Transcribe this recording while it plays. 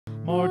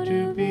More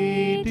to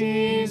be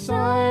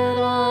desired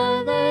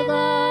are they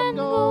than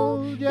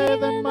gold, yea,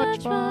 than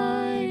much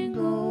fine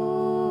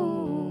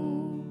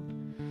gold.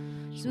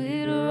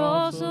 Sweeter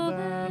also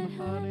than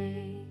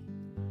honey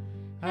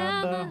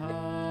and the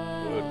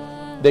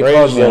honey.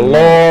 Praise the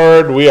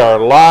Lord. We are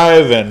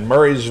live in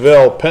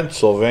Murraysville,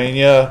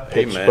 Pennsylvania,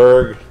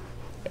 Pittsburgh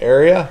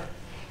area.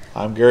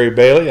 I'm Gary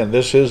Bailey, and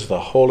this is the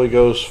Holy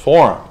Ghost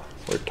Forum.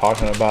 We're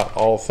talking about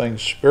all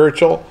things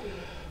spiritual,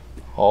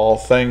 all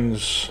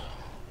things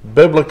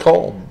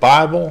biblical,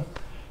 Bible,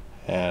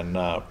 and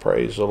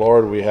praise the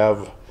Lord. We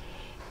have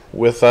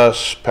with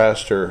us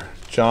Pastor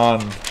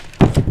John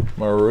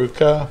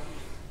Maruka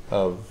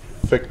of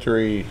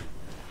Victory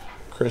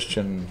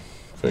Christian.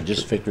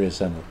 Just Victory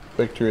Assembly.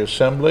 Victory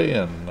Assembly,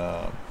 and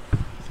I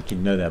think you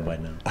know that by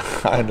now.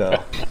 I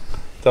know.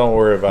 Don't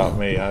worry about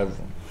me. I'm.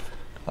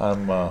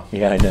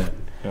 Yeah, I know.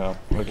 Yeah.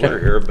 Okay. We're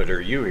here, but are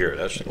you here?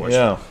 That's the question.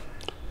 Yeah.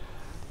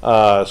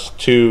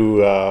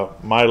 To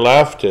my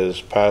left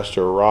is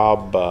Pastor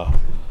Rob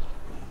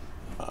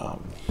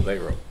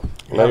Layro.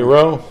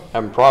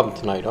 Having a problem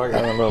tonight, are you?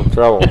 Having a little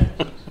trouble.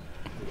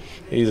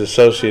 He's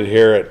associate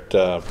here at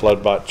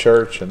Bloodbought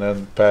Church, and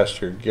then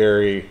Pastor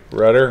Gary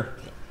Rudder,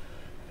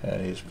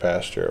 and he's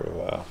pastor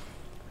of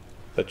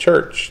the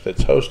church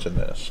that's hosting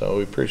this. So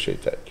we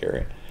appreciate that,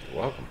 Gary.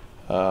 You're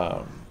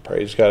welcome.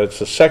 Praise God. It's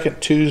the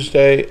second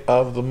Tuesday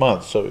of the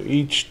month. So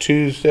each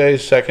Tuesday,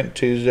 second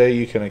Tuesday,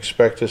 you can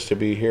expect us to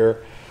be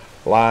here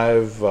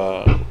live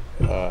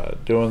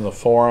doing the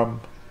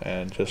forum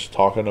and just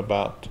talking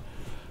about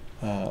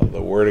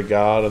the Word of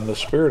God and the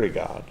Spirit of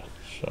God.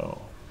 So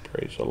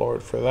praise the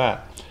Lord for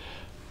that.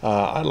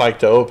 I'd like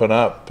to open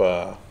up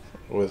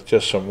with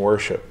just some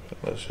worship.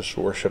 Let's just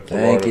worship the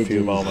Lord a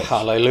few moments.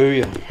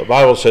 Hallelujah. The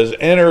Bible says,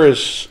 enter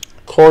his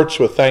courts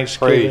with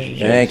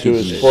thanksgiving, and to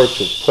his courts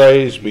with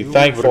praise. Be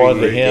thankful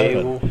unto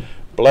him, and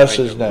bless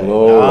his name.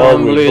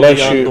 Lord, we bless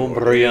you.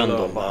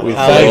 We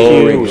thank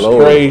you. We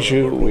praise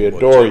you. We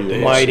adore you.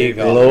 Mighty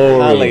God.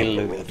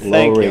 Glory.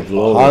 Thank you.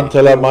 Glory.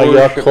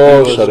 Glory.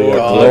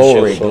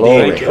 Glory.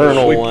 The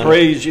eternal We one.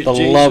 praise you, The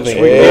Jesus. loving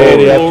We give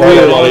you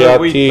glory.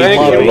 We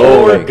thank you,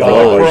 Lord God.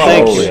 Glory.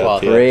 Thank Glory. you,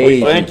 Father.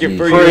 Praise Thank you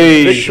for your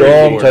Praise victory,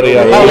 Lord.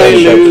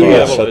 Hallelujah.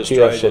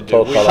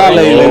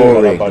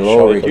 Glory.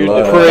 Glory.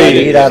 Glory.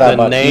 Praise the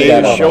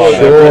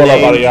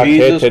name of the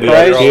Jesus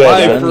Christ.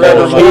 Life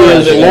forevermore. He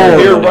is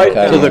Here Lord right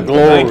now. to the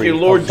glory. Thank you,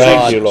 Lord of Thank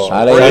God. you, Lord.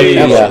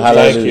 Hallelujah.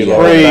 Thank you, Lord.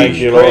 Praise, Thank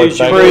you, Lord. praise,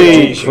 Thank you,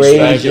 praise. Lord. Thank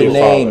Praise you, your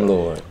name, Father.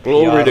 Lord.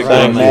 Glory to Thank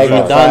God. you,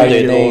 Magnify Father.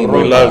 your name, We O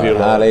love God. you,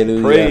 Lord.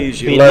 Hallelujah.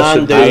 Praise you. Blessed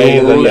be the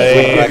name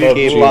of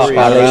Jesus.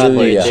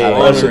 Hallelujah.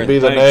 Blessed be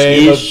the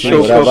name of Jesus.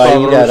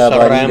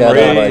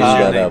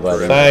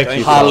 Thank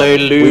you, Father.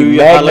 We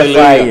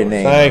magnify your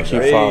name. Thank you,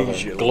 Father.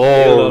 Praise you.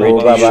 Glory.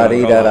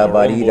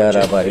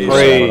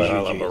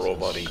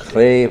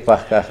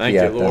 Thank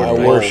you, Lord. I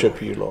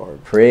worship you,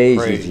 Lord.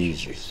 Praise you,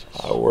 Jesus.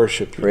 I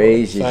worship you,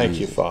 Praise Lord. you, Thank you,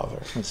 Jesus. Father.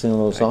 Let's sing a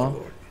little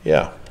song.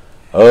 Yeah.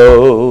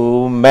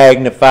 Oh,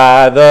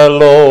 magnify the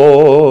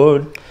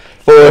Lord,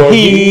 for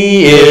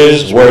he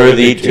is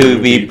worthy to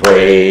be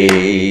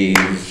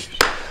praised.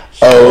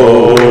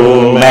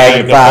 Oh,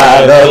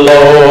 magnify the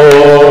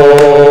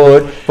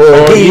Lord,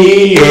 for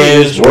he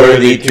is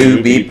worthy to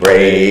be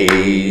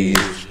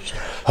praised.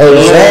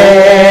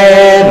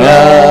 Hosanna,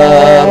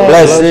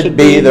 blessed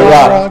be the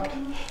rock,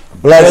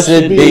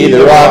 blessed be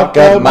the rock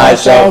of my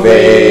salvation.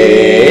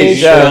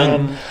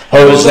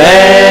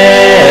 Hosanna,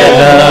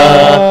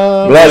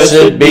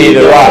 blessed be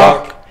the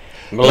rock,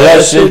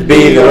 blessed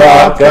be the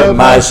rock of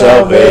my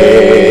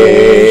salvation.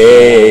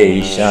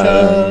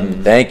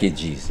 Thank you,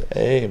 Jesus.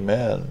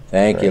 Amen.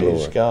 Thank you,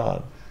 Praise Lord.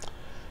 God.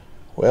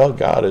 Well,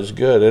 God is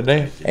good, isn't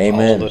he? All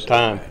Amen. the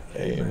time.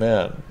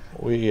 Amen.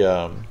 We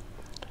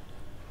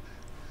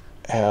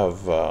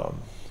have.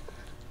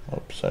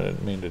 Oops, I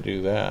didn't mean to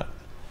do that.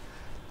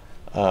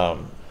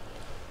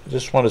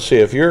 Just want to see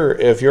if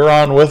you're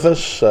on with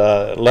us.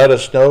 Let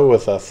us know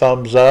with a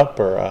thumbs up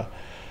or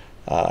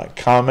a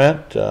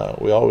comment.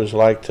 We always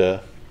like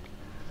to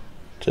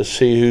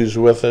see who's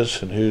with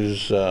us and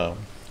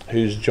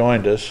who's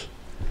joined us.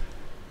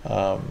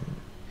 I'm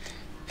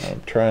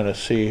trying to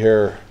see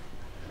here.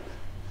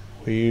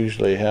 We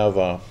usually have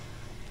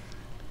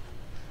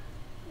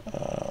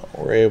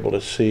we're able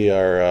to see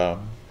our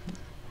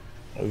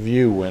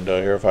view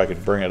window here if I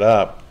could bring it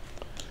up.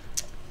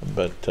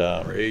 But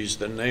Praise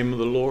the name of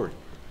the Lord.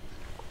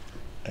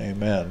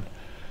 amen.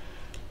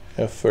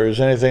 If there's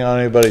anything on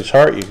anybody's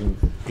heart, you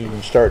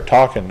can start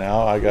talking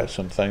now. I got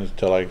some things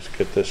until I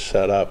get this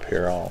set up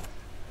here. I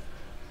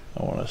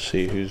want to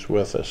see who's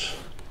with us.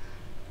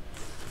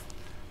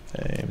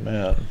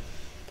 Amen.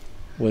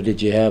 Well,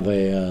 did you have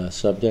a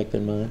subject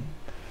in mind?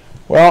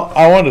 Well,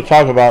 I wanted to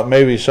talk about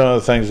maybe some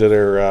of the things that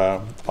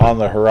are on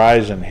the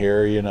horizon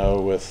here,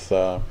 with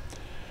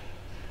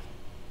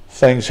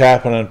things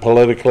happening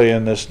politically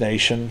in this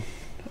nation.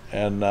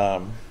 And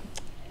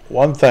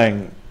one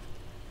thing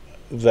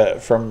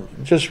that from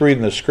just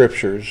reading the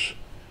scriptures,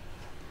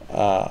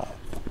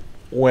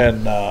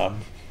 when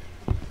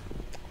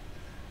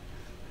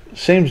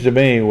seems to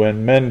me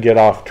when men get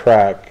off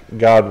track,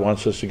 God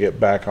wants us to get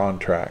back on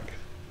track.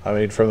 I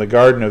mean, from the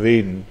Garden of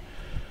Eden,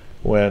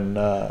 when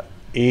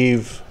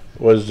Eve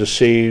was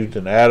deceived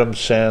and Adam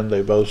sinned,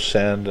 they both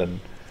sinned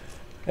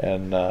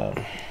and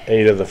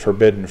ate of the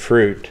forbidden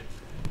fruit.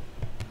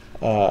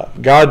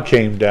 God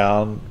came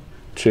down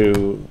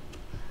to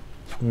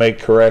make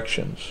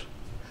corrections.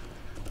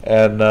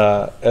 And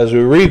as we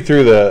read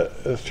through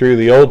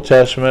the Old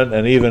Testament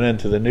and even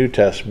into the New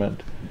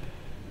Testament,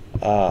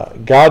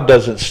 God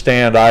doesn't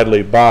stand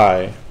idly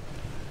by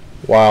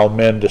while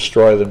men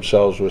destroy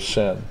themselves with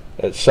sin.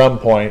 At some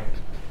point,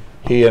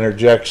 He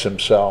interjects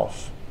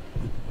Himself,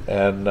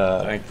 and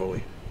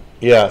thankfully,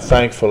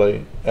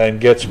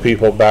 and gets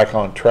people back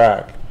on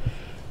track.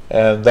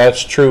 And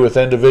that's true with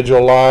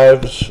individual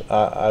lives.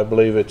 I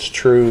believe it's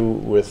true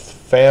with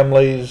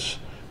families,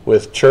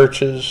 with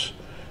churches,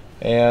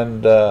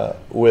 and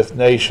with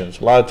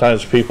nations. A lot of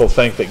times people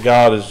think that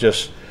God is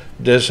just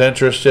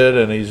disinterested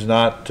and He's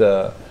not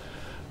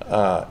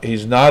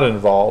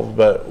involved.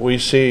 But we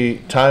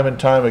see time and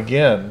time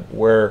again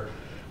where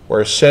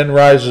sin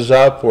rises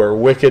up, where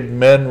wicked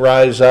men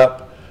rise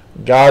up,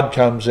 God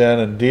comes in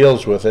and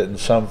deals with it in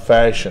some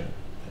fashion,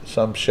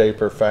 some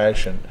shape or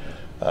fashion.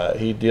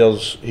 He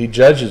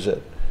judges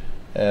it,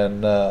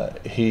 and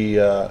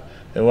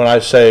and when I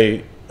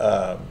say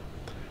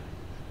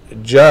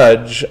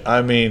judge,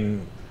 I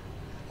mean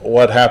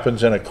what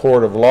happens in a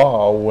court of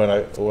law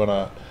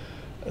when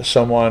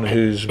someone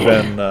who's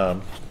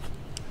been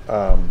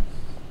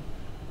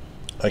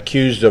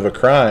accused of a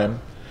crime,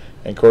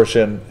 and of course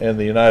in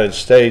the United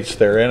States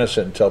they're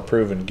innocent until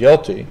proven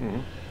guilty. Mm-hmm.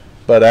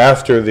 But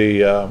after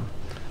the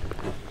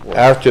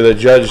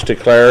judge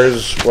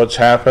declares what's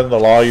happened, the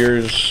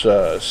lawyers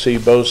see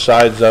both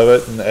sides of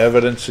it, and the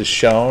evidence is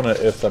shown.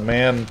 If the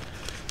man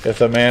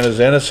is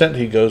innocent,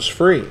 he goes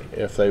free.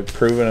 If they've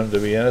proven him to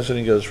be innocent,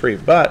 he goes free.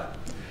 But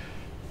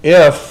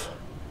if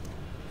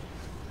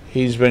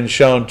he's been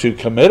shown to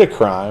commit a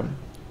crime,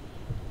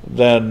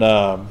 then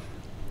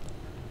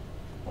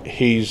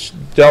he's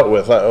dealt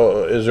with.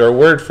 Is there a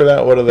word for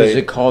that? What are they? Is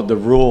it called the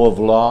rule of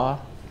law?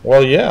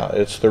 Well, yeah,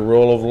 it's the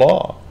rule of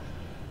law.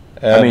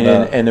 And, I mean,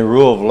 and the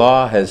rule of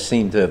law has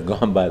seemed to have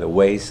gone by the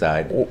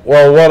wayside.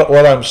 Well,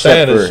 what I'm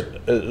saying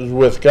is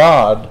with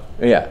God,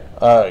 yeah,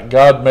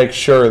 God makes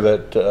sure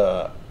that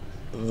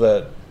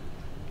that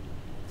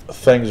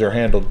things are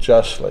handled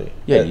justly.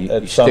 Yeah,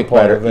 at some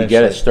point eventually. You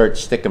got to start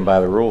sticking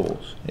by the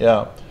rules.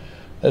 Yeah,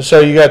 and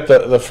so you got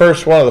one of the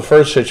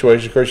first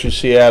situations. Of course, you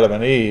see Adam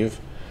and Eve,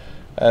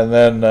 and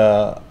then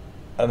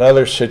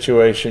another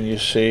situation you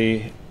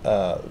see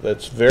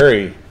that's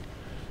very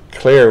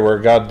clear where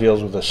God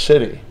deals with a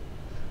city.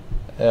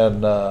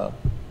 And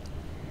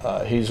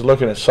He's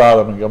looking at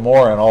Sodom and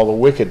Gomorrah and all the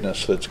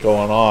wickedness that's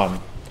going on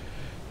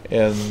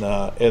in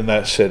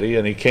that city.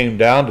 And He came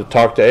down to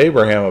talk to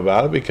Abraham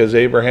about it because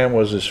Abraham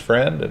was his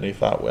friend, and he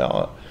thought,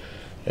 well,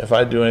 if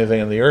I do anything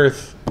in the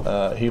earth,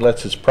 He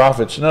lets His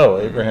prophets know.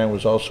 Abraham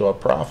was also a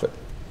prophet.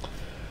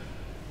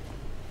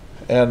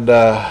 And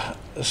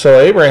so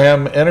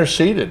Abraham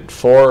interceded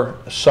for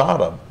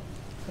Sodom.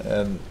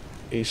 And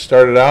he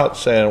started out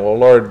saying, well,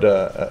 Lord,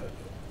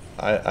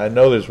 I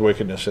know there's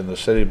wickedness in the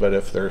city, but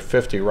if there are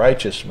 50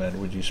 righteous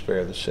men, would you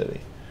spare the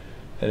city?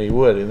 And He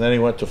would. And then He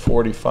went to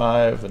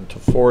 45 and to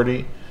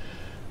 40.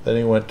 Then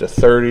He went to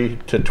 30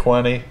 to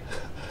 20,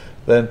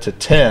 then to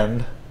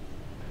 10.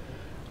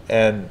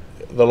 And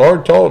the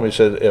Lord told him, He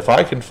said, if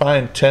I can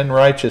find 10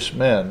 righteous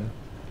men,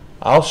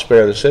 I'll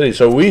spare the city.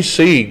 So we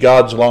see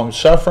God's long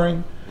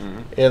suffering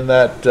in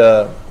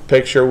that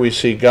picture. We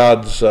see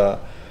God's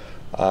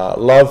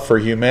love for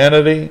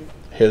humanity,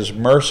 His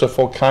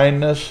merciful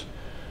kindness.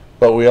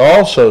 But we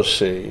also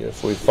see,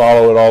 if we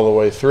follow it all the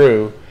way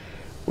through,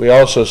 we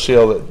also see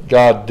that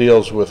God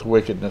deals with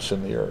wickedness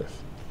in the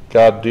earth.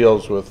 God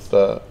deals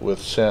with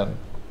sin.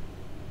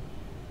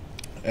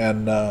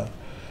 And I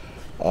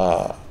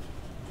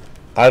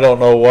don't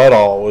know what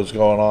all was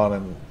going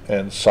on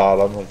in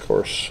Sodom. Of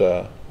course,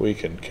 we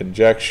can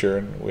conjecture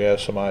and we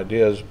have some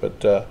ideas,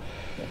 but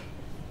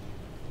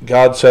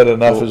God said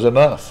enough is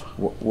enough.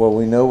 Well,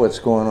 we know what's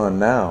going on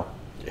now.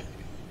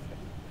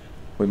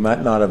 We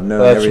might not have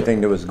known everything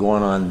that was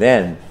going on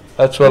then.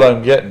 That's what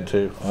I'm getting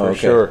to, for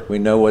sure. We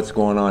know what's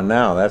going on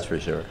now, that's for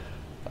sure.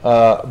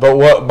 But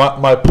what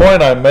my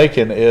point I'm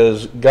making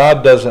is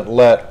God doesn't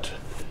let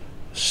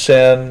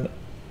sin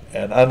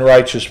and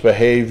unrighteous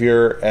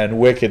behavior and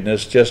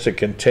wickedness just to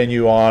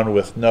continue on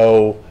with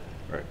no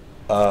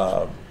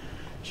so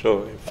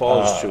it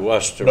falls to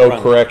us to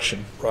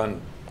correction.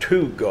 Run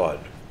to God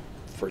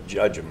for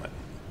judgment,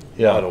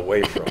 yeah. not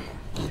away from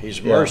Him.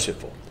 He's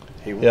merciful.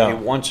 He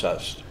wants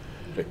us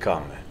to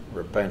come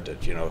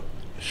repentant,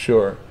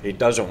 Sure. He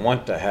doesn't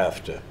want to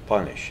have to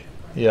punish.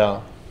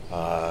 Yeah.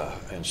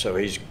 And so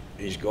he's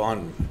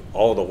gone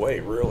all the way,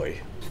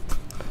 really,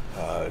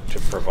 to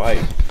provide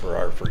for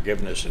our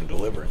forgiveness and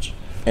deliverance.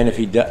 And if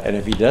he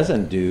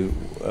doesn't do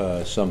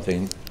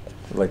something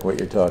like what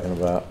you're talking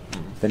about,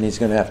 then He's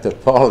going to have to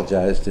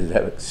apologize to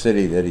that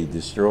city that He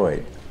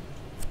destroyed.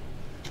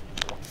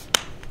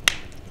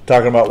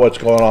 talking about what's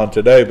going on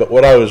today. But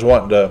what I was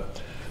wanting to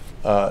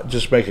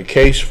just make a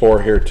case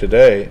for here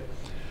today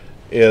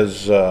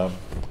is the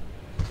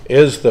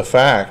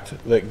fact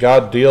that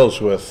God deals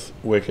with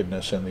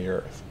wickedness in the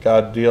earth.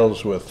 God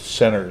deals with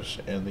sinners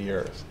in the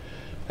earth.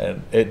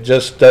 And it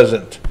just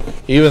doesn't,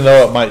 even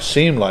though it might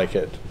seem like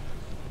it,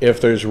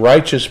 if there's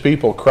righteous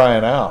people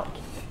crying out,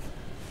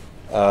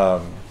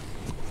 God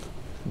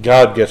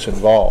gets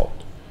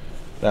involved.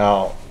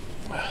 Now,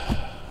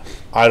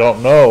 I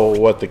don't know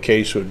what the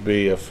case would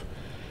be if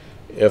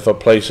a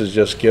place is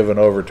just given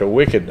over to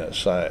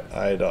wickedness.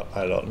 I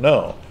don't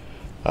know.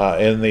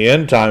 In the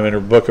end time, in the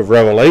book of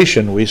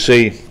Revelation, we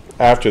see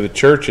after the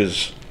church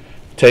is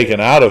taken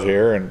out of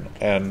here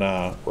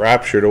and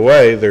raptured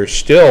away, there's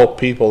still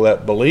people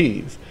that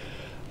believe.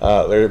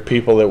 There are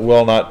people that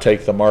will not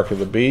take the mark of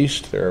the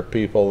beast. There are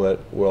people that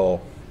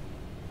will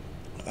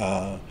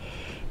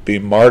be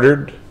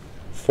martyred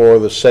for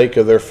the sake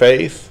of their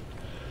faith.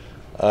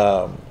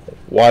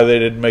 Why they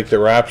didn't make the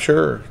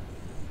rapture,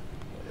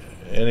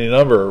 any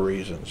number of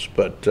reasons.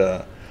 But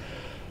the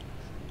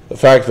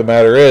fact of the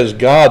matter is,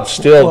 God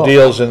still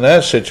deals in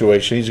that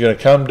situation. He's going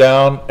to come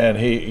down, and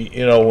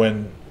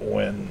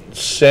when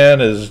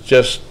sin is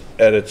just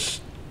at its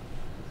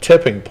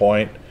tipping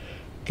point,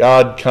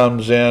 God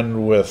comes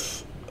in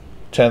with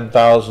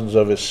 10,000s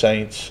of his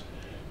saints,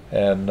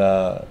 and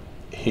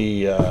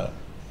he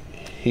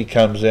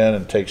comes in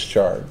and takes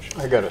charge.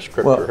 I got a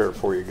scripture here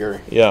for you,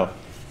 Gary. Yeah.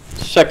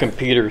 2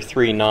 Peter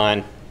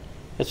 3:9.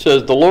 It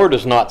says, "The Lord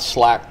is not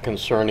slack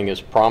concerning his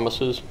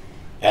promises,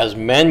 as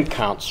men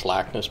count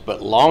slackness,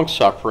 but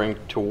long-suffering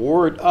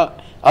towards us,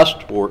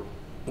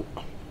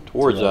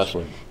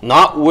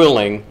 not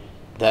willing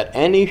that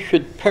any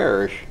should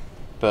perish,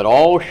 but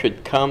all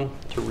should come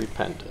to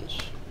repentance."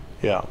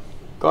 Yeah.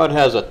 God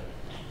has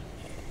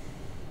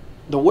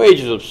the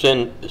wages of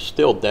sin is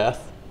still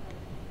death,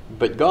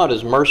 but God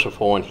is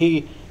merciful, and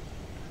he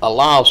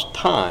allows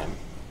time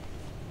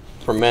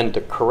for men to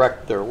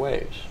correct their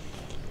ways.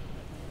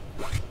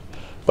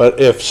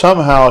 But if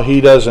somehow he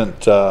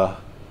doesn't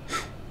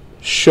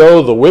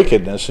show the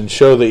wickedness and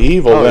show the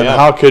evil, then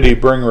how could he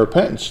bring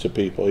repentance to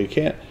people? You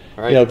can't.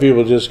 Right.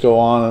 People just go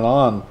on and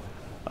on.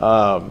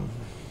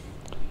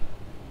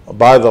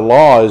 By the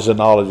law is the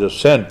knowledge of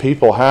sin.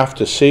 People have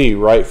to see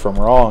right from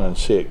wrong and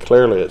see it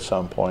clearly at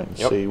some point and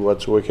see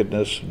what's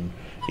wickedness and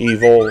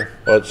evil,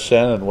 what's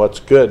sin and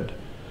what's good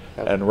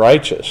and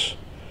righteous.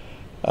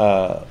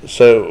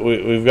 So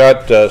we've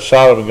got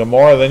Sodom and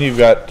Gomorrah. Then you've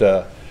got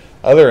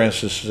other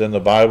instances in the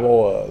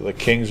Bible, the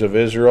kings of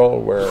Israel,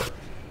 where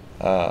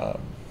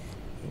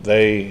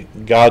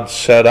God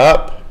set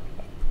up.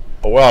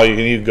 Well, you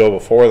can even go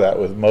before that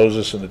with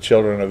Moses and the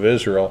children of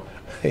Israel.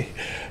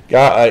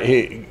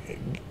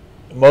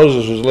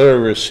 Moses was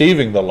literally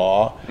receiving the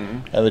law,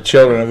 and the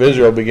children of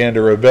Israel began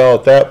to rebel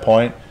at that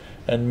point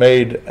and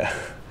made.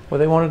 Well,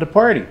 they wanted to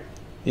party.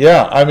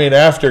 Yeah, I mean,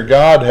 after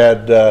God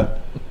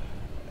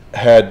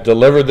had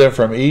delivered them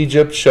from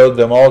Egypt, showed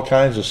them all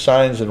kinds of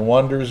signs and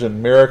wonders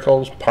and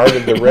miracles,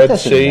 parted the Red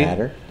Sea.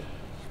 Matter.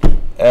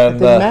 And it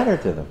didn't matter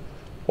to them.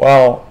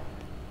 Well,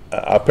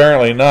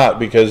 apparently not,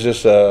 because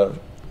just I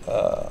don't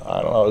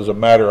know, it was a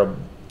matter of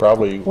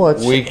probably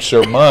weeks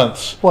or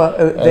months. Well,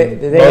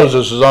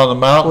 Moses was on the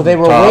mountain. Well, they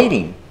were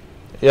waiting.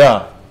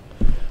 Yeah.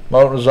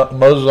 Moses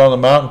on the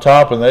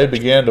mountaintop, and they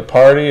began to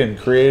party and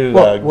created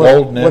a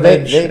golden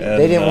image.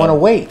 They didn't want to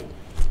wait.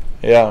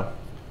 Yeah.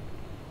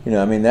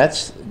 I mean that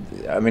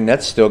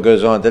still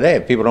goes on today.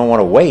 If people don't want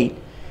to wait,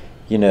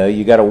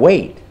 you got to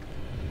wait.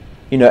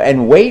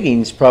 And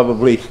waiting's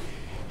probably.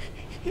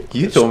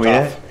 You told me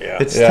that. Yeah.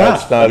 It's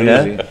tough. It's not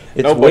easy.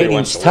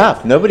 Waiting's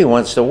tough. Nobody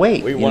wants to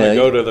wait. We want to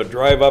go to the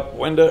drive-up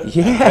window.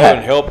 Yeah.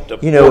 And help the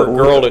poor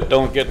girl that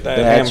don't get that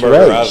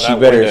hamburger out of that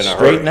window in a hurry. She better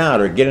straighten out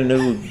or get a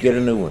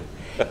new one.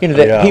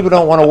 People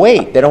don't want to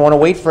wait. They don't want to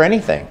wait for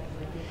anything.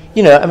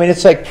 I mean,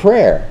 it's like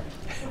prayer.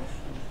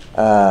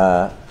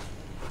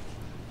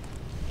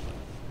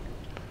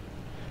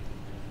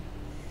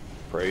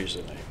 Praise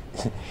the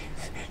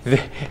name.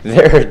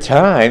 There are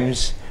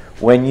times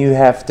when you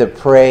have to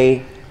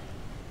pray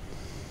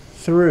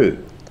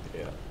through.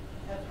 Yeah.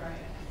 That's right.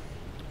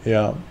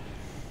 Yeah.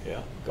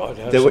 Yeah. God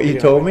has. Is that what you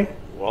told me?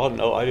 Well,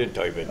 no, I didn't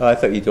tell you. But I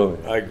thought you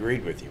told me. I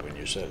agreed with you when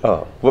you said.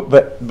 Oh,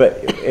 but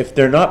if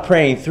they're not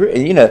praying through,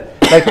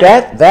 like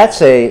that's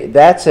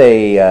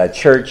a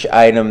church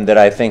item that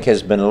I think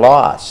has been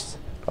lost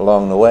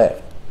along the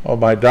way. Well,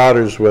 my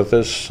daughter's with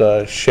us.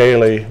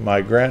 Shaylee,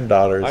 my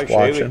granddaughter, is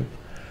watching.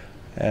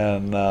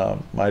 And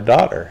my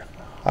daughter.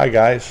 Hi,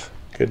 guys.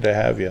 Good to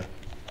have you.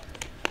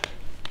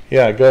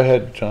 Yeah, go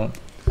ahead, John.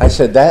 I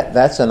said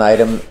that's an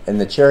item in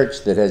the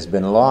church that has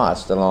been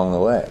lost along the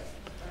way.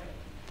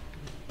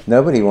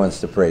 Nobody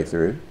wants to pray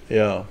through.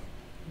 Yeah.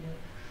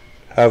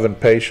 Having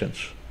patience.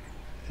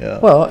 Yeah.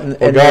 Well,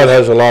 God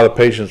has a lot of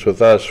patience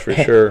with us, for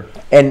sure.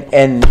 And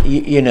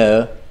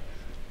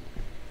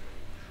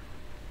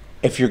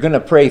if you're going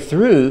to pray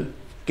through,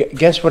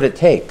 guess what it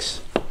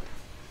takes?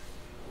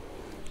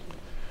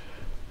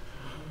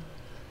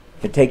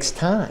 It takes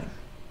time.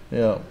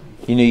 Yeah.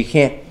 You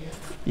can't.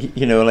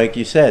 You know, like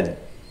you said,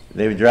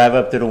 they would drive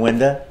up to the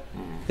window.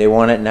 They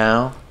want it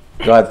now.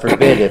 God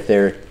forbid if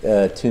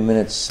they're 2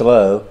 minutes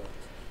slow,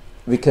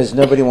 because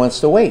nobody wants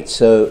to wait.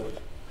 So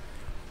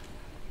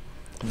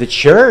the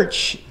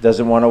church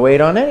doesn't want to wait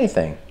on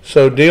anything.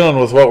 So dealing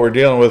with what we're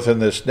dealing with in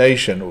this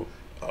nation,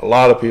 a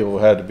lot of people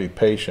have had to be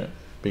patient,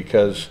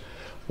 because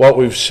what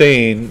we've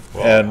seen,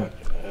 and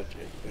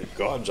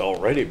God's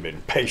already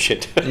been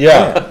patient.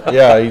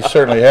 yeah, he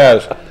certainly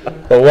has.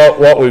 But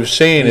what we've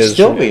seen He's is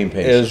still being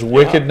patient. is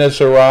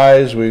wickedness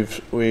arise.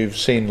 We've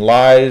seen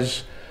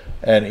lies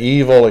and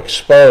evil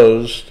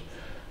exposed,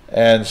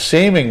 and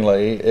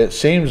seemingly it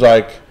seems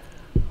like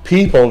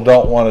people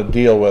don't want to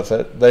deal with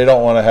it. They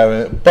don't want to have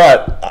it.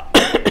 But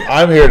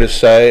I'm here to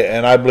say,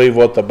 and I believe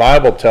what the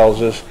Bible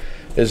tells us,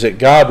 is that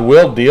God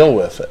will deal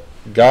with it.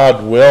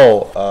 God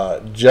will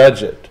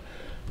judge it.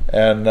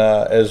 And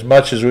as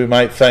much as we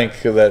might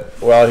think that,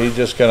 well, he's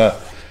just gonna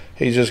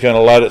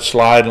let it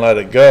slide and let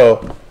it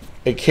go,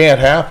 it can't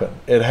happen.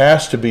 It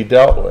has to be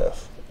dealt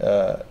with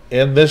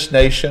in this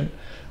nation,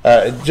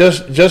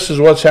 just as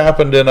what's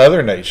happened in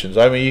other nations.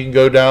 I mean, you can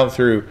go down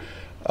through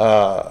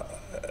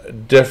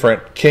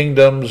different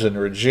kingdoms and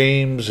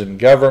regimes and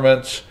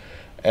governments,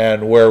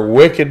 and where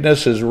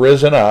wickedness has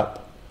risen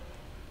up,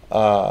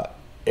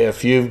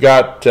 if you've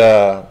got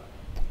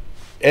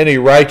any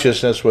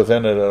righteousness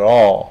within it at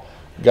all,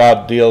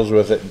 God deals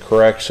with it and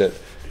corrects it,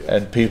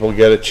 and people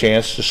get a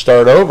chance to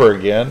start over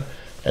again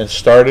and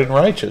start in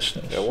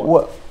righteousness.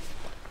 Go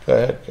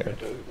ahead,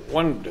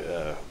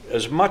 Karen.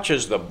 As much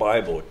as the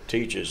Bible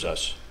teaches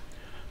us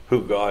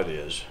who God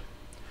is,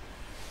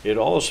 it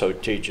also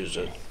teaches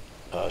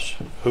us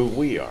who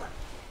we are.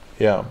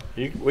 Yeah.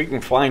 We can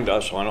find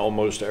us on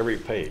almost every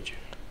page.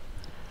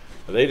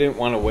 They didn't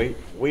want to wait.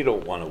 We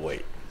don't want to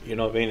wait. You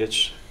know what I mean?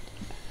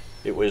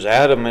 It was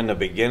Adam in the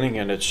beginning,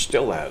 and it's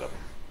still Adam.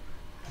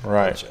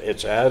 Right.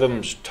 It's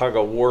Adam's tug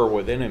of war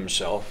within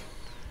himself.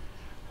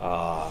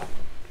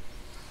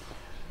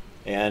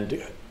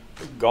 And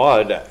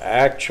God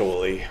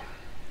actually,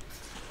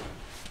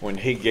 when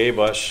he gave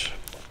us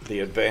the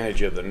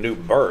advantage of the new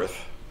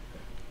birth,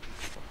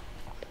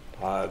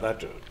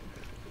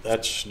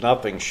 that's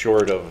nothing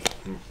short of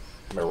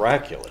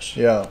miraculous.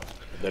 Yeah.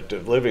 That the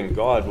living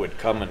God would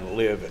come and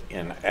live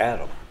in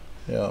Adam.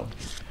 Yeah.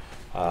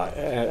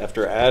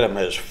 After Adam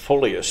has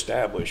fully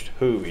established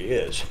who he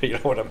is. You know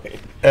what I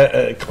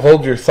mean?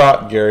 Hold your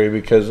thought, Gary,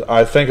 because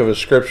I think of a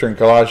scripture in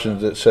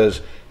Colossians that says,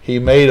 he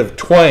made of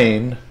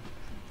twain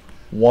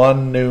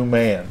one new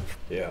man.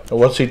 Yeah. And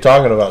what's he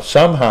talking about?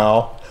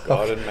 Somehow,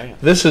 God and man.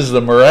 This is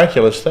the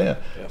miraculous thing.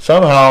 Yeah.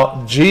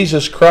 Somehow,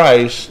 Jesus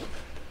Christ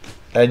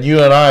and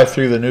you and I,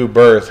 through the new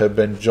birth, have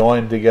been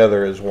joined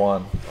together as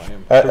one.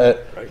 Right.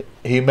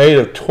 He made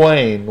of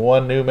twain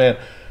one new man.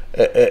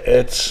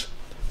 It's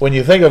when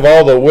you think of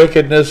all the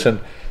wickedness, and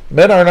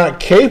men are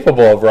not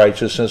capable of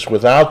righteousness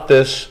without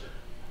this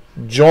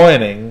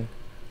joining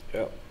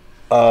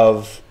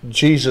of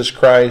Jesus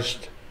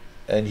Christ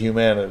and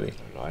humanity.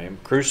 I am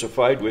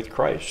crucified with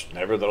Christ.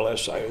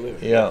 Nevertheless I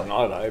live. Yeah.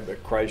 Not I,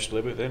 but Christ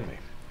liveth in me.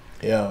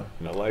 Yeah.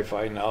 And the life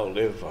I now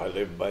live, I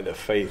live by the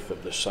faith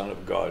of the Son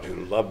of God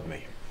who loved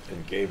me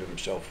and gave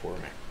himself for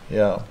me.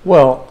 Yeah.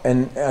 Well,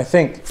 and I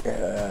think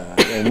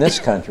in this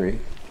country,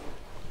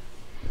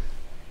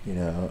 you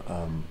know,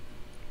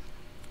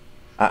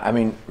 I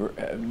mean,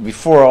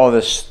 before all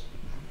this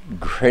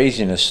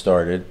craziness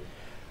started,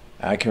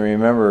 I can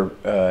remember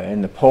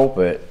in the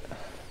pulpit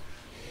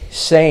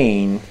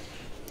saying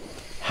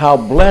how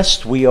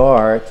blessed we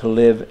are to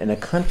live in a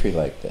country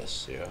like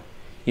this. Yeah.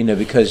 You know,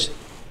 because,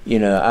 you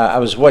know, I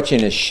was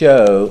watching a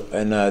show,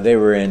 and they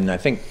were in, I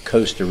think,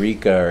 Costa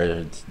Rica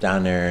or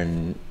down there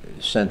in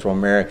Central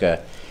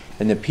America,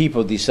 and the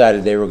people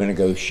decided they were going to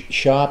go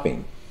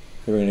shopping.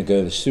 They were going to go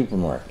to the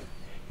supermarket.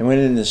 And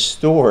went in the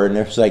store, and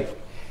there was like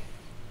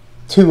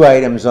 2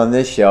 items on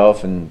this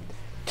shelf and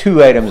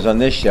 2 items on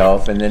this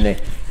shelf, and then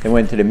they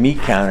went to the meat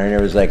counter, and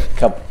there was like a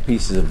couple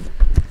pieces of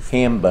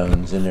ham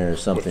bones in there or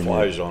something. With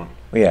flies on.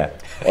 Yeah,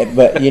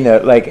 but you know,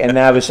 like, and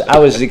I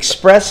was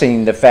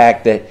expressing the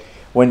fact that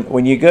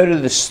when you go to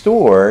the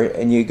store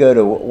and you go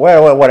to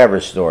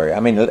whatever store, I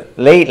mean,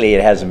 lately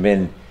it hasn't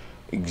been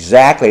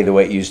exactly the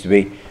way it used to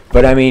be,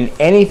 but I mean,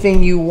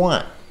 anything you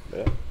want,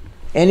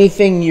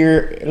 anything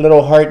your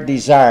little heart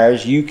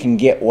desires, you can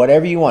get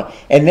whatever you want,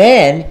 and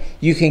then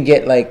you can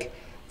get like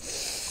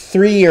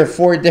 3 or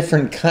 4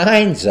 different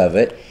kinds of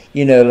it.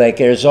 You know, like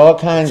there's all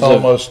kinds of.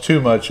 It's almost too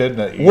much, isn't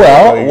it?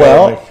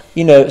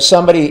 You know,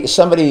 somebody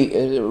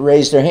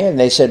raised their hand.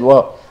 They said,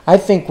 "Well, I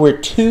think we're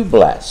too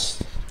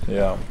blessed."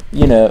 Yeah.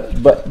 You know,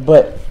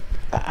 but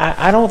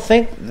I don't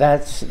think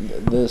that's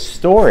the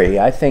story.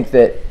 I think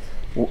that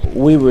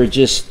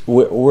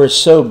we're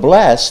so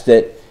blessed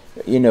that,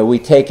 you know, we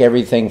take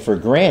everything for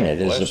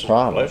granted is the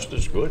problem. Blessed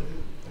is good.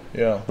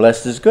 Yeah.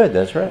 Blessed is good.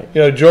 That's right.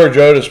 You know, George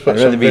Otis put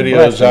some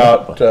videos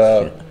out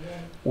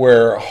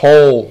where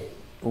whole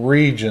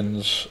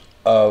regions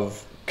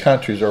of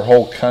countries or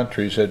whole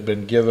countries had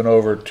been given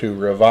over to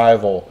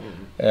revival,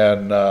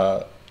 and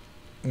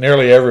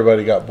nearly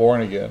everybody got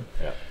born again.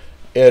 Yeah.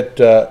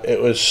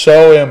 it was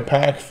so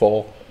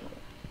impactful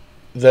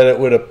that it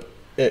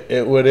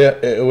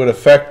would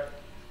affect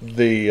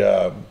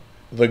the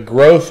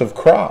growth of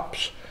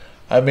crops.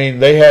 I mean,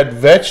 they had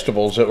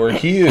vegetables that were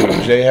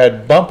huge. They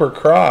had bumper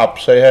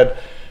crops.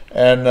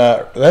 And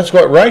that's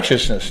what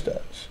righteousness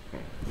does.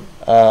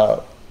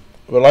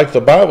 But like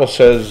the Bible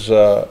says,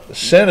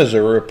 sin is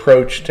a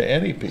reproach to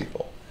any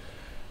people.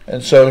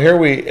 And so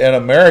here in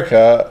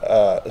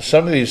America,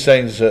 some of these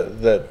things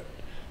that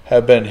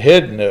have been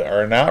hidden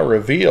are now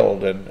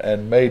revealed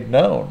and made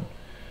known.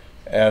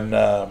 And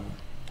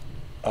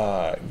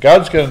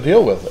God's going to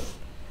deal with it.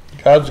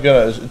 God's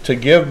going to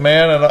give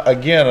man,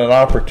 again, an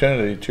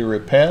opportunity to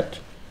repent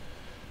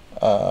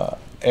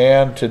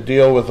and to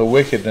deal with the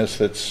wickedness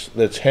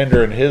that's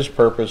hindering his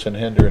purpose and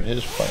hindering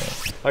his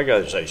plan. I got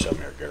to say something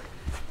here, Gary.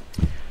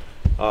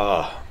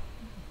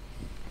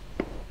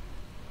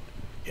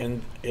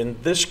 In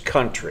this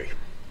country,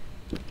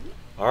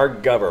 our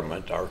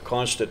government, our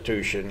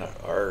constitution,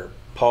 our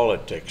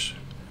politics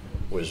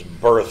was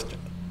birthed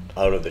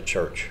out of the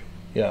church.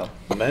 Yeah.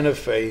 Men of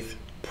faith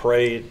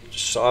prayed,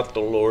 sought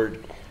the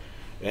Lord,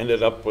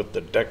 ended up with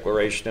the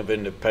Declaration of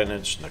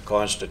Independence and the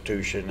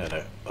Constitution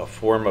and a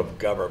form of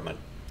government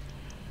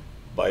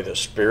by the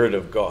Spirit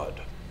of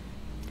God.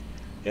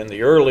 In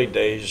the early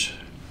days,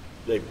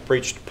 they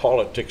preached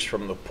politics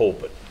from the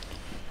pulpit,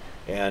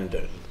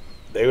 and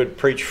they would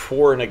preach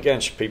for and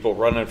against people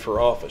running for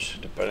office,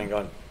 depending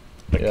on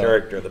the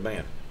character of the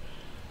man.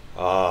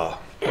 I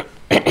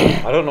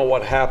don't know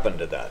what happened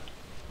to that,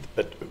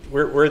 but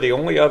we're the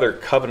only other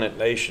covenant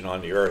nation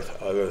on the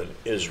earth other than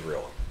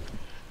Israel.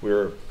 We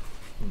were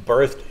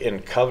birthed in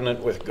covenant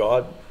with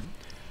God.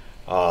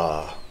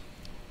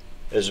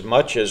 As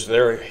much as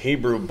their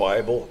Hebrew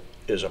Bible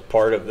is a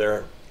part of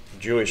their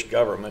Jewish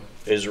government,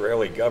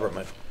 Israeli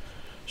government,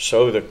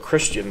 so the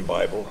Christian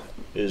Bible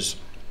is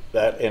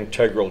that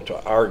integral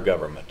to our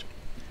government.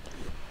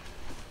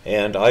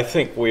 And I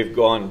think we've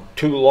gone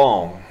too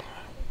long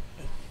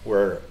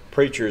where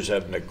preachers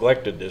have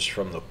neglected this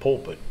from the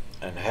pulpit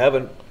and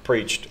haven't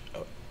preached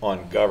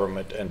on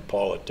government and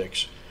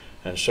politics.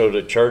 And so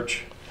the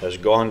church has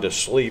gone to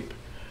sleep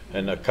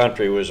and the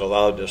country was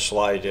allowed to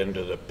slide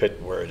into the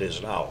pit where it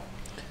is now.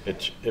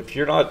 If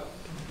you're not,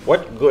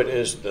 what good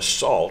is the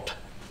salt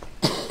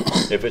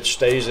if it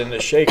stays in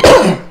the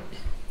shaker?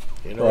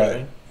 You know what I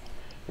mean?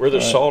 We're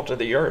the salt of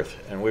the earth,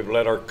 and we've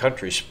let our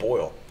country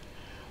spoil.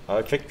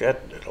 I think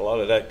that a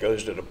lot of that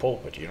goes to the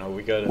pulpit. You know,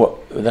 we got to.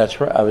 Well,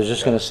 that's right. I was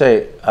just going to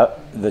say,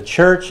 the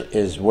church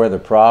is where the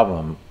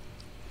problem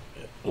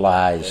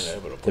lies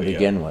to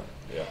begin with.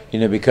 Yeah. You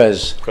know,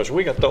 because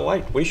we got the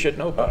light, we should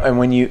know about it. and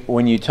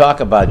when you talk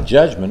about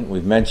judgment,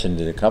 we've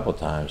mentioned it a couple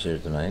times here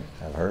tonight.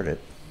 I've heard it.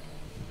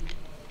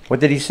 What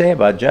did he say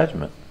about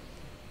judgment?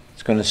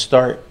 It's going to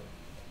start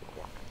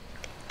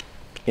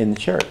in the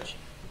church.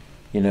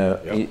 You know,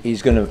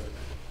 he's going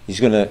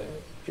to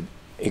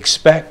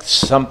expect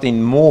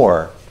something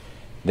more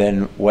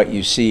than what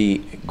you see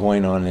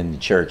going on in the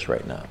church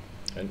right now.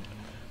 And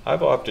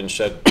I've often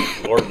said,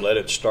 Lord, let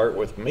it start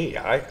with me.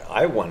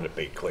 I want to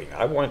be clean.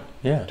 I want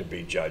to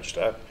be judged.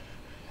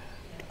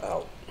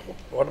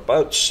 What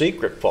about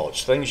secret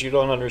faults, things you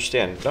don't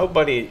understand?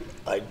 Nobody,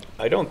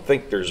 I don't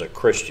think there's a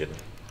Christian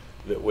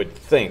that would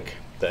think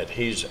that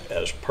he's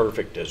as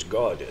perfect as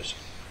God is.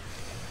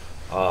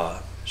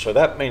 So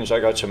that means I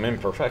got some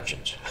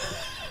imperfections.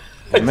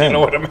 You know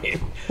what I mean?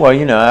 Well,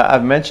 you know,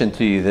 I've mentioned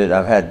to you that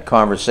I've had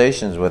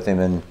conversations with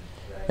him,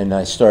 and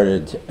I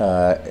started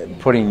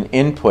putting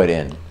input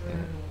in.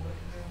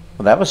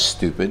 Well, that was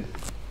stupid.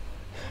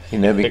 You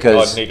know,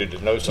 because God needed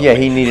to know something. Yeah,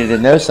 he needed to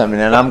know something,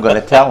 and I'm going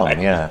to tell him.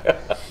 Yeah,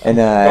 and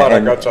God, I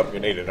got something you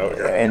need to know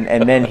here.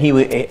 And then he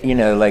would, you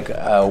know, like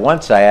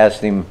once I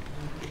asked him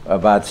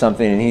about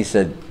something, and he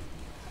said,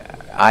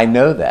 "I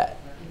know that."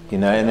 You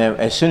know, and then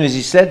as soon as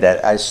he said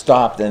that, I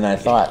stopped and I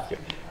thought,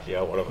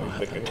 yeah, what am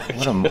I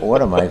thinking?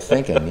 what am I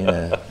thinking?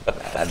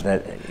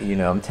 You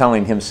know, I'm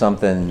telling him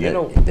something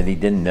that he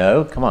didn't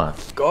know. Come on.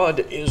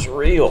 God is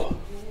real,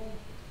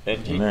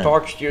 and he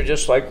talks to you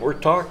just like we're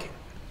talking.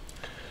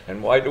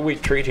 And why do we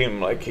treat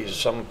him like he's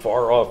some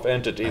far-off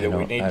entity that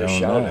we need to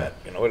shout at?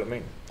 You know what I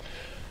mean?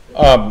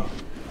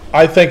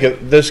 I think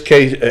at this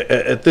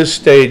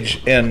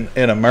stage in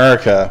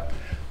America,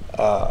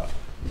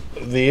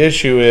 the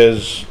issue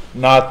is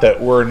not that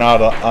we're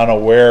not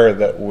unaware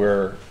that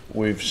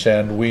we've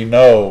sinned. We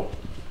know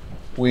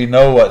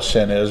what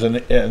sin is,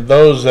 and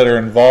those that are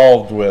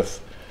involved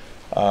with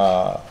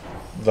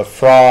the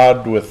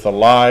fraud, with the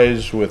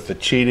lies, with the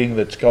cheating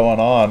that's going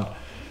on,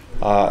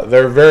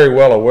 they're very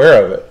well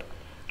aware of it.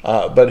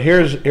 But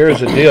here's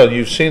the deal.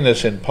 You've seen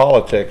this in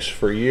politics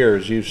for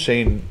years. You've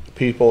seen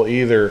people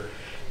either.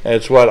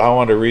 It's what I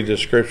want to read the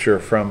scripture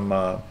from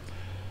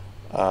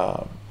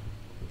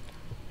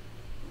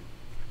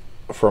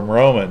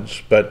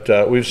Romans,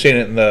 but we've seen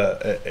it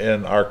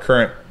in our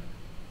current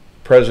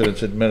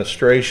president's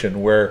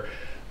administration, where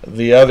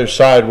the other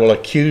side will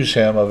accuse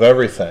him of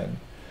everything,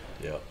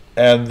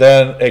 and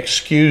then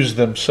excuse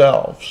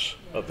themselves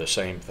of the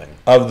same thing.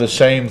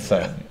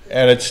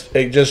 and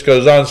it just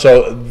goes on.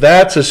 So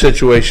that's a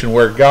situation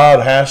where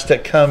God has to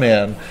come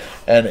in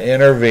and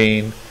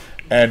intervene,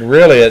 and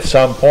really at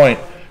some point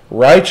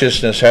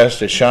righteousness has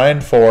to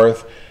shine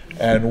forth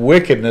and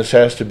wickedness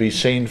has to be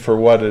seen for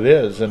what it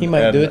is. And He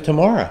might do it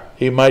tomorrow.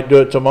 He might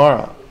do it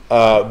tomorrow.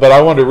 But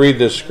I want to read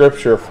this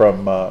scripture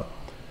from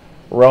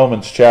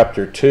Romans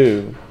chapter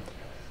 2.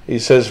 He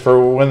says,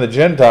 "For when the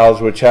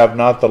Gentiles which have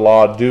not the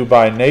law do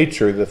by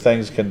nature the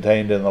things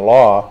contained in the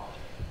law,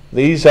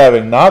 these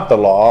having not the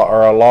law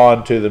are a law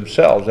unto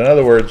themselves." In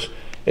other words,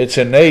 it's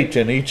innate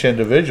in each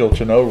individual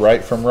to know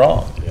right from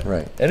wrong.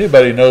 Right.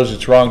 Anybody knows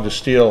it's wrong to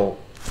steal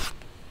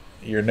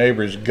your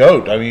neighbor's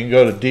goat. I mean, you can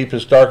go to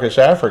deepest, darkest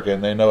Africa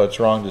and they know it's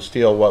wrong to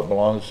steal what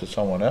belongs to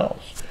someone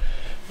else.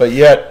 But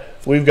yet,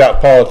 we've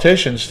got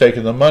politicians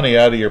taking the money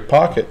out of your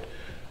pocket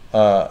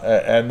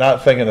and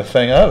not thinking a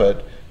thing of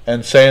it,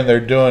 and saying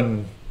they're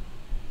doing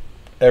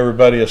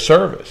everybody a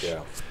service. Yeah.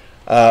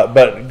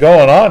 But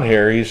going on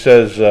here, he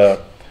says,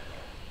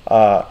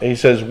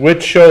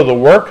 "Which show the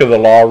work of the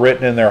law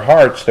written in their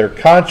hearts, their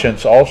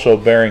conscience also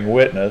bearing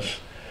witness,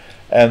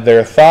 and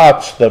their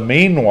thoughts the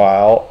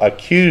meanwhile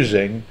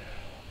accusing,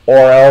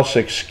 or else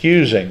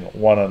excusing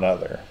one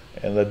another,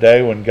 in the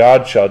day when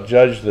God shall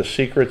judge the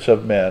secrets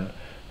of men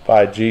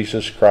by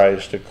Jesus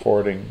Christ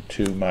according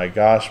to my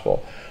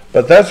gospel."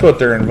 But that's what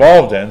they're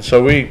involved in.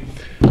 So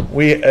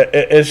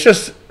it's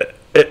just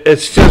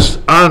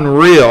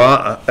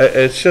unreal.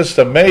 It's just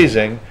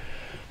amazing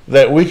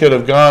that we could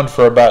have gone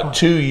for about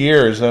 2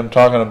 years them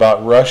talking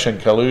about Russian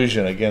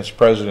collusion against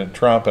President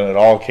Trump, and it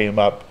all came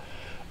up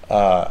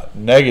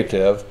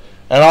negative.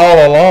 And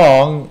all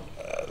along,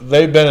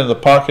 they've been in the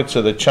pockets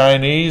of the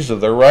Chinese,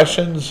 of the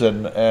Russians,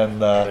 and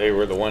They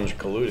were the ones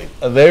colluding.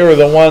 they were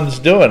the ones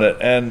doing it.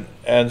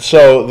 And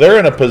so they're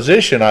in a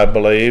position, I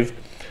believe,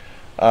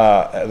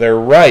 they're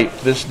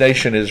ripe. This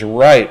nation is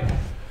ripe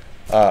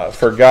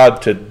for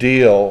God to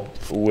deal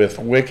with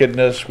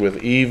wickedness,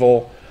 with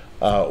evil,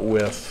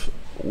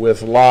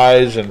 with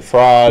lies and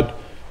fraud,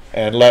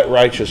 and let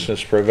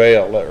righteousness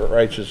prevail. Let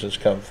righteousness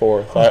come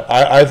forth.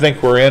 I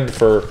think we're in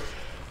for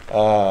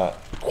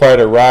quite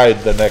a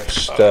ride the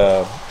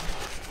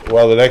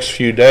next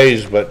few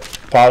days, but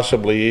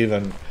possibly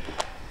even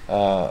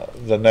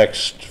the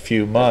next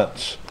few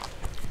months.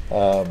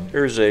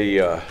 Here's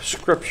a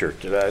scripture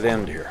to that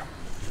end here.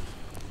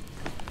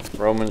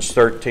 Romans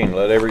 13,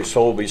 "Let every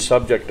soul be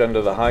subject unto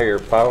the higher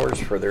powers,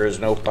 for there is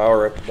no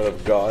power but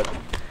of God.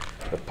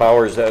 The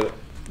powers that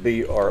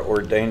be are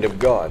ordained of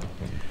God.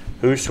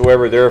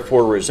 Whosoever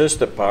therefore resist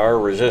the power,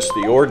 resist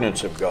the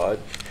ordinance of God,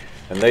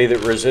 and they that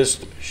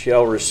resist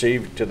shall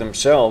receive to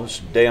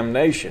themselves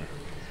damnation.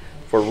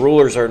 For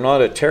rulers are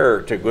not a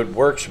terror to good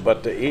works,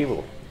 but to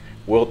evil.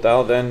 Wilt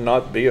thou then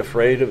not be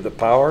afraid of the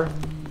power?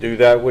 Do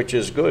that which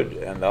is good,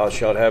 and thou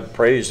shalt have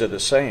praise of the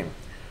same.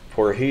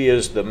 For he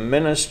is the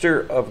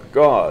minister of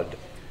God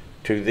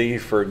to thee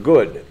for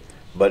good.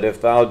 But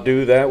if thou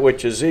do that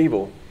which is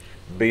evil,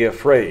 be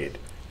afraid,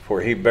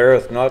 for he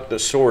beareth not the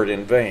sword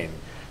in vain.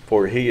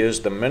 For he is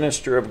the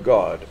minister of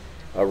God,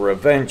 a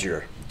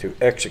revenger, to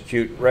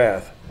execute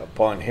wrath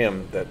upon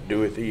him that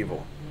doeth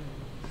evil."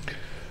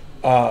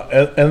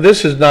 And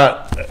this is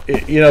not,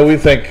 we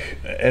think,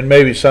 and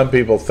maybe some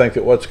people think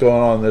that what's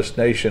going on in this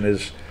nation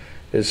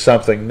is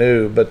something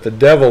new, but the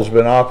devil's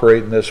been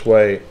operating this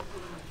way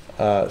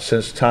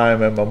since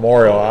time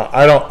immemorial.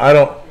 I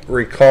don't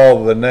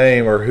recall the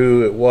name or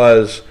who it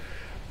was.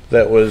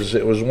 It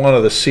was one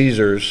of the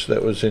Caesars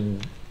that was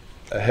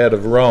ahead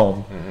of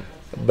Rome,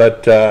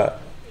 but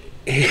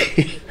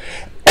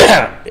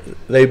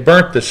they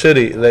burnt the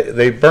city.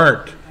 They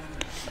burnt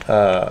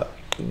the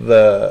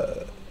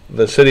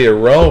city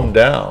of Rome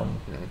down,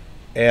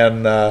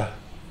 and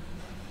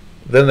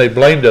then they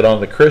blamed it on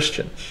the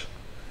Christians.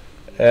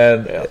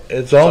 And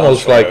it's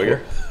almost like,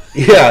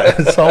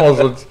 it's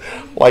almost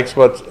like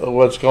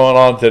what's going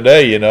on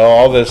today.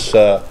 All this.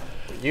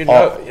 You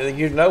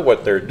know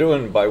what they're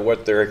doing by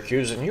what they're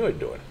accusing you of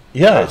doing.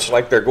 Yeah, it's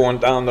like they're going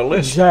down the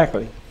list.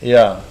 Exactly.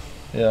 Yeah.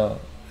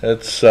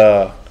 It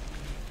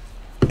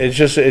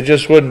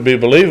just wouldn't be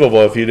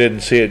believable if you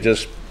didn't see it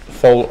just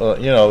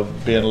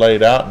being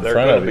laid out in front of you. They're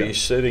going to be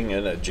sitting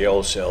in a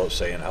jail cell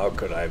saying, "How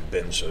could I have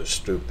been so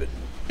stupid?"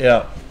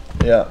 Yeah.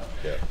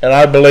 And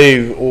I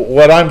believe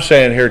what I'm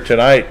saying here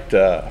tonight,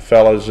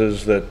 fellas,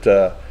 is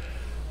that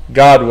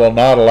God will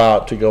not allow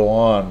it to go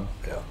on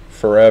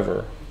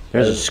forever.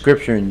 There's a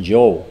scripture in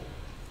Joel.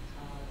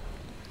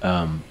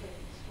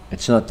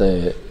 It's not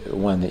the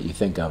one that you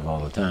think of all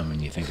the time when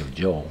you think of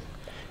Joel.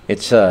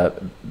 It's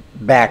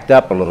backed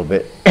up a little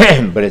bit,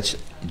 but it's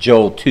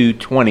Joel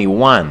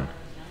 2:21.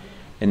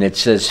 And it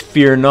says,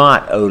 "Fear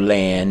not, O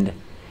land,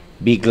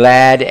 be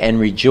glad and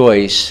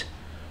rejoice,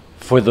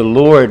 for the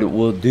Lord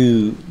will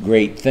do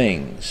great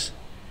things."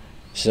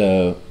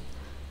 So,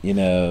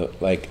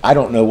 I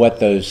don't know what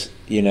those,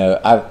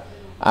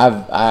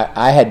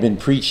 I had been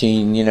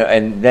preaching,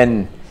 and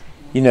then,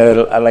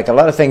 like a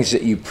lot of things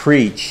that you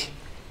preach,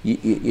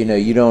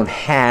 you don't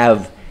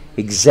have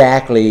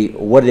exactly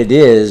what it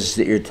is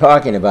that you're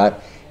talking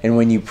about,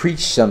 when you preach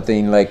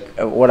something like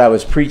what I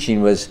was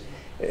preaching was,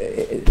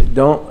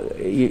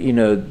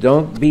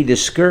 don't be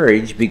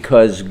discouraged,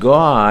 because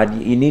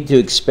God, you need to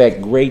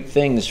expect great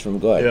things from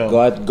God.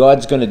 Yeah.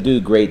 God's going to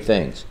do great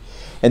things.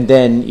 And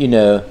then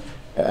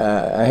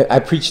I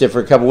preached it for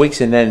a couple of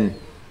weeks, and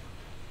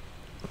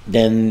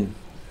then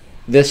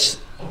this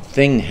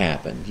thing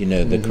happened.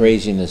 The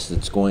craziness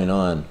that's going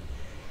on,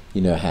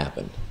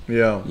 happened.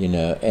 Yeah.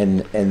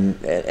 And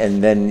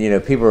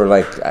then people were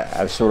like,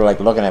 I was sort of like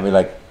looking at me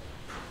like,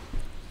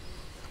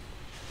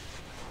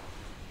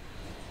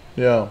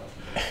 yeah.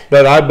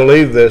 But I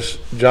believe this,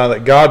 John,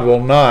 that God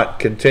will not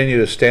continue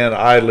to stand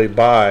idly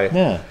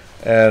by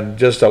and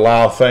just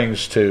allow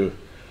things to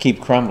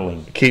keep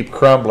crumbling.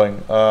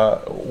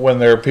 When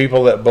there are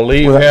people that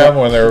believe Him,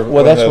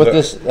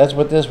 that's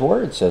what this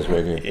word says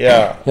right here.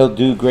 Yeah. He'll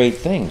do great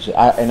things.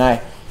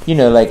 And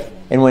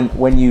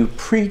when you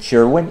preach,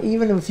 or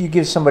even if you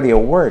give somebody a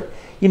word,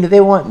 they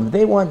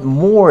want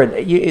more.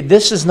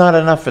 This is not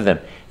enough for them.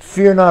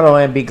 Fear not, O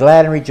land, be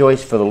glad and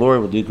rejoice, for the Lord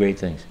will do great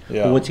things.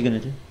 Yeah. Well, what's He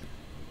going to do?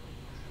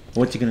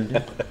 What's He going to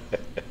do?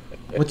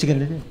 What's He going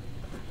to do?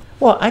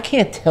 Well, I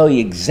can't tell you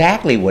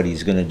exactly what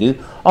He's going to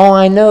do. All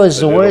I know is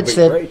the word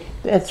said.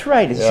 That's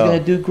right. He's going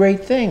to do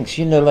great things.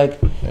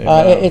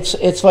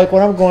 It's like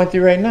what I'm going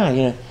through right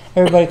now.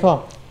 Everybody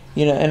call.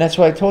 And that's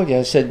why I told you.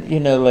 I said,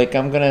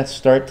 I'm going to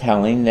start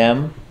telling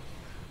them.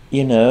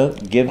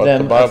 Give what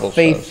them the a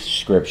faith says.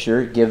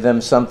 scripture. Give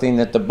them something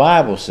that the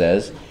Bible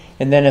says.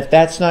 And then if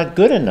that's not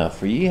good enough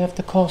for you, you have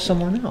to call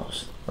someone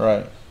else.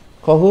 Right.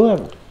 Call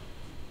whoever.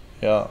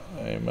 Yeah.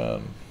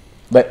 Amen.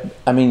 But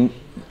I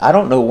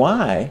don't know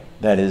why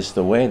that is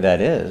the way that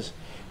is.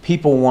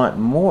 People want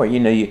more.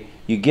 You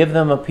give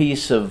them a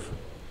piece of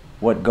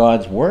what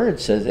God's word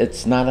says.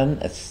 It's not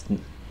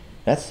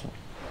that's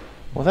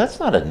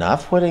not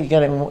enough. What are you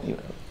getting? What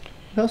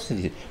else did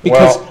you do?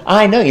 Because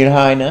I know. You know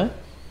how I know?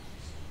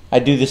 I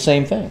do the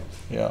same thing.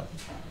 Yeah.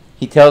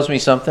 He tells me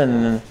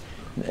something,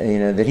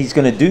 and that He's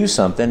going to do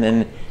something,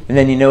 and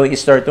then what you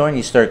start doing?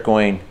 You start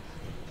going,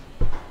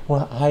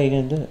 well, how are you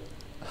going to do it?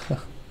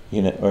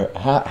 Or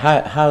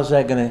how's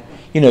that going to?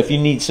 If you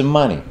need some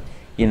money,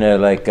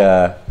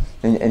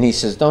 and He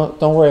says, don't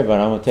worry about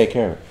it. I'm going to take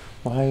care of it.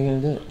 Well, how are you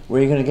going to do it? Where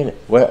are you going to get it?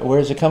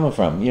 Where's it coming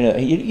from?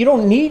 You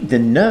don't need to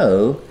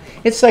know.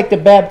 It's like the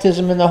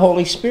baptism in the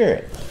Holy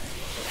Spirit.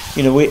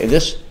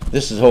 This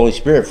is Holy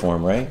Spirit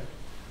form, right?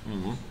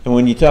 Mm-hmm. And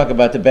when you talk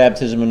about the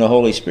baptism in the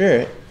Holy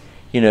Spirit,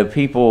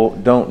 people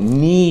don't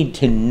need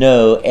to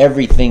know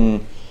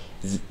everything.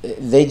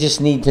 They just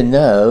need to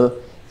know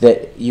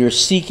that you're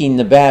seeking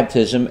the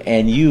baptism,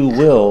 and you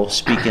will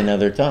speak in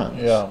other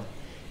tongues. Yeah.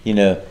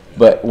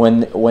 But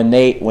when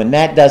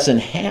that doesn't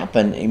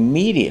happen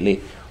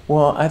immediately,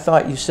 well, I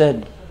thought you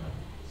said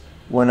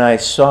when I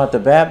sought the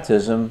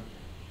baptism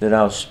that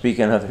I'll speak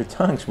in other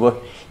tongues.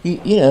 Well,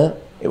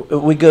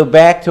 we go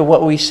back to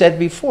what we said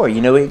before.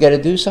 You know what you got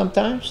to do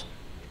sometimes?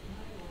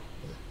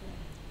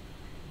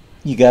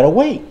 You got to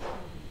wait.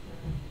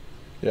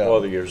 Yeah. Well,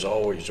 there's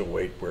always a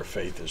wait where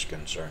faith is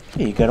concerned.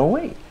 Yeah, you got to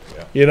wait.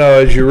 Yeah.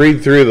 As you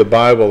read through the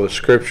Bible, the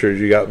scriptures,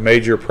 you got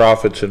major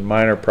prophets and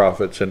minor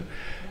prophets, and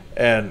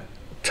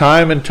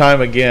time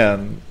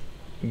again,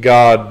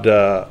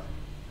 God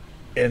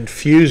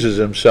infuses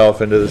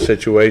Himself into the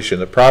situation.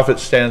 The prophet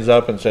stands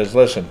up and says,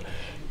 "Listen,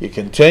 you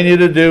continue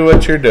to do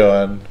what you're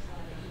doing,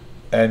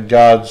 and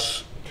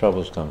God's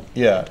trouble's coming."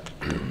 Yeah,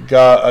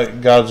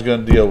 God's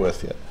going to deal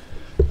with you.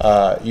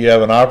 You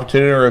have an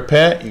opportunity to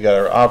repent. You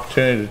got an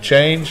opportunity to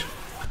change,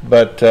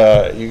 but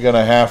you're going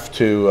to have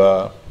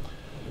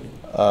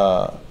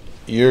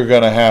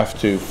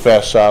to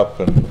fess up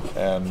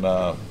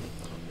and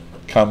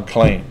come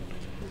clean.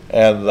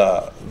 And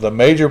the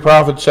major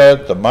prophet said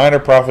it, the minor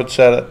prophet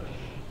said it.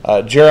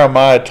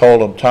 Jeremiah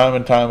told him time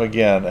and time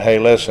again, "Hey,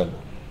 listen,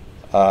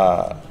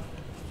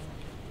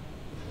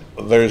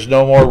 there's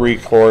no more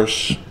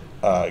recourse.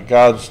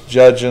 God's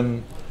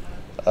judging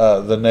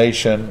the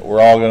nation.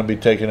 We're all going to be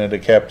taken into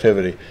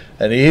captivity."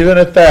 And even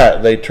at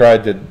that, they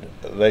tried to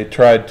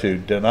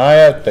deny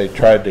it. They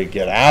tried to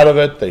get out of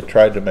it. They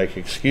tried to make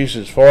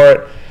excuses for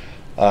it.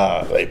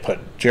 They put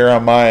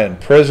Jeremiah in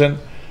prison.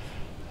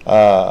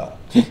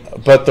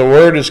 But the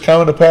word is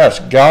coming to pass.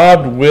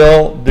 God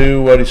will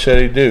do what He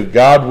said He'd do.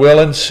 God will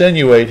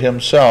insinuate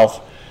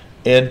Himself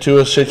into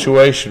a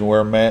situation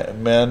where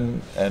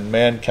men and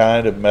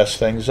mankind have messed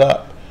things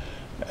up.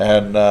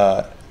 And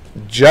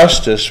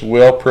justice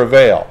will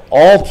prevail.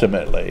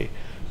 Ultimately,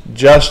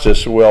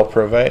 justice will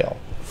prevail.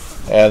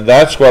 And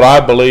that's what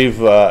I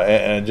believe,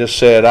 and just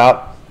say it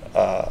out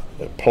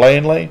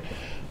plainly.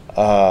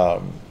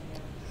 The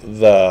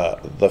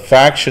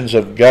factions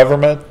of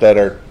government that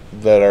are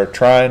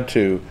trying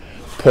to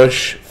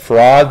push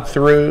fraud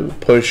through,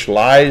 push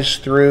lies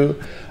through,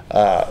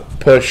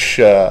 push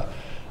their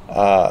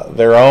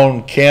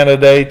own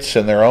candidates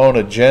and their own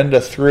agenda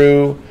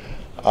through,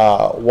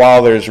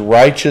 while there's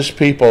righteous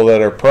people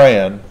that are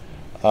praying,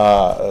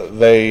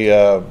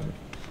 they're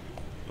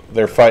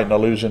fighting a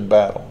losing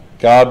battle.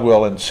 God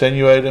will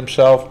insinuate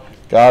Himself.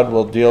 God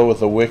will deal with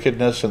the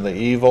wickedness and the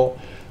evil.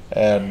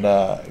 and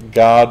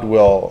God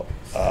will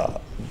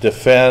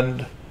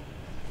defend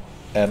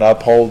and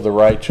uphold the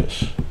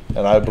righteous,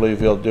 and I believe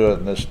He'll do it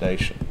in this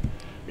nation.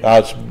 Now,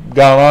 it's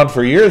gone on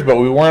for years, but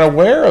we weren't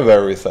aware of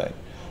everything.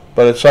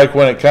 But it's like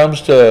when it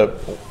comes to,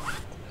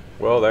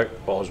 Well, that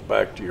falls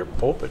back to your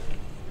pulpit.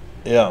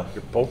 yeah,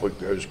 Your pulpit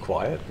goes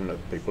quiet and the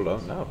people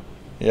don't know.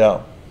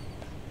 yeah,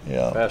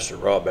 yeah, Pastor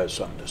Rob has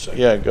something to say.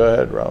 yeah. Go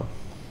ahead, Rob.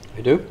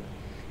 You do?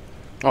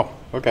 Oh,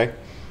 okay.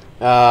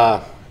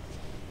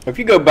 If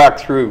you go back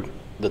through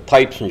the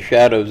types and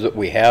shadows that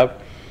we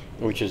have,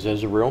 which is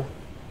Israel,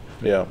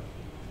 Yeah,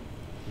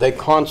 they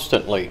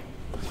constantly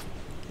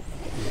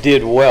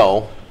did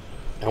well,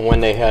 and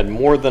when they had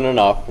more than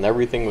enough and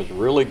everything was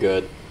really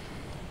good,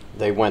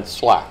 they went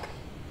slack.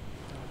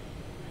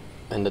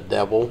 And the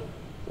devil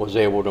was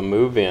able to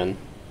move in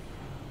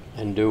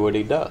and do what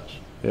he does.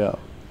 yeah,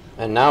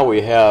 And now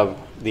we have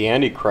the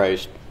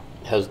Antichrist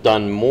has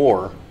done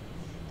more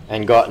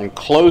and gotten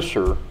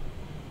closer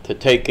to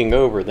taking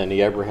over than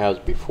he ever has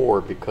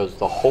before, because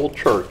the whole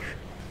church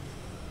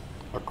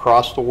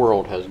across the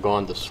world has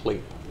gone to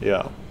sleep.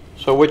 yeah,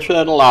 So which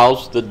that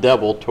allows the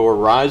devil to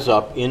arise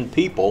up in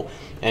people,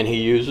 and he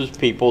uses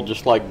people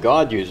just like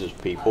God uses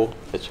people.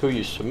 It's who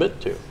you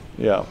submit to.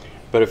 yeah,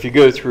 But if you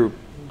go through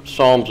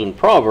Psalms and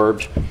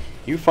Proverbs,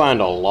 you find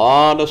a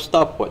lot of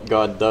stuff what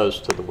God does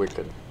to the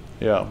wicked.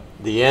 yeah,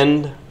 The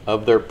end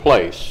of their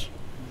place,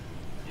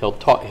 he'll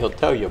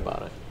tell you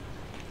about it.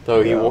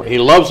 Though he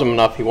loves them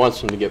enough, he wants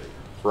them to get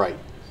right.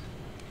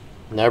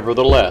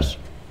 Nevertheless,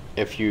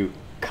 if you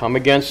come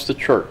against the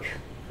church,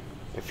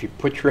 if you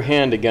put your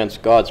hand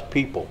against God's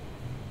people,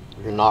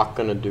 you're not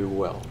going to do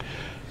well.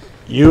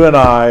 You and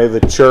I, the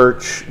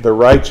church, the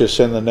righteous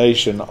in the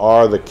nation,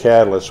 are the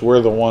catalysts.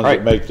 We're the ones Right.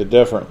 that make the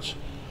difference.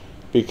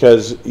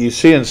 Because you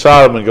see in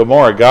Sodom and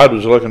Gomorrah, God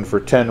was looking for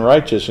 10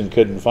 righteous and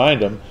couldn't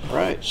find them.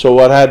 Right. So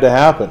what had to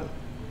happen?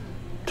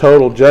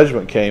 Total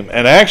judgment came.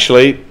 And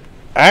actually,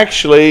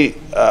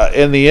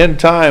 in the end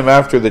time,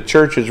 after the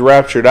church is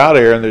raptured out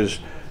of here and there's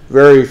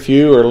very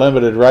few or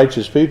limited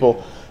righteous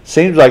people,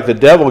 seems like the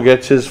devil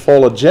gets his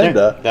full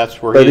agenda. Yeah,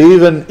 that's where but he-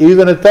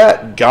 even at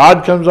that,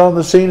 God comes on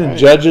the scene and Right.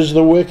 judges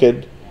the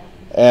wicked,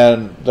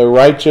 and the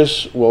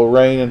righteous will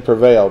reign and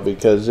prevail,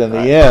 because in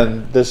Right. the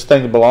end, this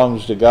thing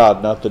belongs to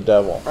God, not the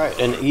devil. Right.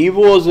 And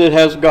evil as it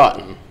has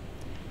gotten,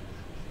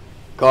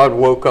 God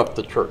woke up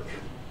the church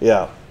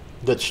Yeah,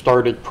 that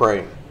started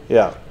praying,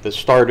 yeah, that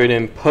started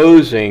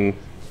imposing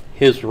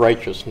his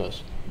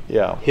righteousness,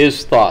 yeah,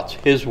 his thoughts,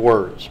 his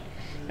words.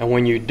 And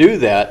when you do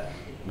that,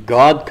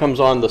 God comes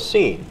on the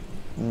scene.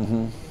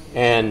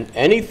 And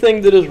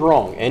anything that is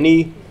wrong,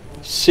 any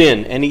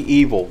sin, any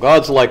evil,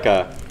 God's like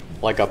a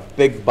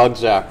big bug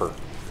zapper.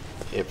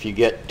 If you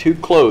get too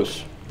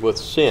close with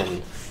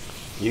sin,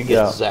 you get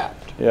Yeah.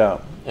 zapped. yeah,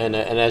 And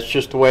that's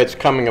just the way it's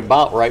coming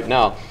about right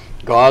now.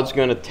 God's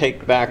going to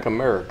take back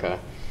America.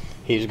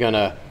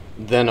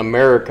 Then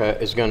America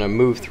is going to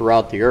move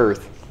throughout the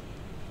earth,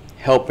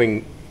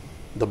 helping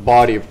the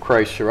body of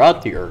Christ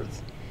throughout the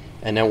earth.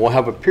 And then we'll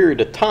have a period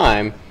of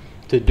time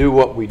to do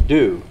what we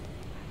do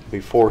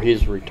before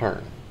his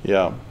return.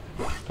 yeah.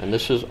 And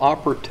this is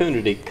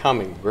opportunity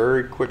coming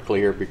very quickly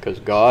here, because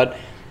God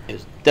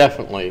is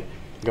definitely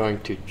going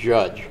to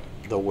judge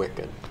the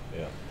wicked.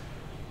 Yeah.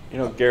 You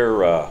know,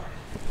 Gare,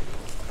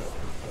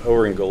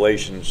 over in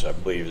Galatians, I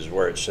believe, is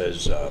where it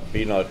says,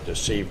 be not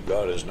deceived,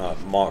 God is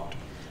not mocked.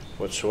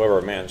 Whatsoever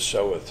a man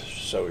soweth,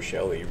 so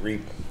shall he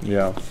reap.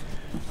 Yeah,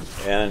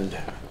 And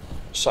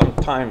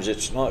sometimes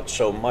it's not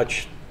so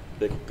much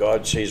that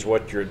God sees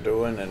what you're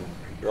doing and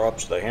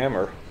drops the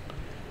hammer.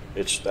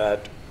 It's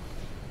that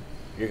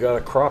you got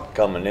a crop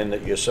coming in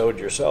that you sowed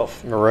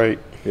yourself, All right.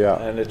 yeah,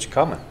 and it's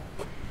coming,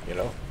 you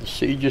know. The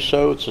seed you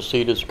sow, it's a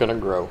seed that's going to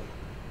grow.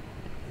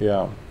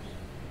 yeah.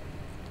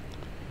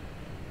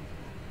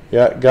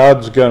 Yeah,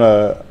 God's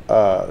gonna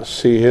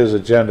see His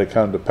agenda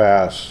come to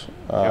pass,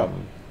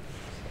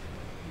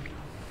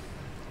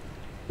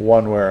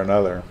 one way or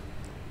another.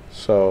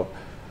 So,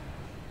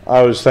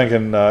 I was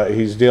thinking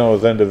He's dealing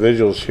with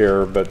individuals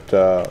here, but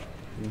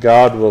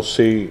God will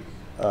see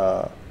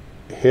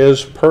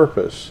His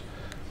purpose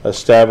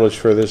established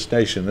for this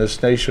nation.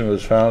 This nation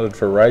was founded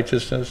for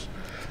righteousness.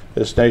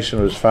 This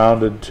nation was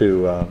founded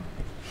to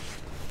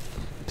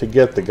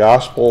get the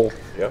gospel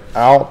Yep.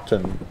 out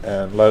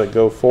and let it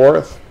go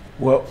forth.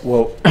 Well,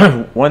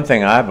 one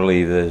thing I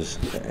believe is,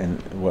 and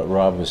what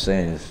Rob was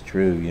saying is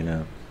true, you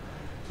know.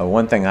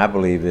 One thing I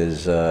believe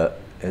is,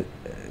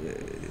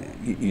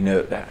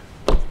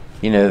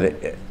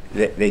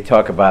 they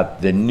talk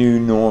about the new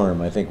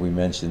norm. I think we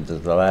mentioned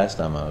it the last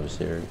time I was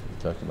here.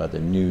 We talked about the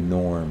new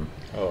norm.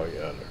 Oh,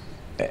 yeah.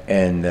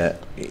 And,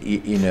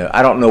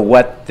 I don't know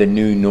what the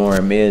new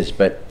norm is,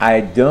 but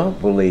I don't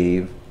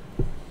believe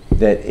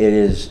that it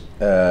is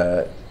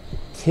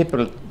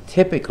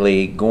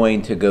typically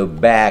going to go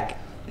back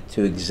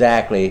to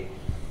exactly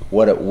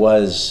what it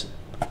was,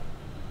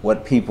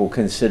 what people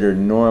considered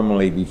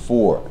normally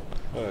before.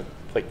 I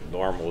think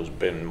normal has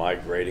been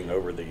migrating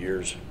over the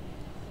years.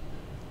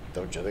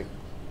 Don't you think?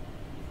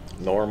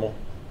 Normal?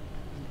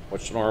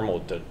 What's normal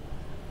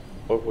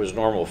what was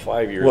normal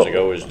 5 years Well,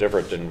 ago is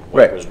different than what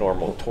right. was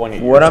normal 20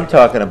 years What I'm ago.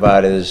 talking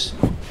about is,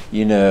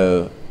 you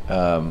know,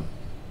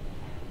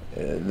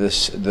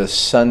 the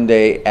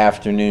Sunday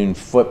afternoon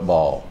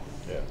football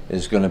Yeah.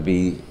 is going to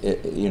be,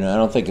 you know, I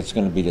don't think it's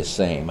going to be the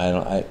same. I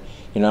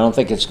don't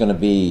think it's going to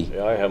be.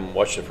 Yeah, I haven't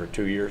watched it for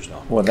 2 years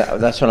now. Well,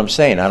 that's what I'm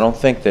saying. I don't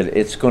think that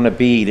it's going to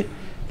be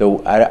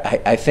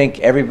I think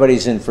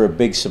everybody's in for a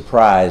big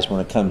surprise when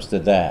it comes to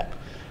that.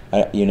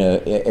 You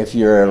know, if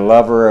you're a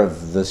lover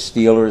of the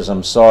Steelers,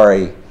 I'm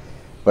sorry,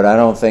 but I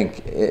don't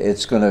think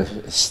it's going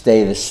to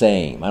stay the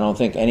same. I don't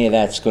think any of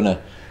that's going to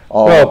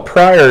all. Well,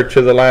 prior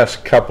to the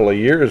last couple of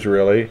years,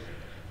 really,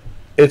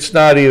 it's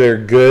not either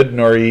good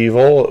nor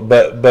evil,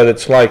 but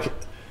it's like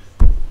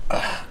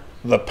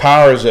the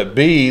powers that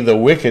be, the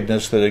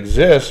wickedness that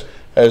exists,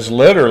 has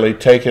literally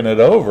taken it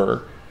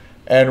over,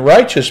 and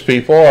righteous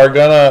people are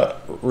going to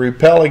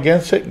repel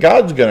against it.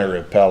 God's going to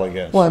repel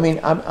against Well, I it. mean,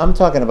 I'm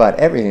talking about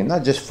everything,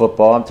 not just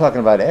football. I'm talking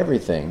about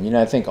everything. You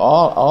know, I think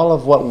all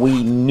of what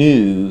we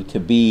knew to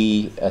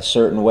be a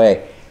certain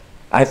way,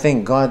 I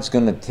think God's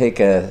going to take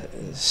a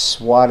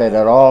swat at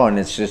it all, and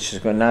it's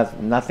just going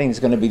nothing's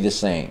going to be the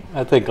same.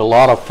 I think a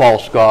lot of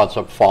false gods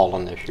have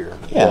fallen this year.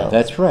 Yeah,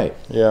 that's right.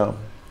 Yeah.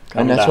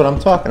 And that's what I'm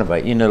talking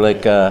about. You know,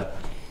 like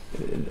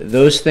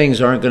those things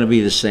aren't going to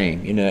be the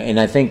same. You know, and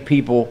I think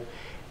people,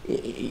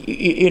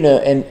 you know,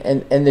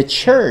 and the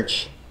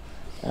church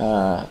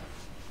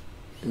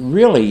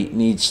really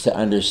needs to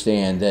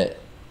understand that.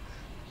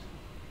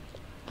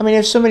 I mean,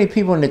 there's so many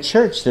people in the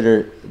church that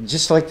are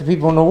just like the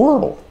people in the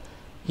world.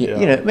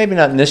 You know, maybe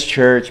not in this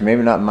church,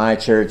 maybe not in my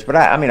church, but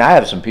I mean, I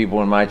have some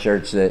people in my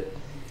church that,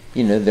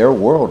 you know, they're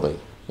worldly.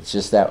 It's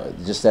just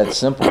that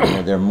simple. You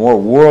know, they're more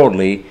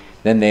worldly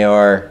than they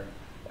are.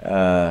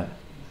 That's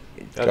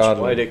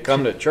Godly. why they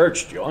come to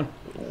church, John.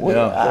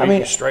 Well, So I you mean,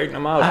 can straighten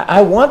them out.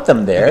 I want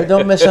them there.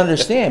 Don't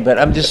misunderstand. But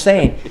I'm just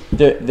saying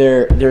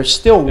they're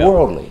still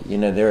worldly. You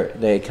know,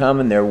 they come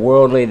and they're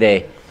worldly.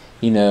 They,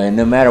 you know, and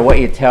no matter what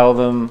you tell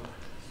them,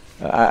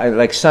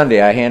 like Sunday,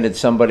 I handed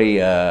somebody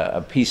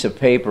a piece of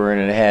paper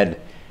and it had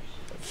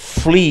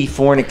 "flee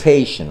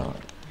fornication" on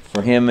it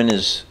for him and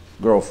his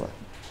girlfriend.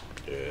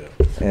 Yeah.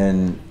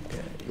 And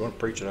You want to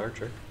preach at our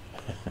church?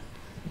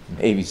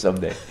 maybe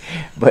someday,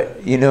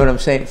 but you know what I'm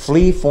saying?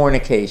 Flee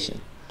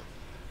fornication.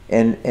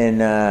 And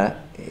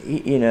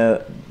you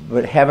know,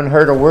 but haven't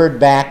heard a word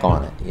back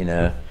on it, you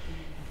know.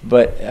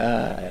 But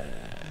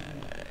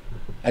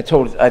I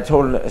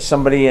told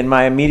somebody in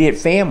my immediate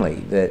family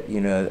that,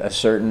 you know, a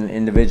certain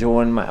individual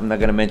I'm not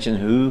going to mention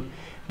who,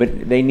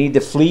 but they need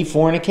to flee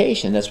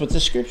fornication. That's what the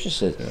scripture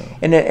says. Yeah.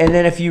 And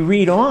then if you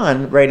read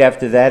on right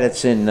after that,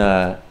 it's in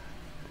 1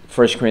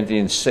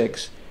 Corinthians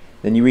 6.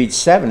 Then you read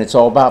 7. It's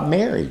all about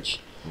marriage.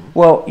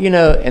 Well, you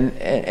know,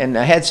 and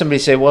I had somebody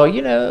say, well,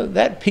 you know,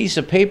 that piece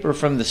of paper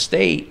from the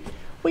state,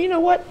 well, you know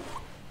what?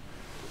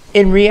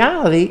 In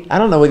reality, I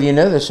don't know whether you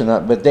know this or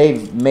not, but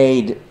they've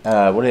made,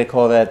 what do they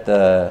call that,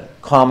 the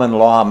common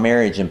law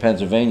marriage in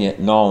Pennsylvania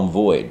null and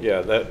void.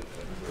 Yeah,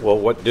 well,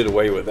 what did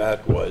away with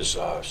that was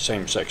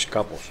same-sex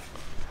couples.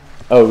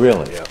 Oh,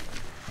 really? Yeah,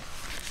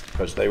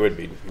 because they would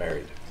be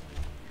married.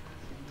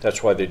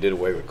 That's why they did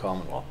away with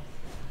common law.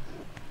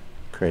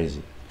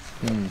 Crazy.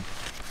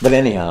 But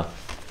anyhow,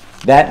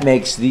 that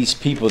makes these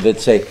people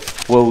that say,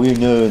 well, we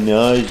know in the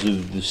eyes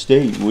of the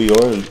state we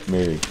are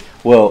married.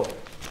 Well,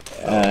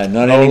 not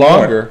No anymore.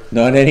 longer.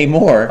 Not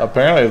anymore.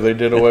 Apparently, they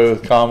did away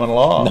with common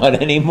law. Not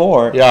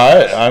anymore.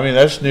 Yeah, I mean,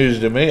 that's news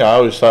to me. I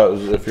always thought it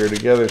was if you're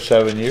together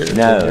 7 years.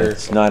 No, then you're-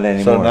 it's not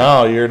anymore. So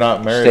now you're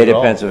not married State at of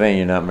all. Pennsylvania,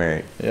 you're not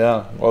married.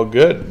 Yeah, well,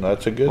 good.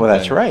 That's a good Well, thing.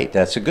 that's right.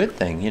 That's a good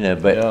thing, you know.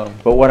 But Yeah.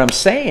 but what I'm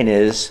saying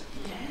is,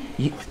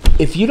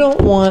 if you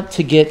don't want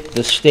to get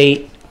the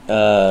state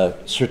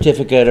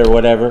certificate or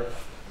whatever,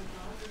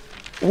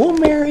 we'll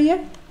marry you.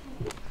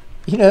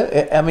 You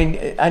know, I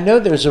mean, I know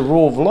there's a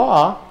rule of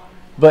law,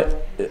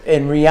 but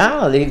in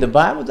reality, the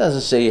Bible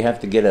doesn't say you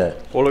have to get a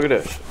Well, look at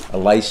this.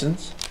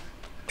 license.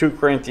 2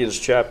 Corinthians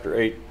chapter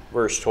 8,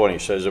 verse 20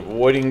 says,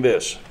 avoiding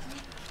this,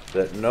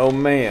 that no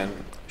man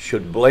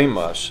should blame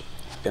us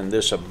in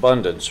this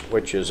abundance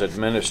which is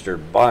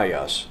administered by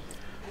us,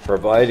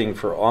 providing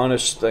for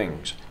honest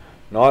things,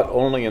 not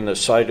only in the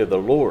sight of the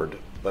Lord,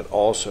 but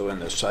also in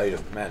the sight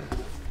of men.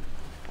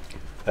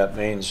 That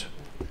means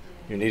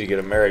you need to get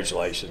a marriage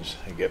license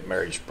and get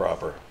marriage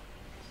proper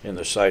in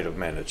the sight of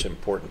men. It's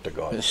important to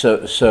God.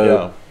 So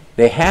Yeah.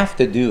 they have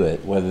to do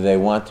it whether they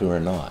want to or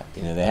not.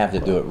 You know, they have to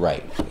do it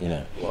right. You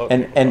know, Well,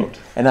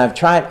 and I've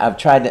tried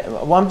to.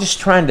 Well, I'm just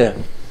trying to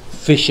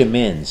fish them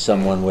in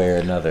some one way or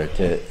another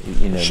to,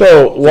 you know.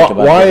 So think about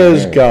why getting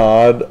is married.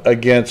 God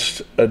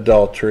against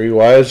adultery?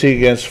 Why is he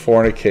against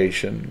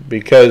fornication?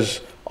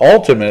 Because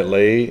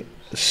ultimately,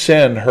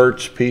 sin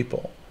hurts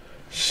people.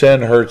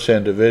 Sin hurts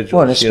individuals.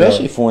 Well, and you know.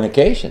 especially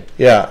fornication.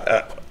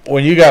 Yeah.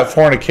 When you got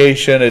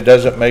fornication, it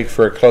doesn't make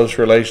for a close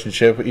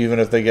relationship, even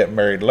if they get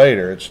married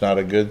later. It's not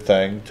a good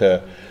thing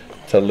to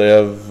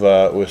live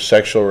with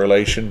sexual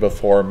relation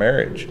before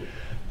marriage.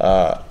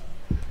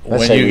 When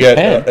say you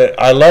repent.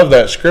 I love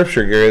that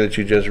scripture, Gary, that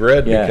you just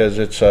read, Yeah. because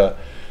it's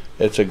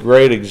it's a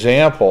great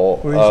example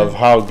Where is of it?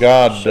 how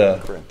God.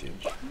 2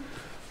 Corinthians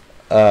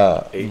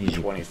 8,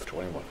 20,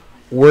 21.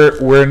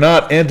 We're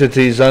not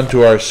entities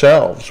unto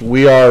ourselves.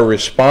 We are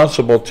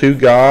responsible to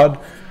God,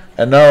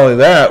 and not only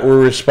that,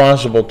 we're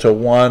responsible to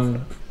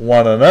one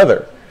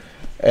another.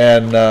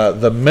 And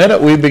the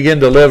minute we begin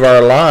to live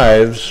our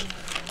lives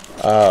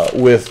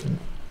with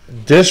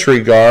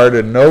disregard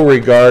and no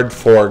regard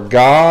for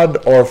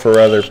God or for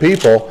other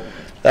people,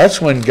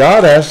 that's when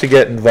God has to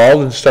get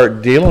involved and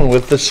start dealing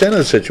with the sin of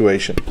the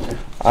situation.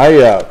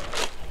 I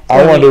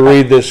want to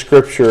read this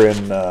scripture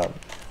in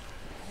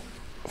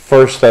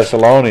 1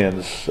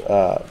 Thessalonians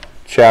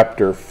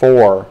chapter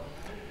 4,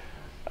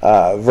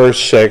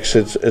 verse 6.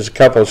 It's a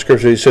couple of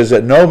scriptures. He says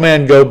that no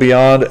man go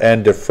beyond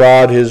and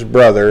defraud his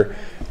brother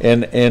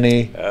in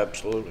any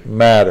Absolutely.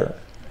 matter.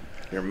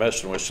 You're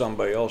messing with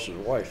somebody else's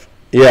wife.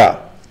 Yeah.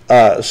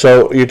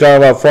 So you're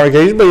talking about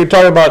fornication, but you're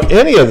talking about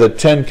any of the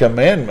 10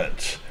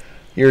 commandments.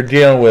 You're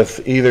dealing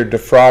with either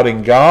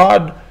defrauding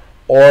God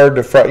or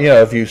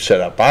if you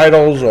set up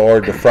idols, or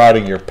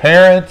defrauding your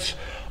parents,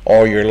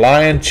 or you're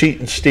lying,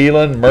 cheating,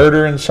 stealing,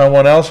 murdering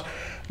someone else.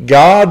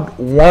 God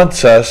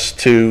wants us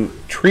to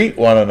treat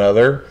one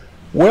another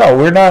well.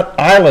 We're not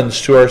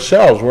islands to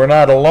ourselves. We're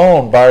not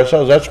alone by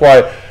ourselves. That's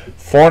why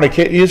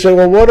fornicate. You say,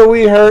 well, what are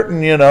we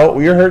hurting?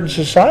 You're hurting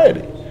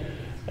society,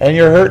 and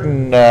you're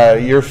hurting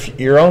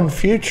your own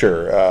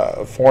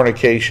future.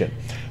 Fornication.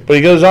 But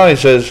he goes on. He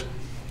says,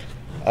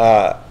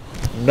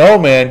 no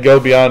man go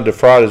beyond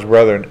defraud his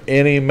brother in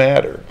any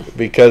matter,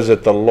 because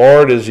that the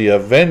Lord is the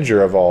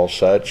avenger of all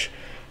such,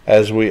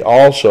 as we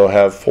also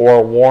have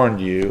forewarned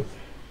you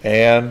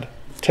and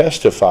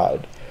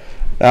testified.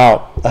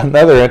 Now,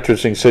 another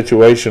interesting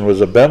situation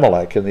was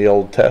Abimelech in the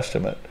Old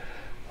Testament,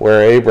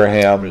 where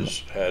Abraham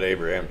Had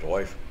Abraham's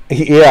wife.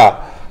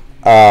 Yeah,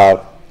 I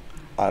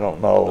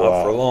don't know.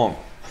 Not for long.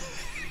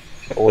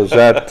 Was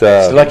that?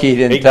 It's lucky he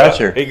didn't touch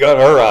her. He got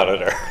her out of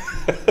there.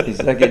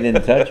 He's lucky he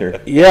didn't touch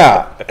her.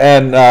 Yeah,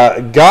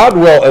 and God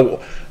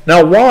will.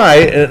 Now,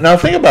 why? Now,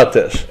 think about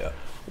this. Yeah.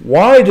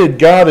 Why did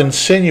God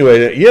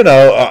insinuate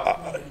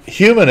it?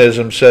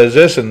 Humanism says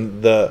this,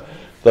 and the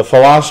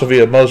philosophy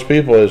of most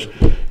people is,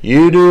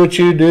 you do what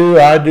you do,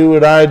 I do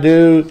what I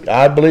do,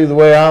 I believe the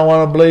way I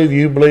want to believe,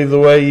 you believe the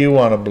way you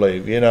want to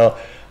believe.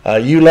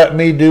 You let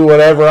me do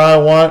whatever I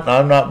want, and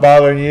I'm not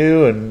bothering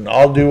you, and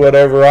I'll do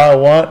whatever I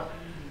want,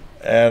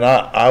 and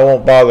I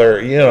won't bother,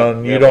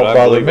 and you don't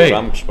bother me.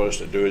 What I'm supposed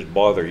to do is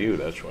bother you.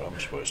 That's what I'm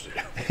supposed to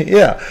do.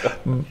 Yeah,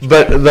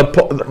 but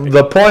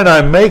the point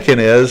I'm making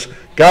is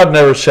God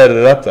never set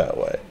it up that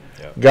way.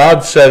 Yeah.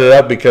 God set it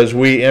up because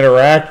we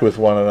interact with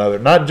one another,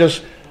 not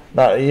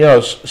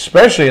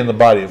especially in the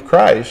body of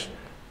Christ,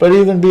 but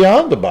even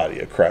beyond the body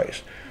of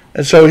Christ.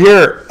 And so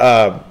here,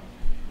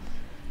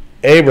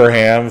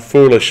 Abraham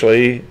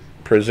foolishly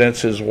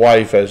presents his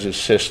wife as his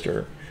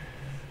sister.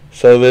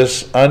 So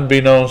this,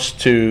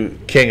 unbeknownst to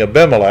King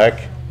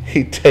Abimelech,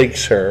 he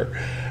takes her,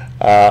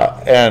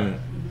 and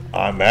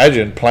I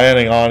imagine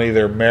planning on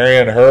either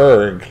marrying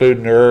her or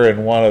including her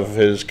in one of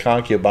his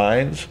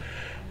concubines,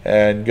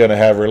 and going to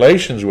have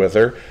relations with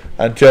her,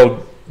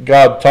 until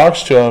God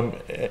talks to him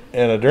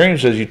in a dream,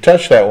 says, you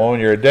touch that woman,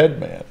 you're a dead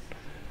man.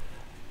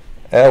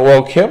 That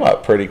woke him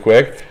up pretty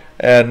quick.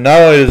 And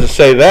not only does it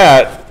say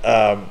that,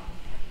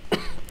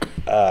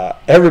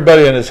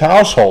 everybody in his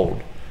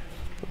household,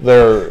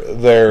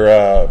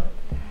 their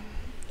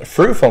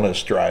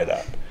fruitfulness dried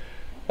up,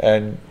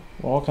 and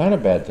All kind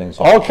of bad things.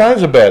 all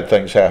kinds of bad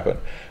things happen.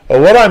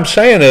 What I'm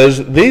saying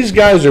is, these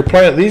guys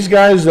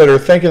that are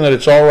thinking that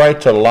it's all right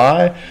to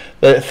lie,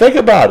 think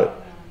about it.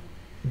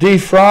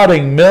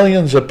 Defrauding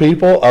millions of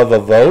people of a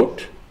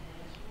vote,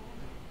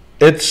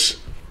 it's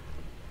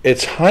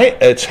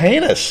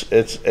heinous.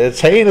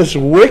 It's heinous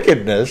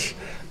wickedness,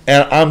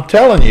 and I'm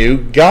telling you,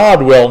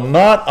 God will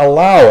not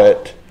allow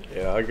it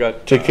Yeah, I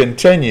got to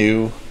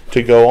continue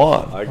to go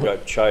on. I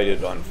got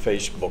chided on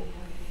Facebook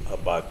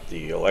about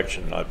the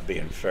election not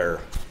being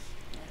fair.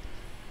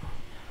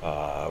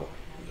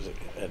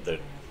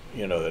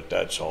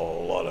 That's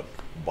all a lot of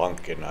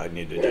bunk, and I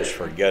need to just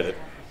forget it.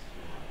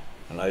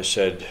 And I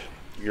said,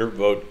 your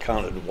vote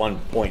counted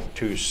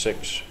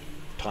 1.26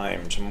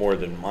 times more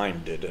than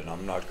mine did, and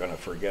I'm not going to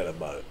forget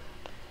about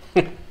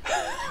it.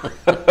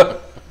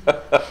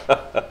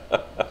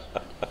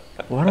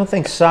 Well, I don't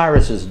think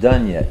Cyrus is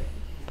done yet.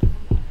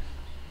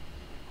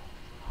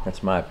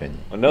 That's my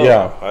opinion. No,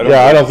 Yeah,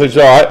 I don't think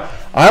so.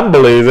 I'm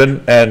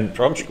believing, and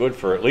Trump's good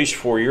for at least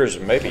 4 years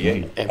and maybe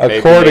 8. And maybe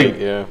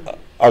According- yeah.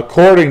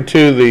 according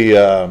to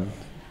the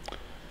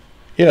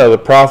the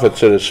prophets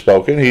that have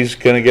spoken, he's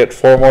going to get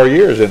 4 more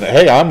years. And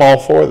hey, I'm all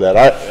for that.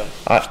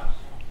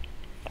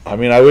 I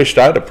mean, I wished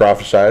I'd have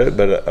prophesied it,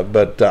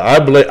 but I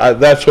believe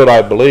that's what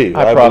I believe.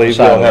 I believe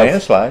prophesied he'll a have.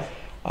 landslide.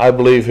 I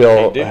believe He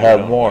he'll did have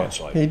get on more.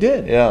 landslide. He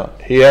did. Yeah,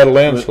 he had a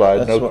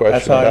landslide, no question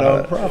That's how I know a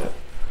about it. prophet.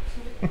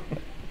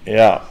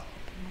 Yeah,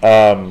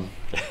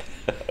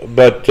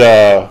 but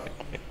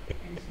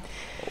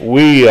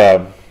we.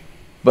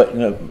 But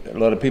a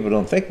lot of people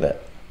don't think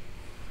that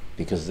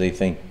because they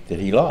think that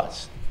he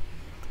lost.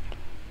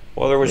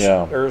 Well, there was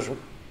Yeah.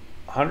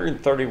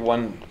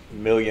 131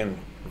 million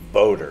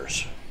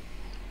voters.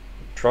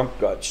 Trump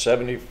got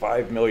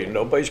 75 million.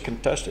 Nobody's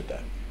contested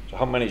that. So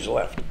how many's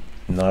left?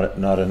 Not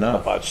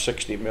enough. About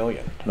 60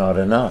 million. Not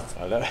enough.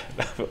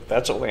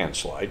 That's a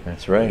landslide.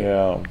 That's right.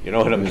 Yeah. You know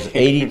what I It mean? was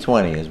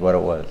 80-20 is what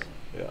it was.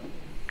 Yeah.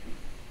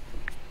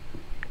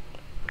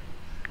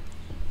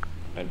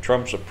 And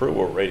Trump's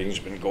approval rating's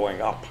been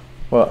going up.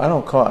 Well, I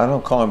don't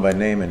call him by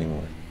name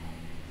anymore.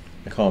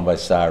 I call him by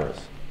Cyrus.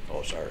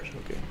 Oh, Cyrus,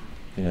 okay.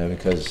 You know,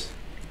 because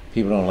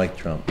people don't like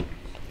Trump,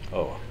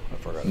 Oh, I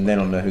forgot. and they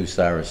don't know who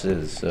Cyrus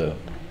is. So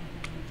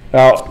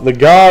Now, the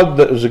God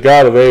that was the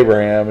God of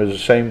Abraham is the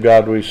same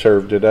God we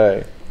serve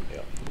today.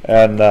 Yeah.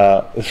 And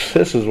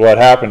this is what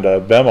happened to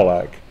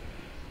Abimelech.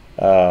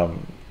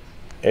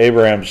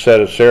 Abraham said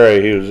of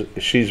Sarah,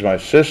 she's my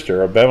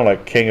sister.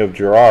 Abimelech, king of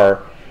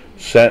Gerar,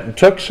 sent and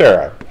took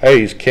Sarah. Hey,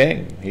 he's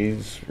king.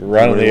 He's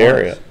running the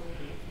area.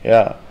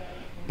 Yeah.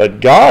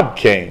 But God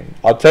came.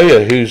 I'll tell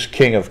you who's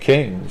King of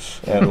Kings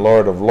and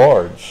Lord of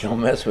Lords.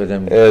 don't mess with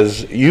him.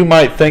 Is you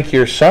might think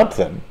you're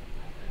something.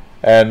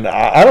 And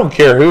I don't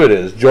care who it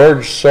is,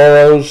 George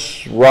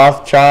Soros,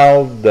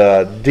 Rothschild,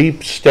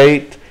 Deep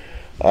State,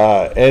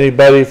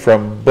 anybody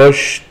from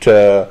Bush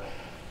to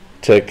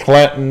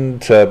Clinton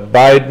to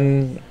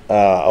Biden,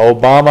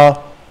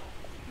 Obama,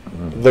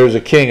 there's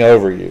a king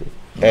over you.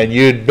 And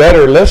you'd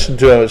better listen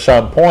to him at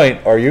some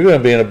point or you're going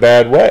to be in a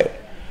bad way.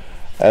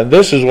 And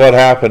this is what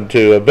happened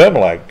to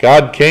Abimelech.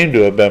 God came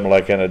to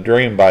Abimelech in a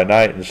dream by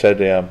night and said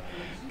to him,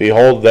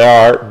 "Behold,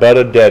 thou art but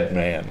a dead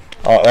man."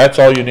 That's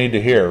all you need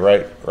to hear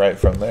right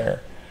from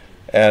there.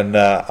 And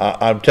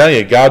I'm telling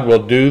you, God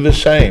will do the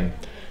same.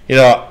 You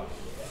know,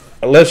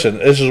 listen,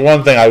 this is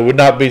one thing I would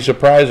not be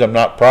surprised. I'm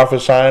not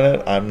prophesying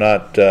it. I'm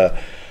not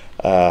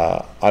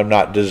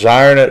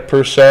desiring it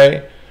per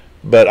se.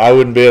 But I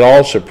wouldn't be at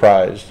all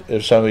surprised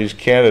if some of these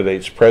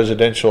candidates,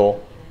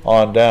 presidential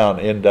on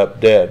down, end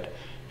up dead.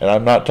 And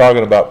I'm not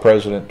talking about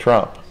President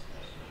Trump.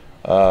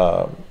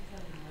 All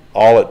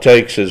it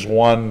takes is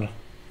one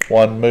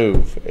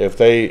move. If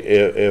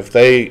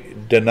they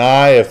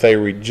deny, if they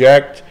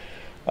reject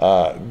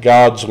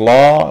God's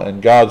law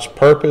and God's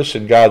purpose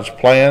and God's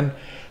plan,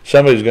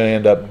 somebody's going to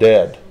end up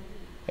dead,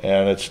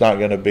 and it's not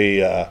going to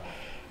be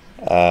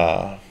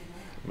the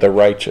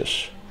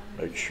righteous.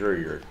 Make sure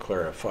you're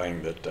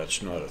clarifying that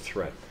that's not a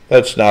threat.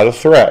 That's not a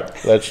threat.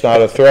 That's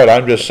not a threat.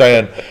 I'm just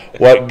saying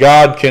what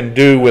God can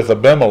do with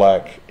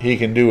Abimelech, he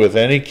can do with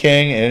any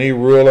king, any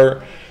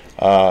ruler,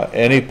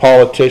 any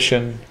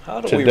politician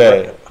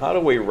today. How do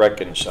we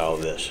reconcile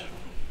this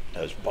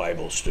as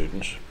Bible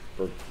students?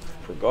 For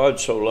God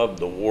so loved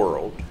the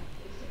world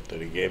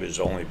that he gave his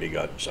only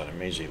begotten Son. It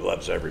means he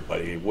loves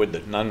everybody. He would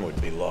that none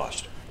would be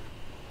lost.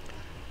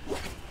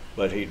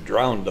 But he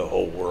drowned the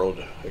whole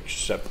world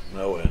except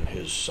Noah and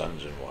his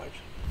sons and wives.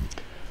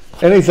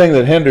 Anything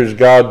that hinders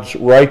God's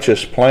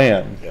righteous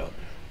plan, Yeah.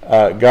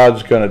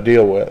 God's going to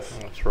deal with.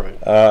 That's right.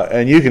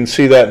 And you can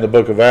see that in the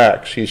book of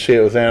Acts. You see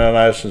it with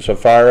Ananias and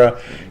Sapphira.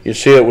 You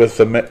see it with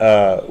the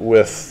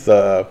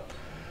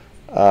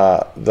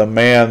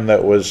man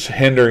that was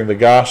hindering the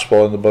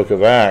gospel in the book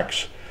of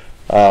Acts.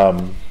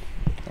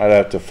 I'd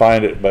have to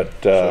find it, but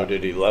So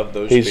did he love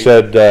those he people?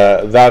 said,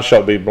 "Thou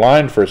shalt be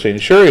blind for seeing."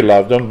 Sure, he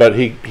loved them, but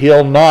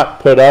he'll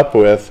not put up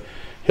with.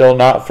 He'll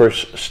not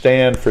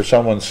stand for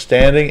someone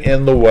standing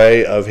in the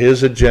way of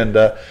his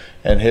agenda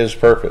and his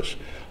purpose.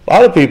 A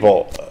lot of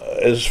people,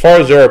 as far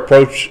as their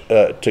approach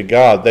to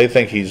God, they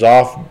think he's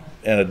off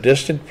in a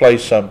distant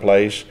place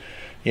someplace.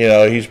 You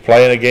know, he's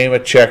playing a game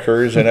of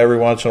checkers, and every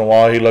once in a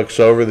while he looks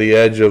over the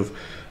edge of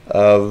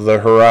the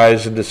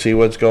horizon to see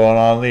what's going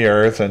on the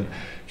earth and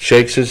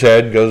shakes his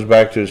head and goes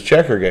back to his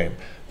checker game.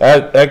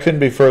 That couldn't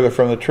be further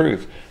from the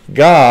truth.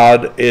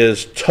 God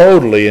is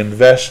totally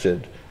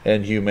invested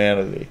in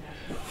humanity.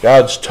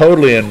 God's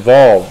totally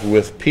involved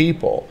with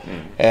people,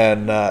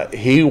 and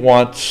he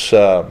wants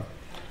But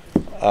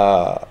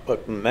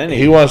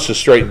he wants to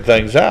straighten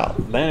things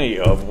out. many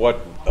of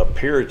what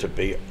appear to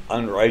be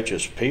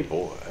unrighteous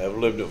people have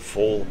lived a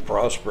full,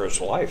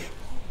 prosperous life.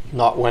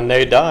 Not when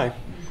they die.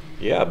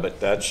 Yeah, but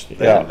that's then.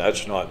 Yeah.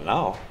 That's not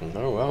now.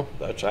 Oh, well.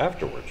 That's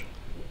afterwards.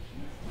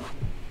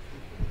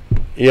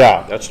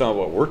 Yeah, That's not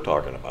what we're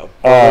talking about.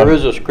 There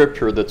is a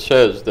scripture that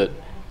says that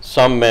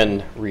some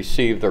men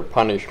receive their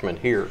punishment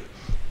here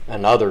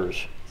and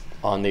others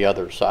on the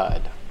other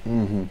side.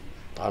 Mm-hmm.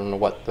 I don't know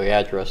what the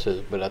address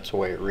is, but that's the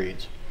way it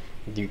reads.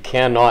 You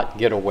cannot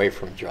get away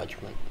from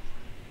judgment.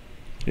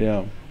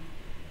 yeah.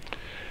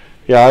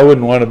 Yeah, I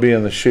wouldn't want to be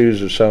in the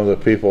shoes of some of the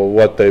people,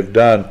 what they've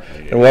done.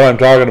 And what I'm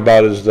talking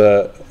about is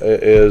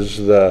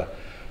the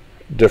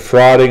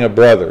defrauding a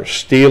brother,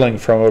 stealing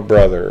from a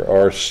brother,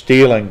 or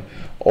stealing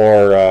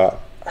or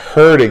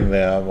hurting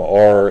them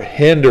or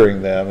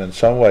hindering them in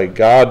some way.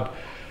 God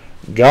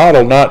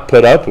will not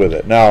put up with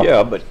it. Now,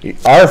 Yeah, but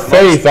our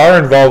faith, our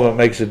involvement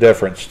makes a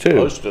difference too.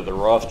 most of the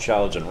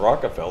Rothschilds and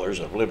Rockefellers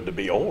have lived to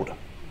be old.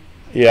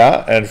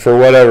 Yeah, and for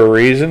whatever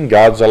reason,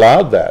 God's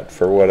allowed that.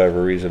 For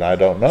whatever reason, I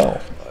don't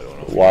know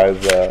why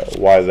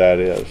that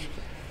is.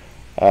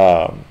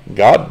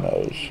 God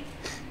knows.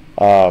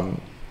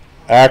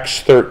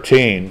 Acts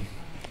 13,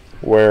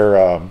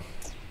 where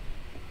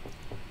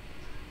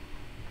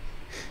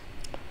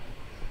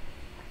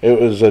it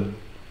was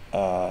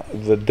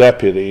the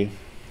deputy,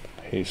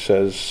 he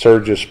says,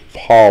 Sergius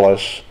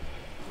Paulus,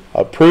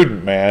 a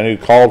prudent man who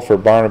called for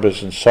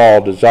Barnabas and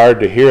Saul,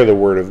 desired to hear the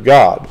word of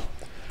God.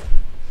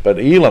 But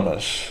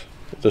Elymas,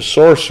 the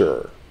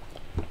sorcerer,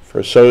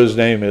 for so his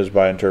name is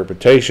by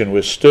interpretation,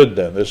 withstood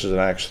them. This is in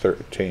Acts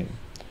 13.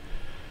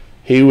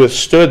 He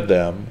withstood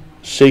them,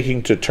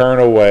 seeking to turn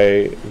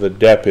away the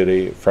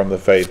deputy from the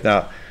faith.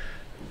 Now,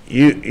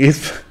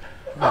 it's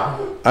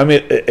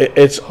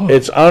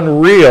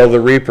unreal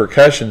the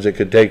repercussions that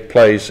could take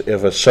place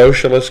if a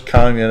socialist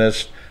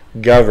communist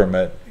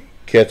government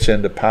gets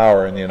into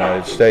power in the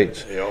United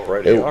States. They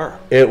already are.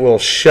 It will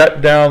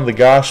shut down the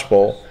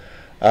gospel,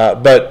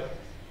 but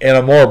in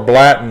a more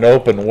blatant,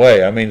 open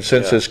way. I mean,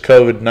 since this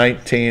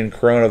COVID-19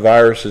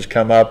 coronavirus has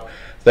come up,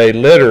 they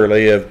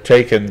literally have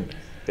taken...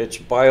 It's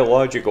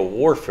biological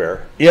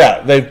warfare.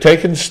 Yeah, they've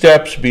taken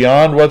steps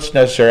beyond what's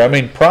necessary. I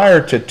mean,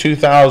 prior to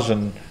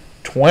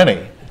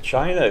 2020...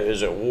 China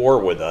is at war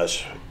with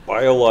us,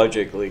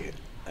 biologically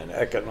and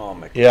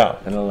economically. Yeah.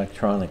 And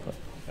electronically.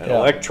 And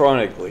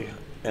electronically.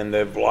 And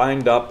they've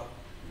lined up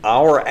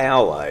our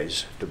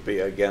allies to be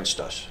against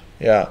us.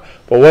 Yeah,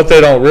 but what they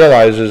don't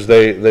realize is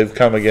they've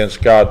come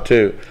against God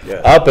too. Yeah.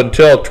 Up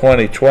until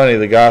 2020,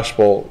 the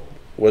gospel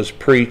was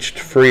preached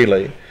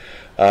freely.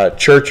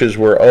 Churches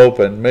were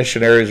open.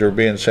 Missionaries were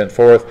being sent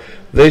forth.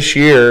 This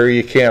year,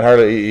 you can't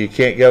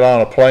get on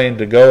a plane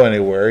to go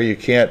anywhere. You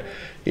can't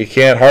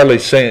hardly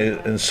sing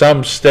in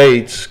some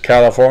states,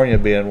 California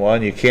being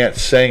one. You can't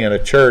sing in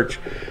a church,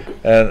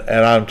 and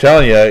I'm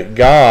telling you,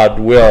 God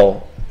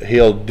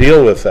He'll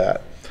deal with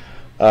that.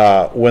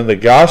 When the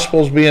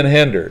gospel's being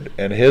hindered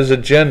and his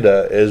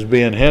agenda is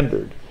being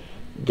hindered,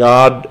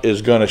 God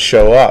is going to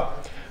show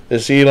up.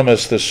 This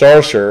Elymas the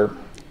sorcerer,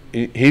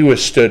 he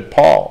withstood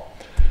Paul,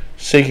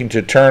 seeking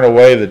to turn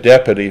away the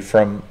deputy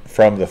from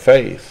the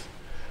faith.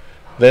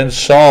 Then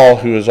Saul,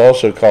 who is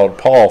also called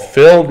Paul,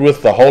 filled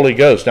with the Holy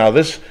Ghost. Now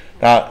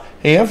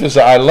he emphasizes,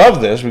 I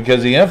love this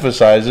because he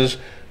emphasizes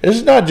this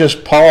is not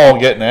just Paul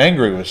getting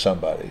angry with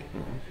somebody.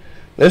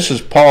 This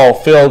is Paul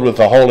filled with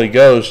the Holy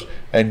Ghost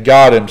and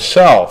God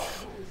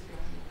himself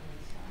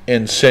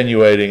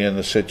insinuating in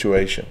the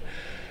situation.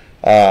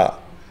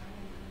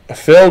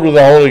 Filled with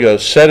the Holy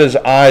Ghost, set his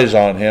eyes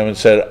on him and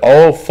said,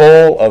 "O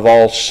full of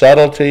all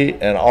subtlety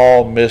and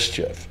all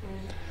mischief."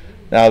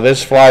 Now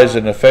this flies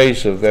in the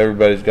face of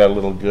everybody's got a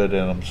little good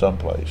in them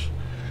someplace.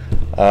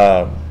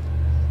 Thou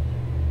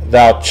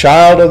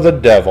child of the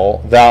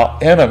devil, thou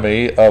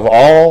enemy of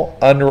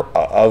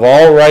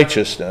all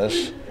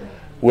righteousness,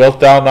 wilt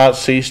thou not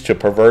cease to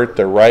pervert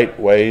the right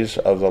ways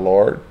of the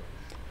Lord?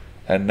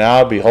 And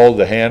now, behold,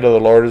 the hand of the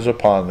Lord is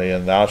upon thee,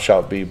 and thou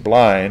shalt be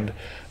blind,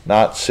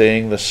 not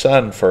seeing the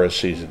sun for a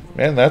season.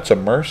 Man, that's a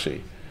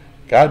mercy.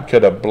 God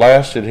could have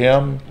blasted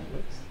him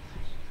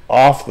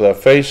off the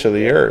face of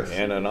the earth.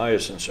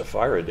 Ananias and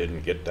Sapphira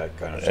didn't get that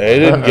kind of stuff. They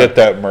didn't get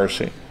that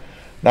mercy.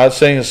 Not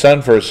seeing the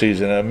sun for a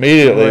season.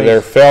 Immediately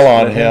there fell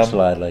on him.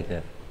 Slide like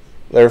that.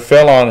 There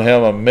fell on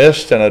him a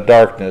mist and a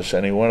darkness,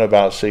 and he went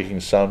about seeking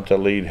some to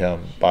lead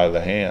him by the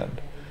hand.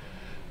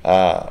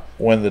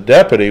 When the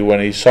deputy,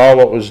 when he saw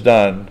what was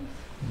done,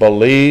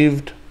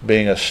 believed,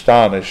 being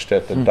astonished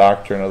at the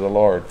doctrine of the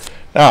Lord.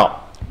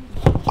 Now,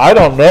 I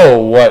don't know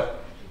what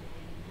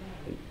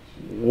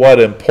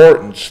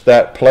importance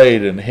that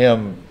played in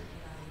him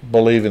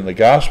believing the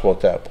gospel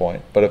at that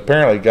point, but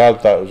apparently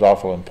God thought it was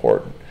awful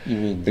important. You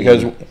mean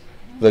because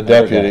the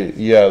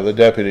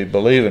deputy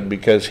believing,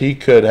 because he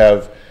could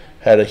have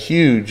had a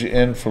huge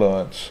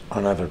influence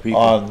on other people,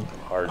 on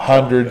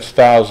hundreds,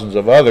 thousands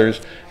of others.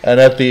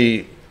 And at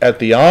the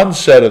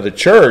onset of the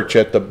church,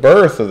 at the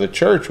birth of the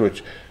church,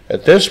 which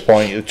at this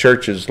point the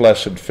church is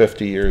less than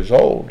 50 years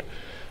old,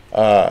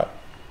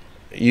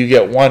 you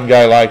get one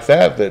guy like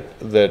that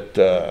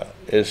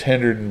is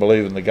hindered in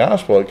believing the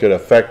gospel. It could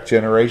affect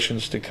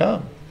generations to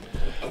come.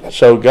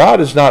 So God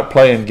is not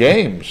playing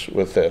games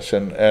with this,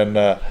 and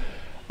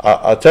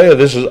I'll tell you,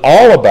 this is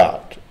all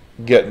about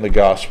getting the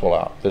gospel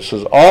out. This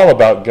is all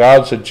about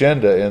God's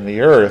agenda in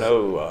the earth.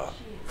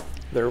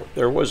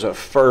 There was a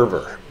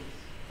fervor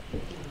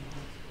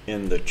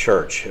in the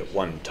church at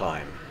one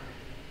time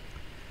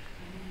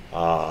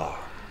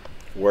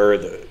where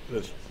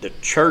the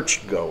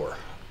churchgoer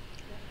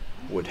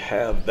would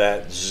have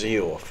that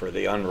zeal for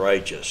the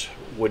unrighteous,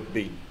 would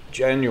be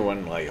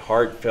genuinely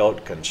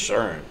heartfelt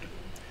concerned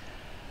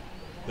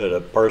that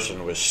a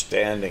person was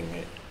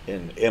standing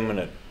in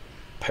imminent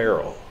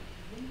peril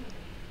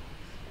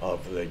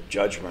of the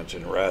judgment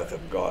and wrath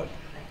of God.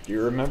 Do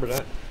you remember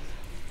that?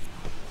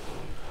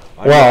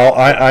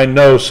 I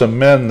know some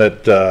men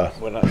that...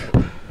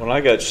 When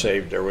I got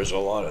saved, there was a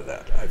lot of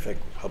that, I think,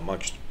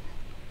 amongst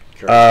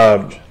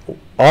Christians.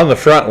 On the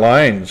front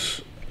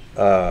lines,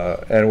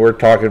 and we're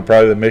talking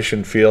probably the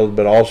mission field,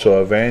 but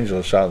also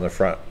evangelists out in the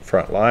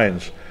front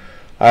lines.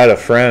 I had a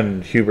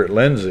friend, Hubert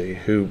Lindsay,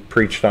 who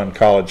preached on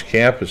college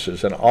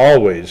campuses and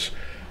always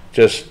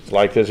just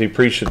like as he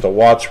preached at the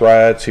Watts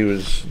riots. He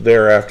was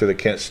there after the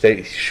Kent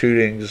State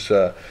shootings.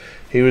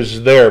 He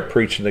was there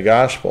preaching the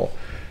gospel.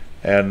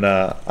 And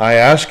I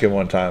asked him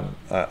one time,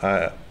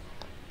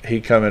 he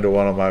come into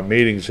one of my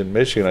meetings in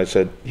Michigan. I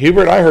said,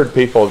 Hubert, I heard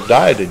people have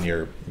died in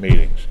your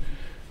meetings.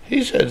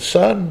 He said,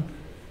 son,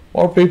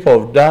 more people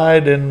have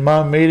died in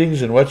my meetings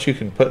than what you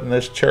can put in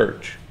this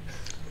church.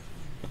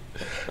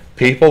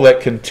 People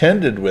that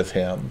contended with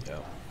him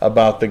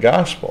about the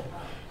gospel.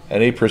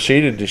 And he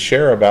proceeded to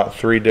share about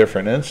 3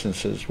 different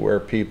instances where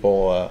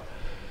people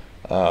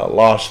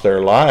lost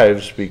their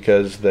lives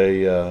because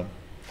they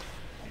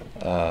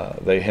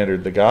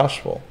hindered the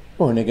gospel.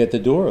 Well, and they got the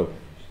door open.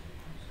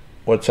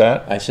 What's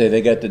that? I say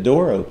they got the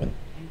door open.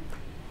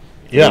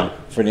 Yeah.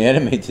 For the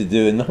enemy to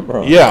do a number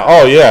on. Yeah.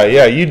 Oh, yeah,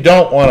 yeah. You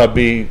don't want to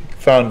be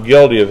found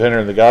guilty of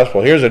hindering the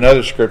gospel. Here's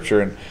another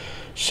scripture in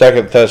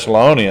 2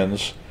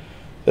 Thessalonians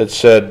that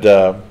said,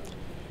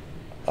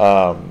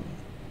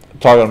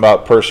 talking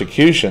about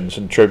persecutions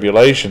and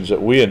tribulations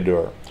that we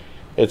endure.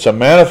 It's a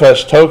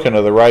manifest token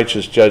of the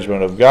righteous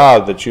judgment of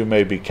God, that you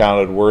may be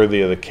counted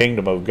worthy of the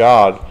kingdom of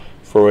God,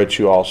 for which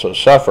you also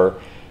suffer,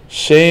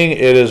 seeing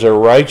it is a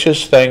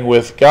righteous thing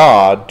with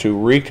God to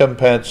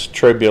recompense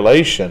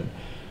tribulation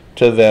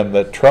to them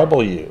that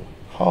trouble you.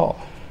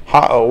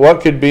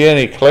 What could be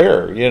any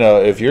clearer? You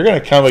know, if you're going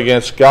to come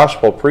against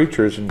gospel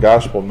preachers and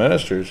gospel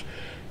ministers,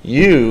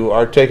 you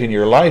are taking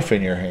your life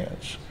in your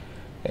hands,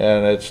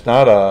 and it's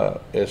not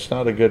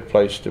a good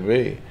place to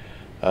be.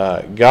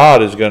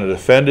 God is going to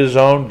defend His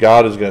own.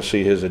 God is going to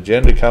see His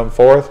agenda come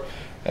forth,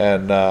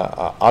 and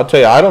I'll tell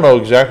you, I don't know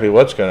exactly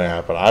what's going to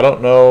happen. I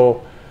don't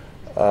know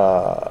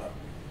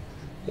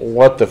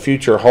what the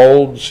future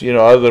holds, you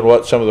know, other than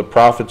what some of the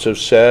prophets have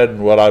said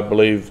and what I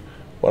believe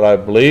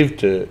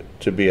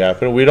to be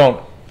happening. We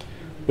don't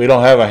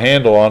have a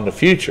handle on the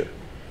future,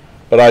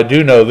 but I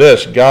do know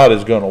this: God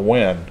is going to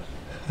win.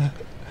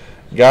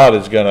 God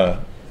is going to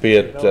be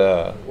at.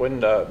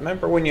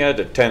 Remember when you had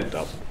the tent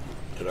up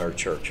at our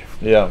church?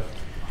 Yeah.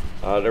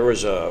 There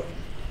was a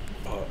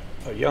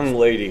young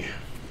lady,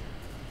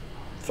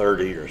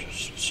 30 or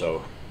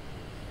so,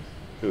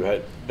 who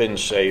had been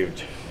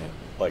saved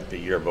like the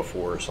year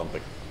before or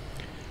something,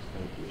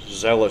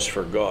 zealous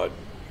for God,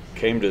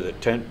 came to the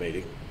tent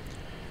meeting,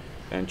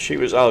 and she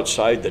was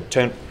outside the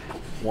tent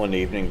one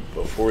evening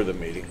before the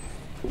meeting,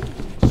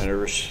 and there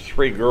was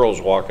 3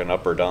 girls walking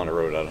up or down the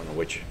road, I don't know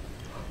which,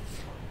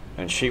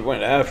 and she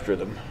went after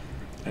them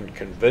and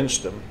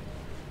convinced them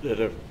that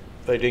if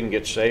they didn't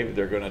get saved,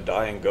 they're going to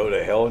die and go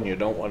to hell, and you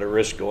don't want to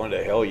risk going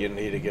to hell. You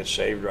need to get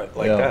saved right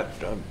like that.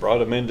 Brought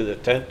them into the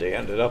tent. They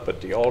ended up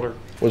at the altar.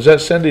 Was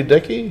that Cindy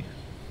Dickey?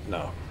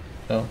 No.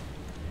 No.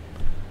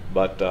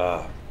 But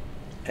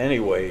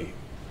anyway,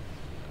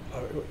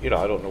 you know,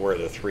 I don't know where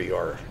the 3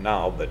 are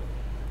now, but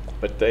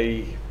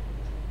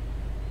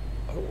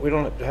we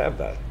don't have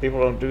that.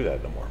 People don't do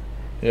that no more.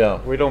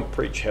 Yeah. We don't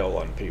preach hell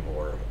on people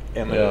or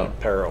imminent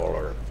peril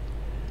or.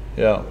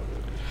 Yeah.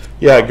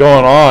 Yeah.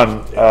 Going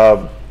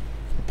on.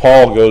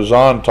 Paul goes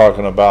on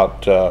talking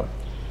about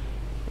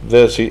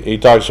this. He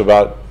talks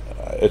about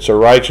it's a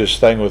righteous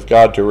thing with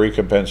God to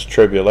recompense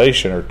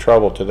tribulation or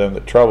trouble to them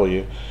that trouble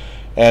you.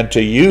 And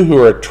to you who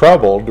are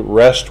troubled,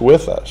 rest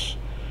with us,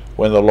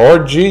 when the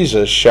Lord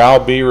Jesus shall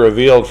be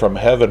revealed from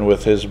heaven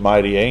with His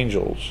mighty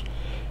angels,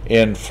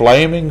 in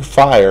flaming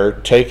fire,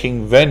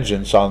 taking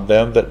vengeance on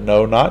them that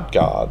know not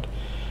God,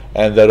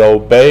 and that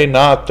obey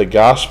not the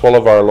gospel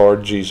of our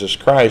Lord Jesus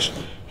Christ,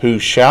 who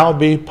shall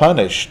be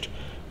punished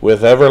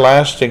with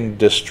everlasting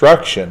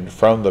destruction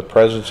from the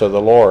presence of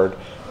the Lord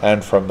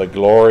and from the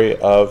glory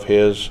of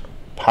His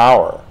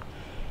power.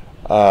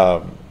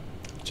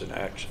 It's an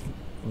action.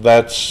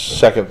 That's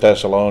 2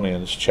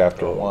 Thessalonians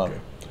chapter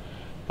 1.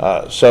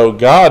 So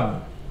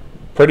God,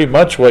 pretty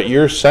much what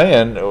you're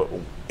saying,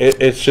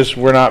 it's just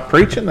we're not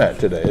preaching that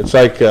today. It's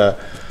like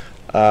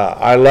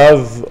I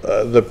love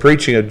the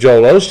preaching of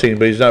Joel Osteen,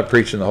 but he's not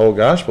preaching the whole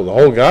gospel. The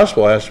whole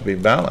gospel has to be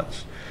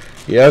balanced.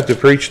 You have to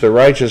preach the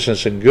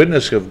righteousness and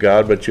goodness of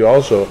God, but you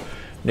also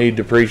need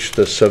to preach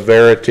the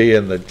severity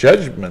and the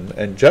judgment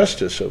and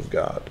justice of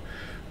God.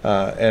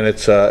 And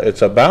it's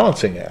a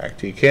balancing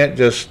act. You can't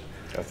just...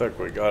 I think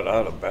we got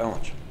out of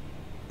balance.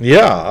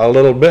 Yeah, a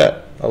little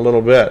bit.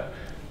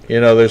 You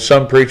know, there's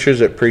some preachers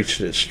that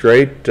preached it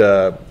straight.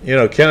 You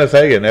know, Kenneth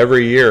Hagin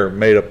every year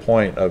made a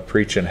point of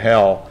preaching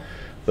hell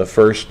the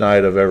first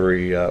night of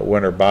every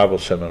winter Bible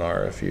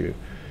seminar, if you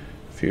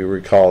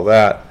recall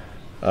that.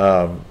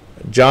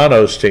 John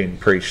Osteen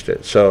preached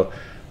it. So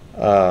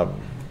I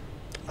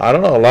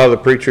don't know, a lot of the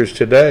preachers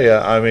today,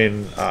 I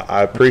mean,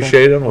 I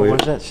appreciate them.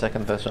 What was that, 2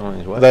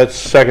 Thessalonians what?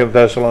 That's 2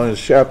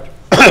 Thessalonians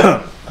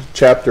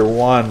chapter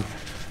 1,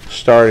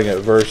 starting at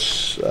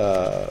verse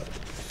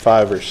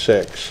 5 or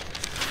 6.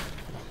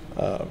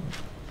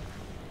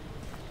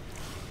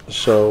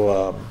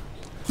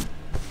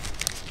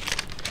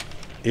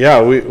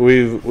 Yeah,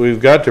 we've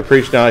got to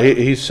preach now.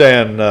 He's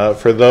saying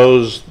for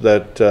those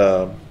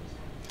that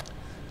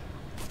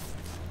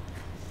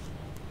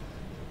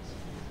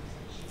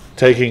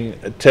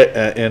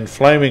in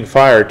flaming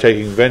fire,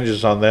 taking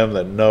vengeance on them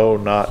that know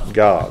not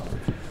God.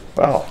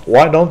 Well,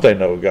 why don't they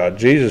know God?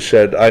 Jesus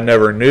said, I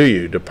never knew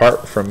you.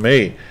 Depart from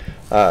me.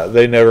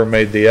 They never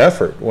made the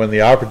effort. When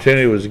the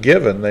opportunity was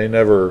given, they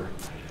never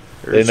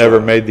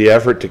made the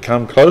effort to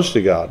come close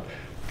to God.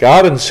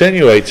 God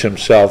insinuates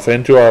himself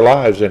into our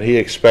lives, and he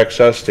expects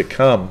us to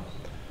come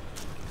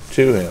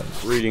to him.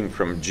 Reading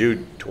from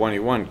Jude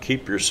 21,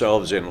 keep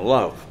yourselves in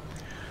love,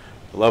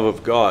 love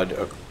of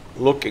God,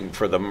 looking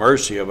for the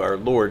mercy of our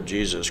Lord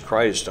Jesus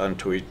Christ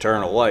unto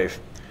eternal life.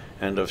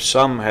 And of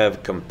some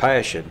have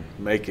compassion,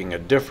 making a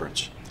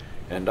difference,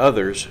 and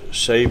others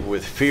save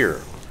with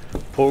fear,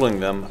 pulling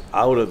them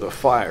out of the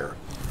fire,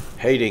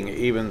 hating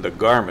even the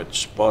garment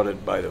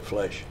spotted by the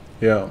flesh.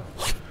 Yeah.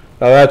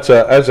 Now that's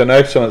an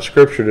excellent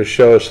scripture to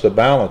show us the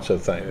balance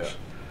of things,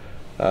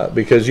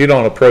 because you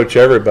don't approach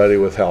everybody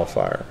with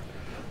hellfire.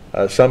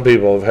 Some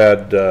people have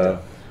had.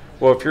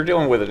 Well, if you're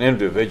dealing with an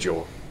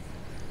individual,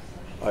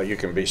 you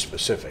can be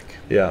specific.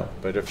 Yeah.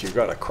 But if you've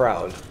got a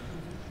crowd,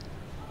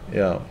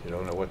 yeah, you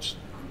don't know what's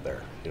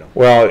there. You know.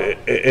 Well,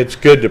 it's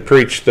good to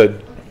preach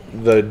the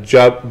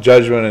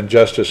judgment and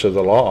justice of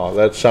the law.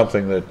 That's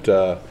something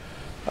that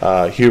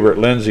Hubert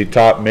Lindsay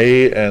taught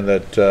me, and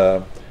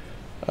that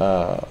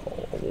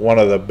one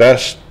of the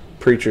best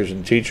preachers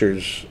and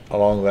teachers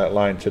along that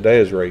line today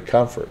is Ray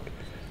Comfort.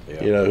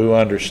 Yeah. You know, who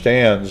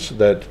understands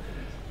that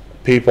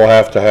people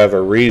have to have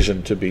a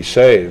reason to be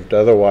saved.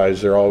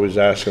 Otherwise, they're always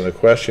asking the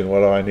question, what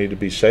do I need to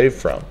be saved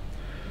from?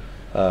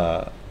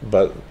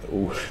 But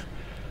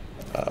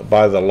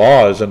by the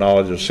law is the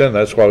knowledge of sin.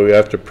 That's why we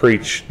have to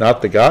preach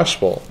not the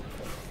gospel,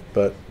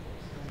 but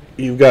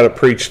you've got to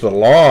preach the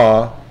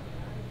law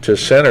to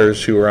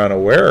sinners who are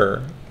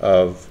unaware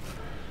of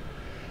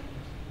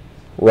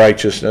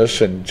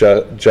righteousness and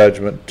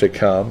judgment to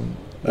come.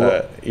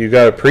 You've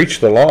got to preach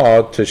the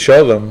law to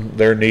show them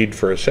their need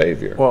for a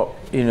Savior. Well,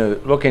 you know,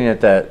 looking at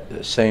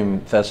that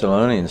same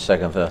Thessalonians, 2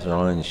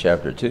 Thessalonians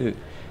chapter 2,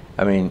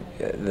 I mean,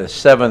 the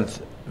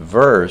 7th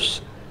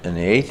verse and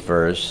the 8th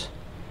verse,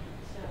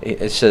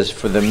 it says,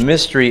 for the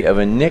mystery of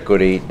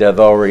iniquity doth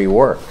already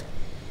work.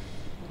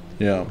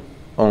 Yeah.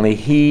 Only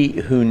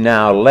he who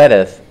now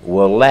letteth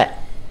will let.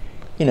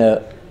 You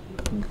know,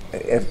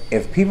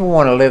 if people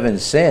want to live in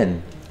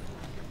sin,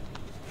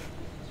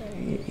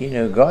 you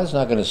know, God's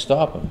not going to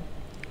stop them.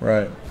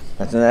 Right.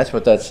 That's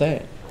what that's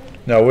saying.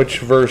 Now, which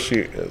verse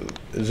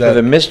is that? For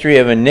the mystery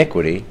of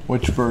iniquity,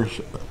 Which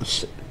verse?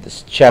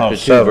 this chapter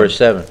 2, 7. verse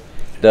 7,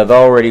 doth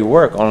already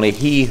work. Only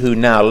he who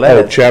now Oh,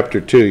 letteth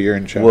chapter 2. You're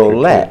in chapter 2. will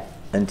let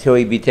until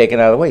he be taken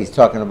out of the way. He's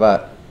talking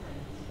about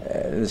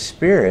the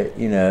Spirit,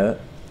 you know.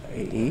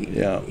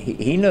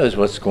 He knows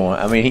what's going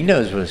on. I mean, he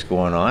knows what's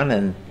going on,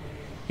 and,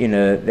 you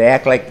know, they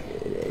act like,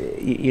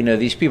 you know,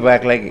 these people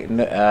act like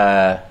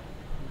that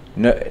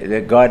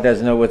God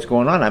doesn't know what's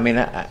going on. I mean,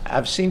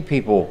 I've seen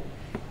people,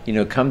 you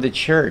know, come to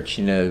church,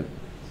 you know,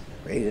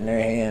 raising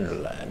their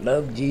hand, I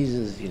love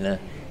Jesus, you know,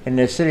 and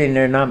they're sitting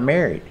there not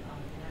married.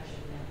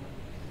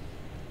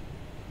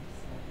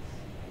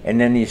 And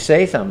then you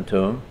say something to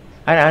them.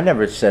 I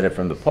never said it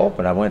from the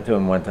pulpit. I went to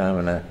him one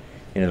time, and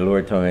you know, the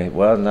Lord told me,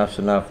 well, enough's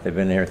enough. They've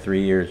been there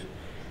 3 years.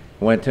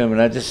 I went to him,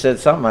 and I just said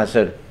something. I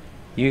said,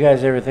 you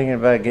guys ever thinking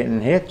about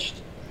getting hitched?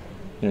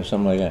 You know,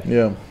 something like that.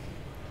 Yeah.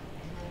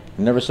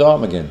 I never saw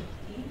him again.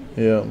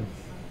 Yeah.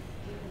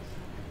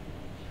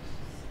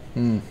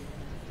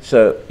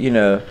 So, you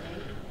know,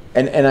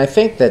 and I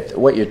think that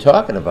what you're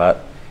talking about,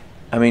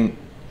 I mean,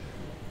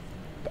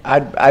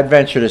 I'd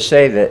venture to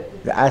say that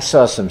I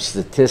saw some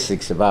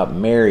statistics about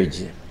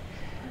marriage a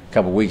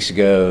couple weeks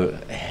ago,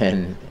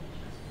 and,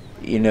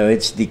 you know,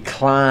 it's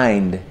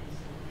declined,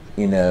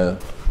 you know,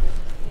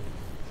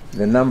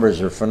 the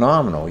numbers are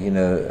phenomenal, you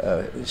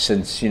know,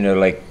 since, you know,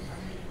 like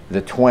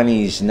the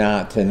 20s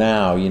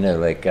now, you know,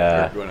 like...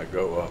 They're going to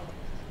go up.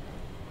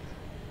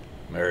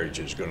 Marriage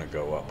is going to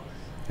go up.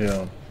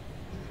 Yeah.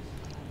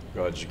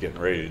 God's getting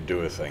ready to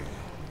do a thing.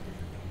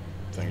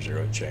 Things are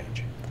going to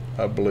change.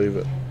 I believe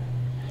it.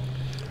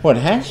 Well,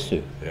 it has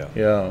to. Yeah.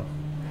 Yeah.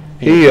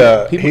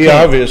 People He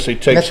can't- obviously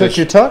takes That's what this-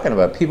 you're talking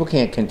about. People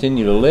can't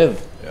continue to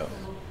live Yeah.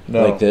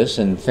 No. like this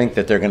and think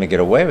that they're going to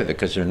get away with it,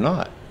 because they're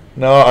not.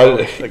 No,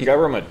 The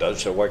government does,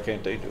 so why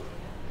can't they do?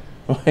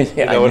 Yeah,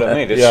 You know what I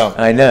mean? It's, Yeah.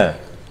 I know.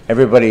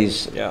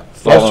 Everybody's Yeah.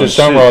 following Lester suit.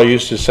 Summerall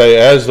used to say,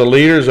 as the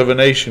leaders of a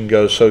nation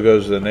go, so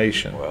goes the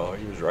nation. Well,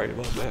 he was right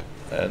about that.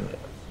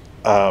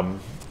 And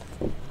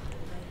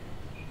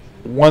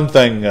one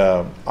thing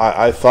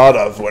I thought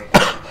of when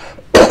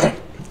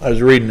I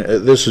was reading,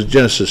 this is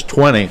Genesis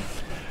 20,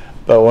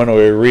 but when we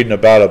were reading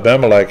about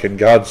Abimelech, and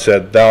God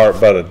said, thou art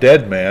but a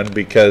dead man,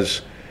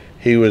 because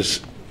he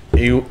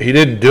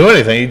didn't do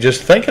anything, he's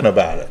just thinking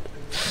about it.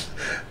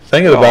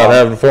 Thinking about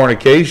having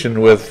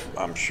fornication with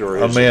I'm sure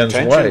a his man's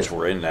intentions wife.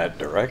 were in that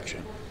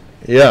direction.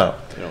 Yeah.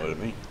 You know what I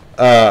mean?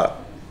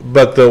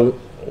 But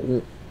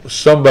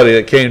somebody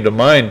that came to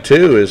mind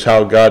too is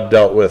how God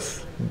dealt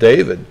with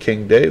David,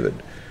 King David.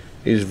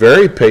 He's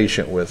very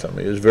patient with him.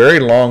 He was very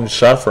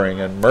long-suffering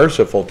and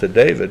merciful to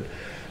David.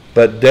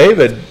 But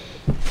David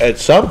at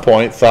some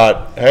point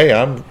thought, hey,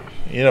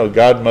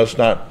 God must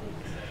not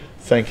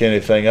think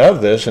anything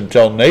of this,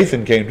 until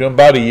Nathan came to him.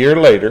 About a year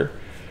later,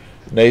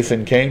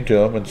 Nathan came to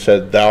him and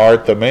said, thou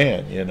art the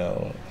man,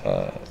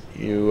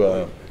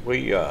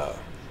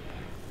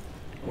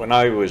 When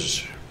I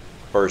was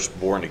first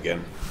born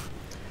again,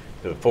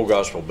 the Full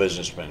Gospel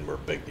Businessmen were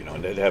big,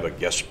 and they'd have a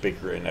guest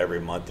speaker in every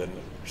month, and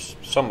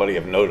somebody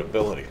of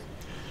notability.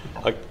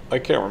 I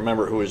can't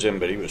remember who was in,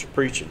 but he was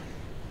preaching.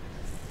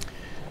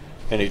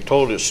 And he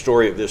told his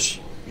story of this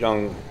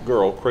young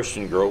girl,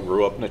 Christian girl,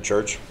 grew up in the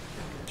church,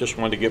 just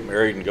wanted to get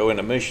married and go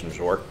into missions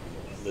work.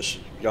 This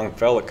young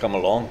fella come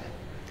along,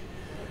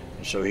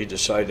 and so he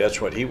decided that's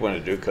what he wanted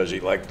to do because he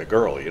liked the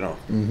girl,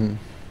 Mm-hmm.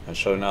 And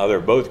so now they're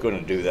both going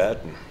to do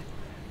that. And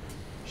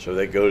so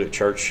they go to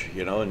church,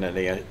 and then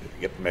they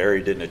get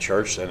married in the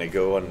church. Then they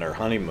go on their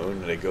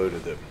honeymoon, and they go to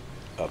the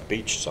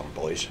beach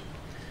someplace.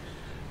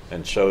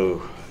 And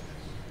so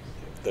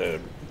the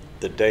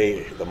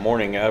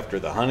morning after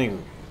the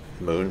honeymoon,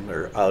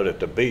 they're out at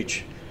the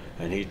beach,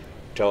 and he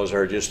tells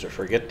her just to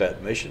forget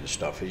that mission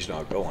stuff. He's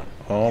not going.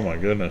 Oh my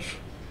goodness!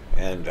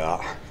 And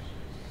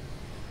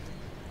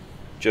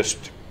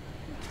just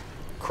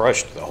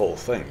crushed the whole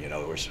thing.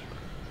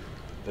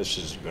 This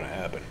isn't going to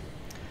happen.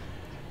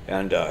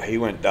 And he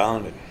went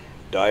down and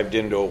dived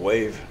into a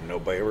wave.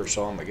 Nobody ever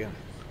saw him again.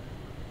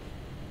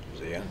 It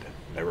was the end.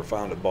 Never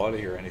found a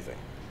body or anything.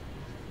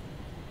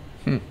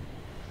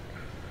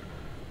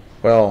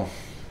 Well,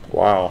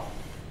 wow.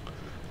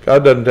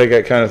 God doesn't take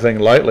that kind of thing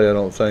lightly, I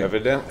don't think.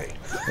 Evidently.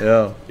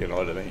 Yeah. You know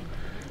what I mean?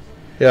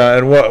 Yeah,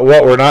 and what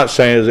we're not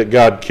saying is that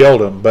God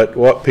killed him, but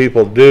what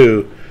people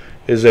do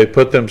is they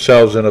put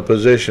themselves in a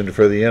position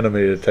for the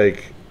enemy to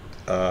take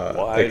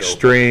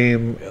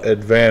extreme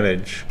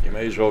advantage. You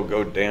may as well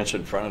go dance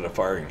in front of the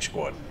firing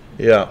squad.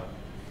 Yeah.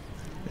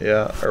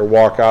 Yeah, or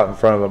walk out in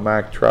front of a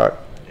Mack truck.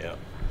 Yeah.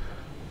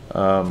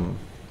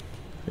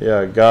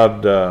 Yeah,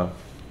 God,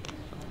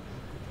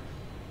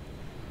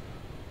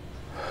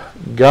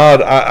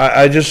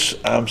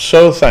 I'm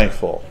so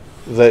thankful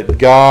that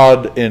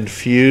God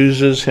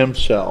infuses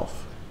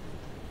himself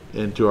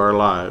into our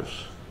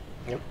lives.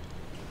 Yep.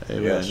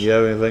 Amen. Yes. You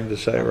have anything to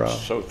say, I'm Rob?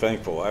 so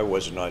thankful I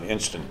was not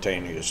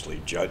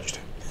instantaneously judged.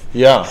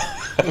 Yeah.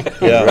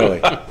 Yeah. Really.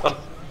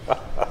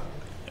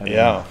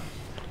 Yeah.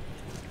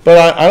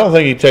 But I don't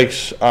think he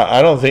takes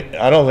I don't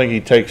think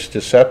he takes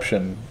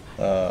deception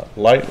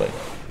lightly.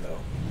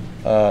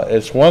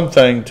 It's one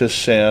thing to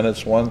sin.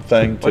 It's one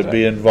thing to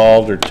be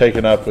involved or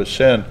taken up with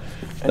sin.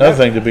 Another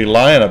thing to be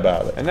lying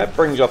about it. And that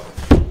brings up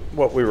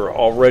what we were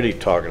already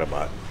talking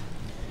about.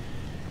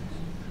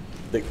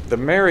 The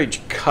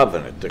marriage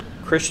covenant, the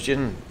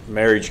Christian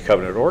marriage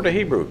covenant, or the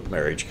Hebrew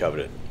marriage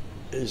covenant,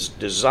 is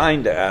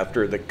designed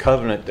after the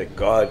covenant that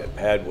God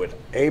had with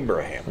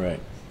Abraham.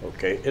 Right.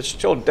 Okay? It's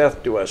till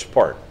death do us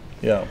part.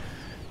 Yeah.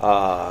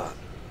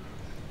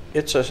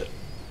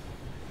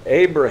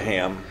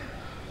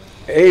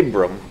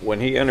 Abram, when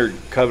he entered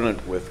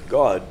covenant with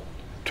God,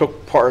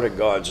 took part of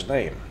God's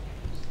name.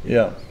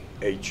 Yeah.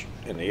 H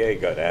and the A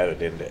got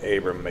added into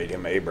Abram, made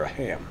him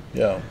Abraham.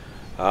 Yeah.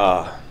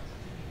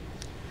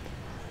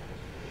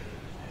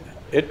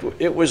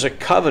 It was a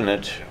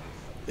covenant.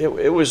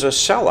 It was a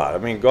sellout. I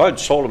mean, God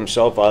sold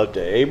himself out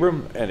to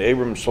Abram, and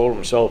Abram sold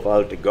himself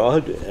out to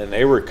God, and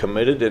they were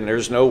committed, and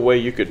there's no way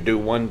you could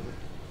do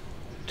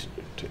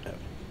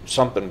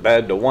something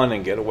bad to one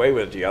and get away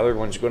with it. The other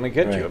one's going to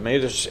get you. I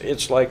mean,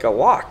 it's like a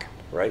lock,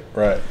 right?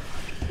 Right.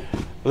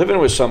 Living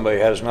with somebody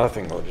it's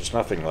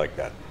nothing like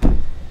that.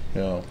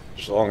 Yeah.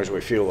 As long as we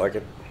feel like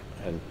it,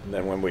 and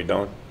then when we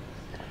don't,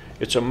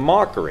 it's a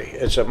mockery.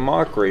 It's a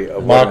mockery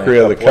of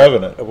the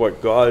covenant of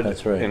what God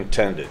That's right.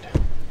 intended.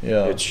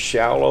 Yeah. It's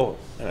shallow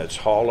and it's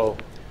hollow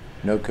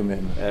No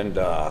commitment. and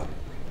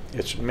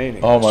it's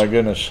meaningless. Oh my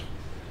goodness.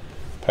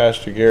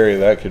 Pastor Gary,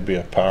 that could be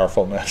a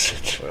powerful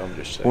message. Well, I'm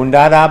just saying.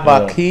 Undara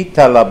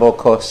bakita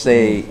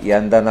labokose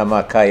yandana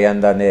maka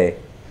yandane.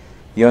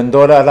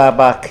 Yondora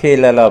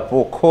labakila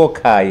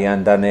labokoka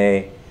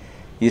yandane.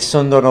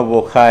 Yisondono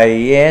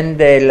bokai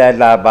yende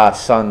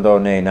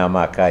labasandone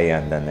namaka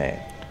yandane.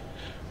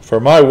 For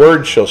my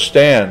word shall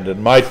stand,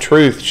 and my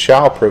truth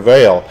shall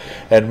prevail,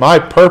 and my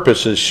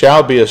purposes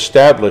shall be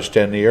established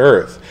in the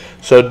earth.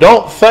 So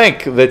don't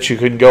think that you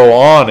can go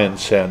on in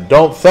sin.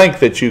 Don't think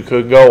that you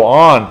could go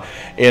on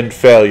in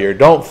failure.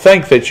 Don't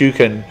think that you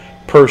can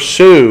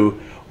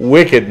pursue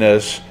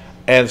wickedness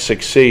and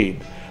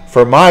succeed.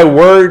 For my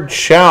word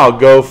shall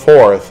go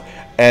forth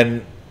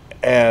and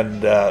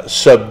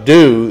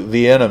subdue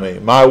the enemy.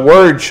 My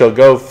word shall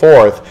go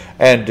forth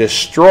and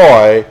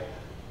destroy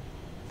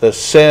the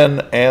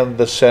sin and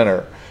the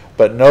sinner.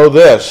 But know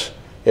this,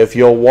 if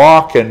you'll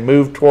walk and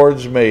move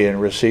towards me and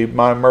receive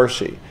my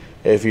mercy,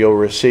 if you'll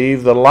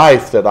receive the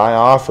life that I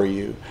offer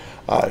you,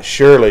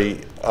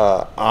 surely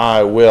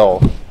I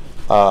will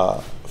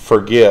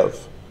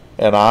forgive,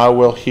 and I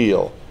will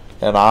heal,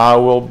 and I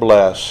will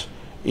bless,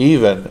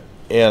 even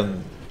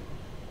in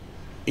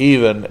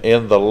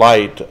the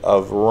light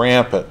of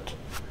rampant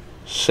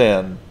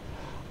sin.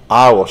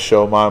 I will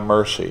show my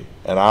mercy,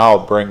 and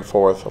I'll bring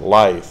forth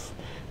life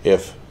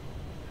if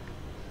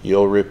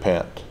you'll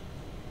repent.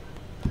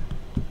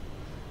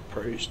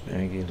 Praise the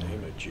Thank you.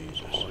 name of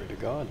Jesus. Glory to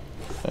God.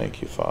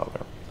 Thank you,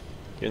 Father.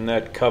 In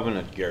that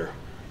covenant, Gare,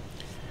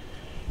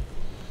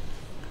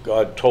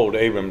 God told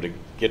Abram to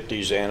get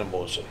these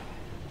animals and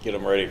get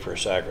them ready for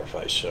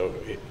sacrifice. So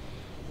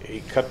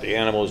he cut the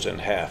animals in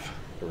half.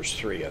 There was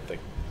 3, I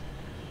think.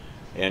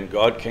 And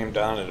God came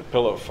down in a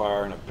pillar of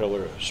fire and a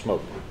pillar of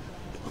smoke.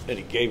 And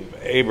he gave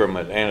Abram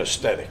an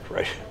anesthetic,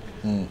 right?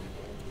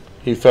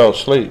 He fell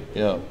asleep,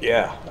 yeah.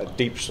 Yeah, a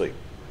deep sleep.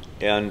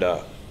 And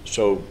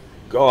so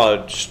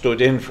God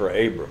stood in for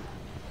Abram.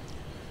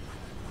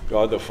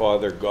 God the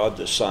Father, God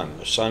the Son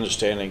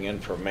standing in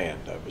for man.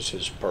 That was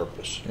his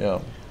purpose.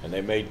 Yeah. And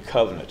they made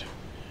covenant.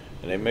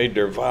 And they made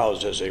their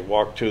vows as they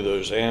walked through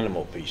those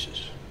animal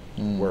pieces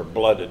where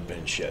blood had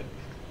been shed.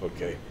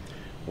 Okay.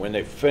 When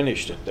they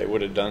finished it, they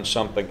would have done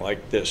something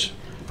like this.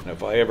 And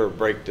if I ever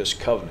break this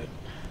covenant,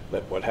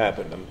 let what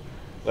happened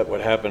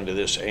to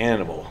this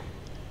animal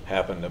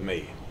happen to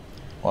me.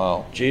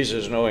 Wow.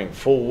 Jesus, knowing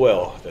full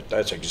well that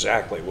that's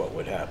exactly what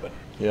would happen.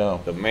 Yeah.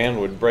 The man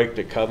would break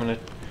the covenant,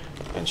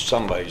 and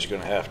somebody's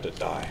going to have to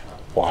die.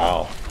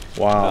 Wow.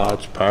 Wow,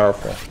 that's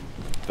powerful.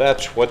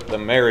 That's what the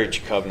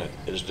marriage covenant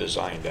is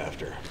designed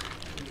after.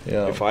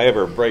 Yeah. If I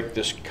ever break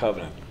this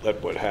covenant,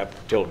 let what happen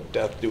till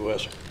death do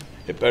us,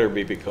 it better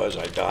be because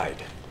I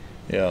died.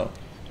 Yeah.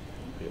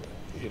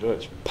 You know,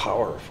 it's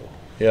powerful.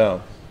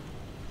 Yeah.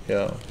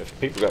 Yeah. If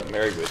people got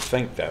married would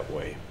think that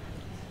way,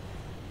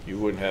 you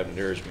wouldn't have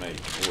near as many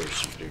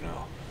divorces as you do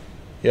now.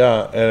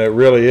 Yeah, and it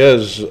really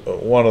is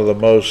one of the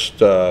most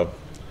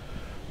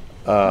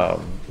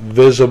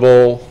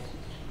visible,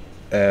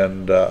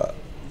 and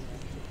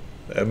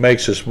it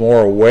makes us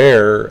more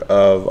aware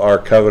of our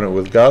covenant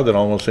with God than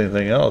almost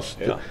anything else.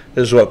 Yeah.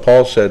 This is what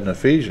Paul said in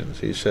Ephesians.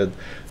 He said,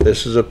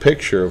 this is a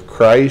picture of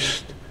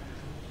Christ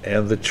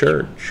and the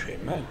church.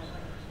 Amen.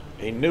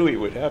 He knew he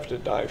would have to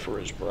die for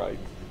his bride.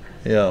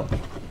 Yeah.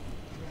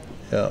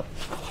 Yeah.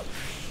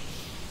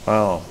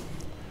 Wow.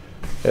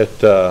 It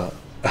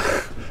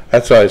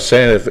that's what I was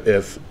saying,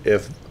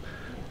 if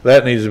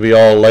that needs to be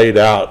all laid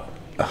out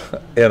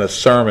in a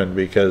sermon,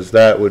 because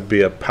that would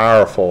be a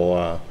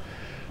powerful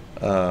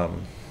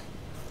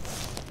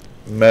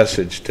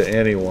message to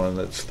anyone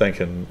that's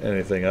thinking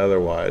anything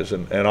otherwise,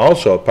 and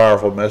also a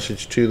powerful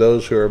message to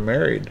those who are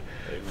married.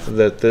 Amen.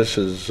 That this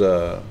is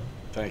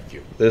Thank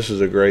you. this is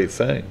a great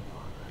thing.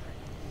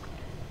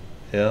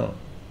 Yeah.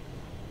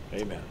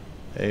 Amen.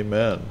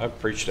 Amen. I've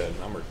preached that a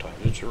number of times.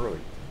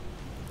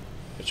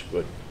 It's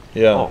good.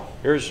 Yeah. Oh,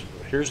 here's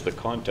the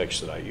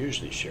context that I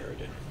usually share it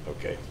in.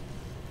 Okay.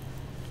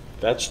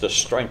 That's the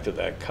strength of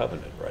that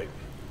covenant, right?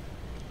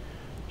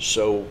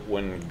 So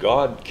when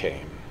God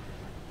came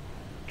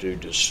to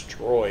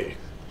destroy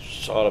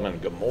Sodom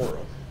and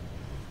Gomorrah,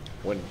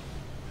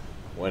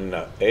 when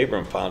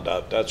Abram found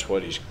out that's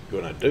what he's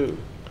going to do,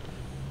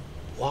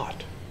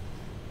 Lot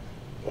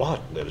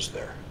lives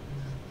there.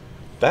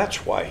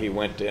 That's why he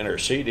went to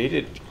intercede. He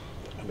did.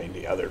 I mean,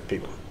 the other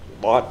people.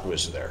 Lot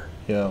was there.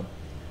 Yeah.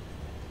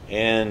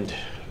 And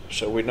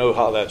so we know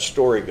how that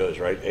story goes,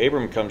 right?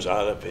 Abram comes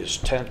out of his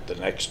tent the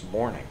next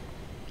morning,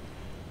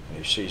 and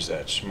he sees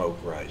that smoke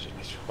rising.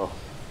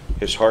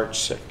 His heart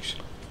sinks.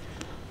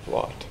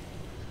 Lot.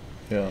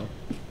 Yeah.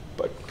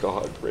 But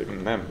God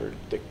remembered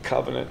the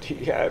covenant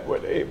he had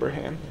with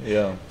Abraham.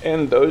 Yeah.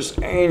 And those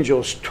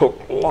angels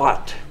took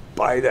Lot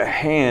by the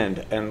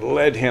hand and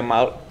led him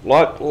out.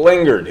 Lot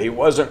lingered. He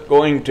wasn't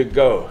going to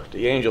go.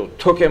 The angel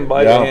took him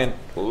by the hand,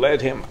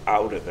 led him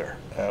out of there.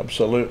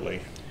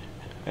 Absolutely.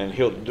 And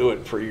he'll do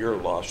it for your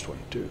lost one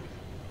too.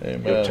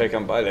 Amen. He'll take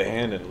him by the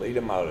hand and lead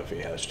him out if he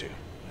has to.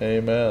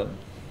 Amen.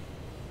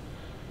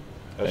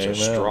 That's Amen. a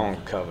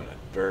strong covenant,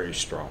 very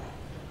strong.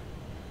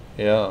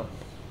 Yeah.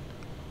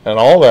 And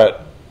all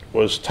that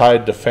was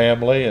tied to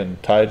family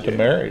and tied to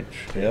marriage.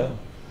 Yeah.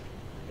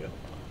 Yeah.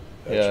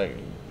 Yeah.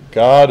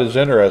 God is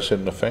interested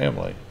in the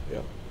family.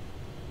 Yeah.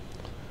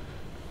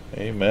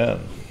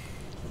 Amen.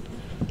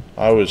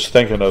 I was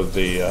thinking of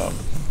the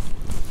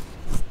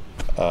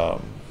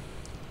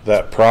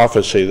that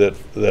prophecy that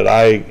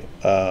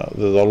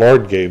the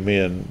Lord gave me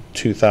in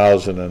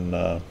 2000, and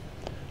I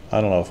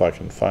don't know if I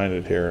can find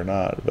it here or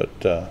not,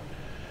 but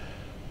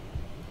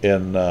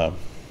in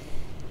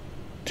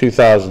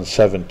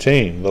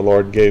 2017, the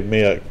Lord gave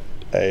me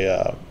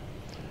a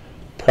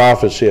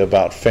prophecy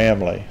about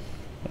family,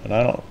 and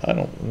I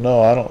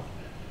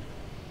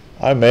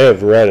may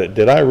have read it.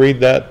 Did I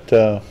read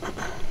that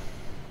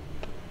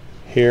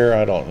here?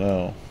 I don't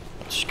know.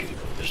 Excuse me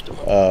just a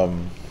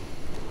moment.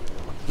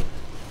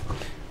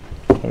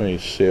 Let me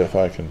see if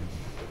I can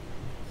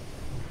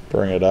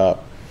bring it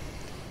up.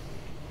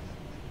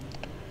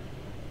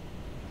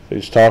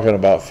 He's talking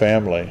about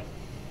family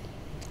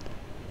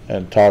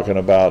and talking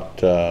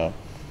about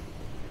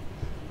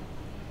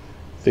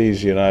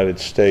these United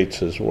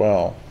States as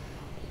well.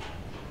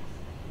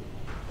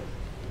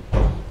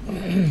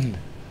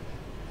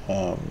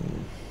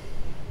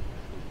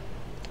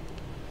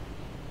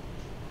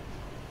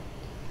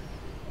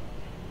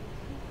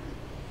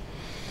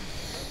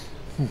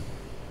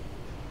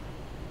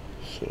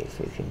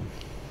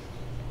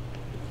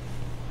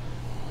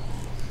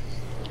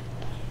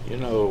 You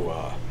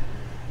know,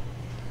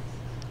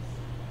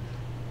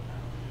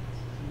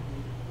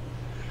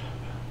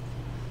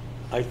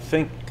 I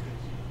think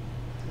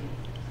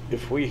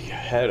if we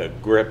had a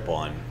grip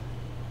on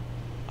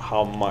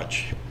how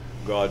much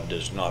God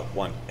does not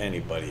want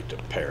anybody to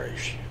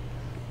perish,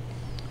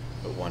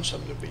 but wants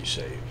them to be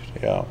saved.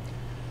 Yeah.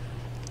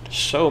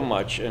 So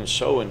much and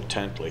so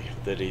intently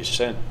that he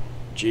sent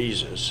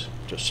Jesus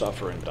to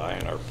suffer and die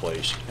in our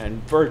place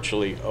and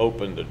virtually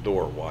opened the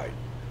door wide.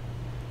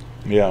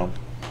 Yeah.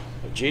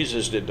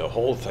 Jesus did the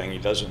whole thing. He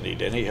doesn't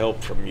need any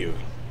help from you.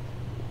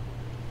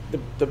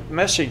 The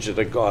message of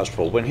the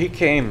gospel, when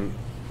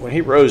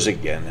he rose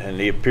again and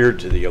he appeared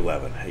to the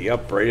 11, he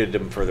upbraided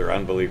them for their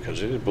unbelief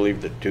because they didn't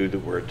believe the two that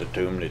were at the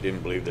tomb. They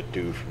didn't believe the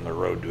two from the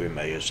road to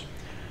Emmaus.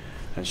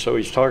 And so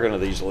he's talking to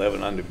these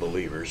 11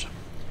 unbelievers.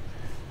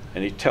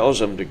 And he tells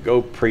them to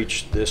go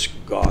preach this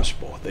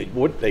gospel.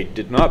 They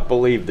did not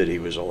believe that he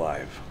was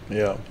alive.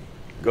 Yeah.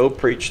 Go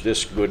preach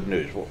this good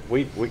news.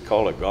 We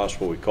call it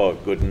gospel, we call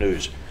it good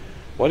news.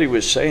 What he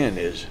was saying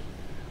is,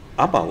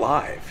 I'm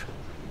alive.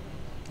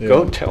 Yeah.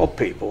 Go tell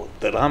people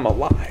that I'm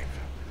alive.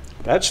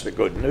 That's the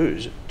good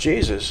news.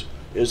 Jesus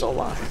is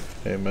alive.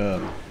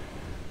 Amen.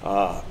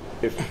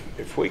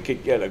 If we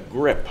could get a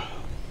grip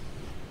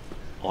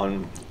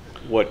on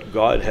what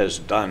God has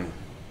done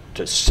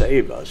to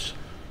save us,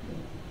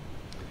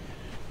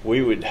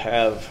 we would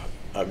have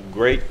a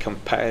great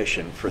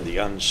compassion for the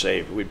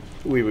unsaved.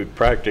 We would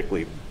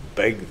practically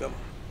beg them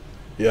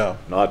Yeah.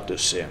 not to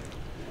sin,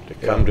 to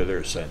come to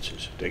their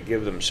senses, to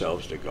give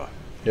themselves to God.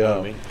 You know Yeah. what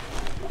I mean?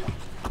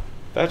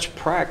 That's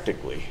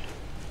practically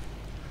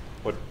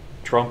what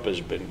Trump has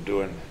been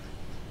doing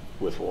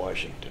with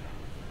Washington.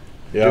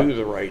 Yeah. Do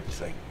the right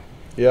thing.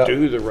 Yeah.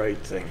 Do the right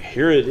thing.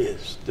 Here it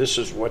is. This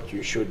is what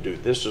you should do.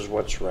 This is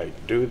what's right.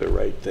 Do the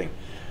right thing.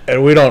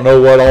 And we don't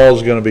know what all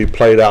is going to be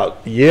played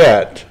out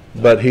yet,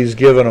 but he's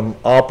given them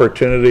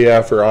opportunity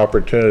after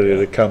opportunity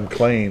to come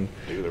clean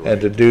and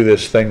to do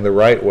this thing the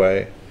right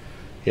way.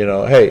 You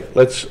know, hey,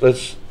 let's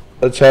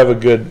have a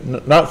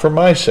good, not for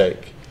my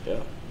sake, Yeah.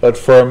 but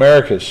for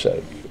America's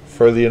sake,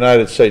 for the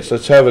United States.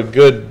 Let's have a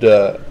good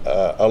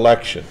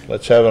election.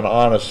 Let's have an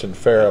honest and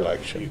fair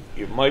election.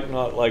 You might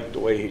not like the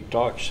way he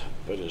talks,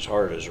 but his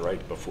heart is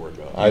right before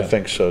God. I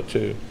think so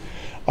too.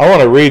 I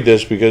want to read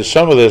this because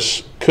some of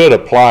this could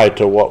apply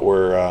to what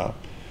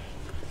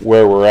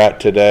where we're at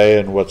today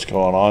and what's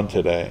going on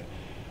today.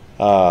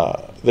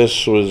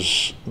 This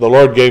was, the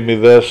Lord gave me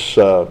this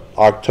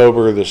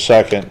October the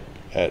 2nd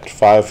at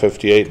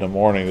 5:58 in the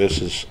morning.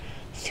 This is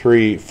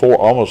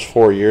almost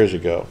 4 years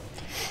ago,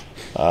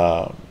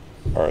 or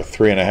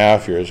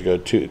 3.5 years ago,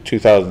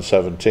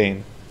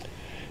 2017.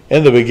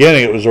 In the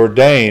beginning, it was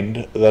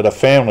ordained that a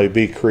family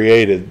be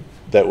created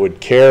that would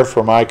care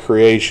for my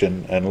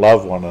creation and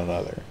love one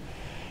another.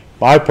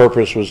 My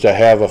purpose was to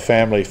have a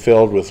family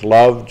filled with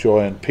love,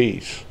 joy, and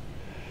peace.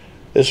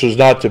 This was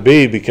not to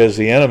be because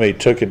the enemy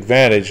took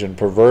advantage and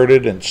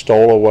perverted and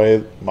stole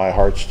away my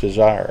heart's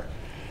desire.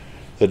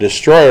 The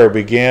destroyer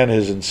began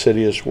his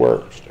insidious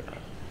work.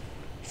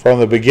 From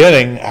the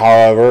beginning,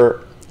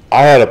 however,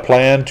 I had a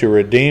plan to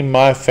redeem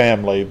my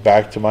family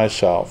back to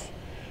myself.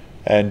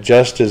 And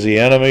just as the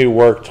enemy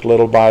worked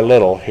little by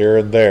little here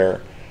and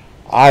there,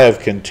 I have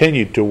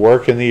continued to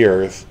work in the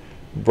earth,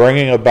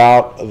 bringing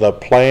about the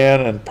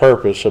plan and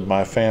purpose of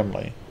my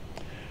family.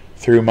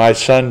 Through my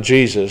son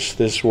Jesus,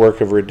 this work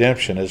of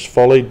redemption has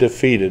fully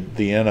defeated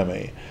the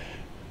enemy,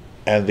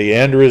 and the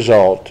end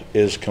result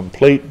is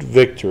complete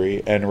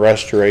victory and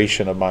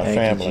restoration of my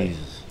family.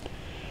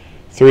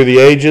 Through the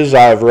ages,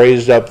 I have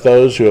raised up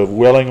those who have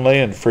willingly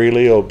and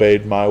freely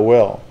obeyed my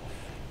will.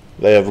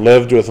 They have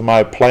lived with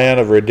my plan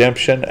of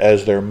redemption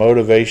as their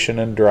motivation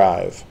and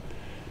drive.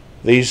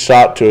 These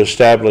sought to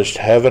establish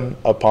heaven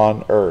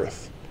upon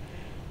earth.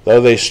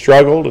 Though they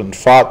struggled and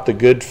fought the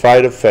good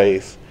fight of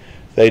faith,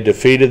 they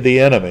defeated the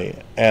enemy,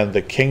 and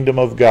the kingdom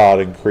of God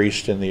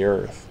increased in the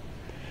earth.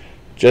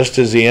 Just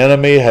as the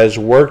enemy has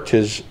worked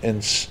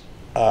insidiously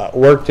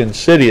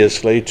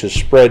to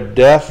spread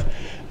death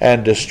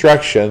and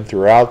destruction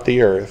throughout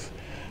the earth,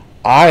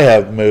 I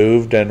have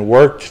moved and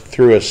worked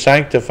through a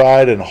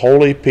sanctified and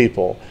holy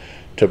people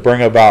to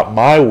bring about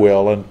my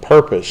will and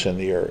purpose in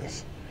the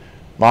earth.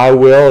 My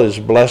will is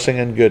blessing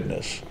and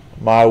goodness.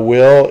 My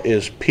will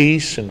is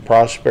peace and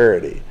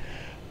prosperity.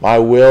 My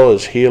will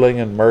is healing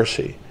and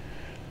mercy.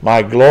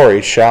 My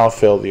glory shall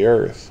fill the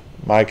earth.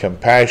 My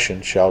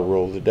compassion shall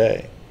rule the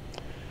day.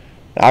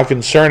 Now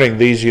concerning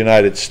these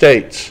United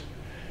States,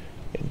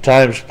 in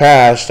times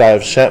past I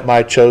have sent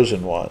my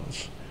chosen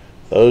ones,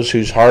 those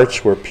whose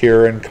hearts were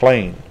pure and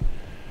clean,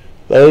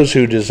 those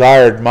who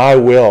desired my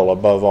will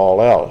above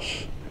all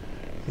else.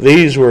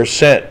 These were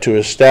sent to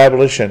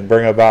establish and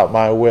bring about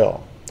my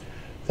will.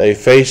 They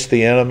faced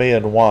the enemy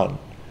and won.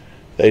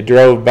 They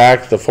drove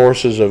back the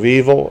forces of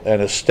evil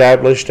and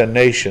established a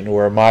nation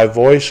where my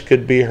voice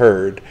could be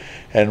heard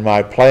and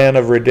my plan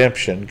of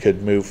redemption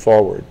could move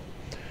forward.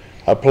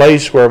 A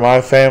place where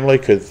my family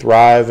could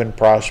thrive and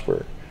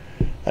prosper.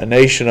 A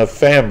nation of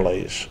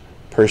families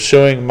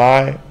pursuing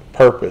my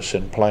purpose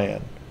and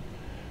plan.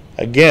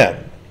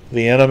 Again,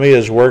 the enemy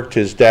has worked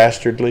his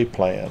dastardly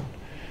plan.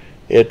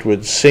 It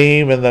would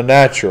seem in the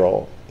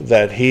natural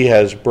that he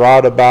has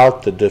brought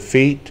about the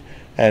defeat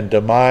and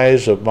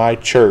demise of my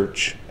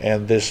church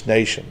and this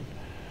nation.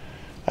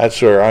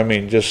 That's where, I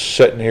mean, just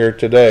sitting here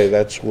today,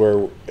 that's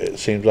where it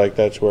seems like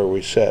that's where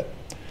we sit.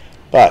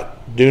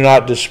 But do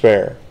not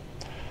despair.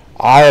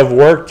 I have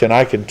worked and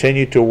I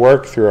continue to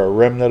work through a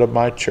remnant of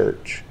my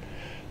church.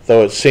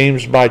 Though it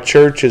seems my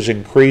church has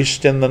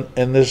increased in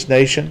this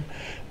nation,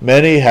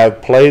 many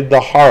have played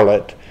the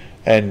harlot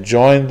and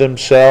joined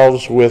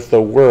themselves with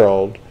the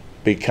world,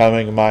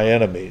 becoming my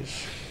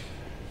enemies.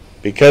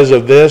 Because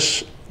of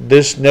this,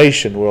 this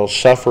nation will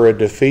suffer a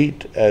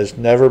defeat as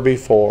never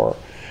before,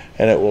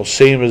 and it will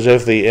seem as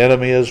if the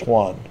enemy is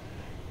won.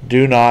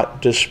 Do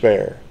not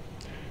despair.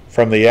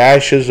 From the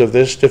ashes of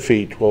this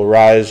defeat will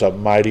rise a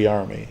mighty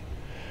army.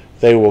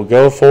 They will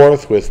go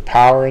forth with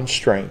power and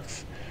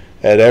strength.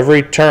 At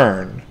every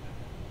turn,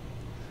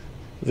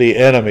 the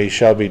enemy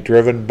shall be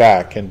driven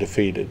back and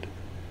defeated.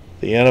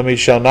 The enemy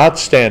shall not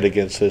stand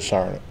against this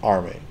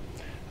army.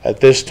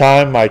 At this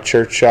time my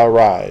church shall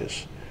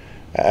rise,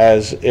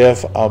 as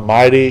if a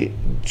mighty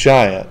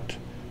giant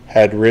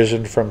had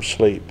risen from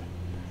sleep.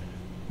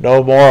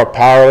 No more a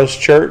powerless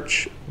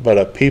church, but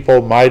a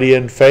people mighty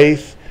in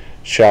faith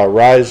shall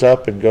rise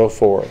up and go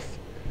forth.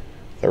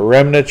 The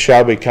remnant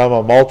shall become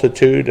a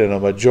multitude and a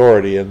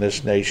majority in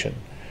this nation.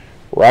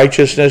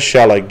 Righteousness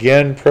shall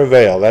again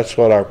prevail. That's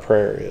what our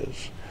prayer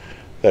is.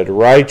 That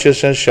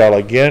righteousness shall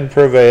again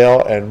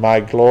prevail, and my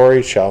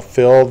glory shall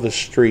fill the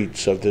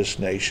streets of this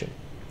nation.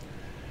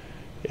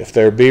 If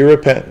there be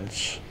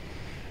repentance,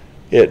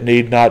 it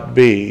need not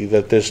be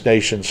that this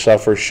nation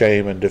suffer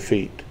shame and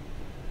defeat.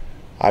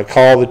 I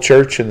call the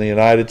church in the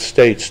United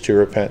States to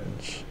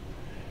repentance.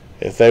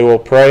 If they will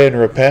pray and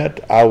repent,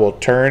 I will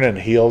turn and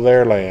heal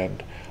their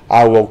land.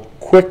 I will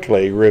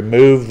quickly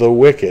remove the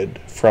wicked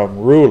from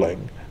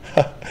ruling,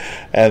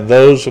 and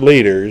those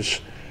leaders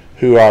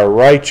who are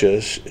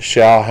righteous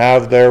shall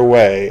have their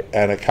way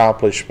and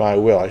accomplish my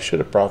will. I should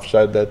have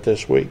prophesied that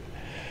this week.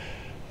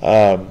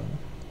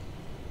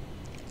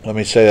 Let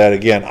me say that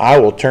again. I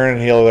will turn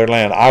and heal their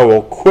land. I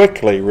will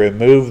quickly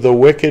remove the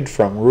wicked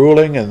from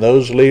ruling, and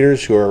those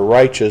leaders who are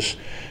righteous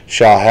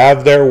shall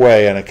have their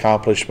way and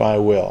accomplish my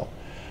will.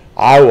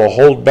 I will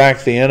hold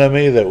back the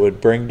enemy that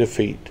would bring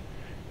defeat,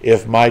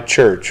 if my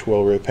church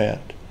will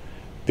repent.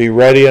 Be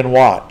ready and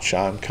watch.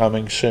 I'm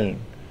coming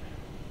soon.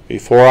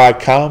 Before I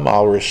come,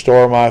 I'll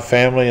restore my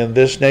family in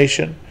this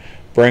nation,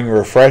 bring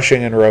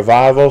refreshing and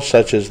revival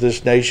such as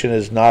this nation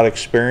has not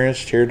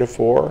experienced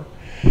heretofore,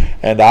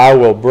 and I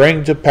will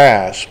bring to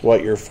pass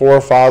what your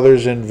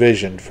forefathers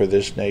envisioned for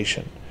this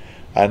nation,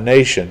 a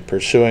nation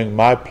pursuing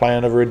my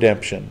plan of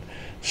redemption,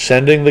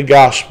 sending the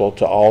gospel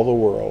to all the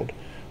world,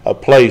 a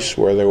place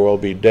where there will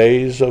be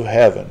days of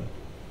heaven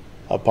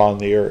upon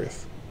the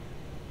earth.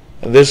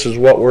 And this is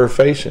what we're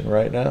facing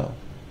right now.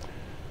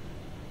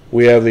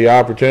 We have the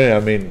opportunity. I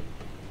mean,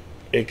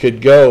 it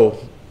could go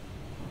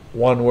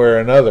one way or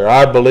another.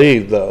 I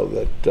believe, though,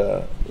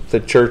 that the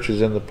church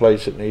is in the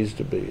place it needs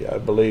to be. I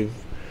believe.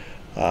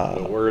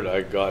 The word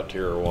I got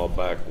here a while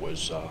back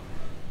was,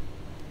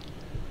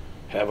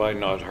 have I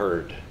not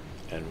heard,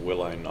 and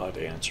will I not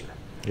answer?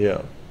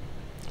 Yeah.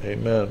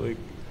 Amen.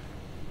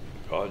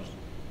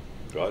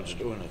 God's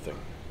doing a thing.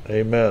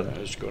 Amen. And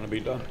it's going to be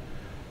done.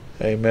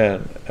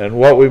 Amen. And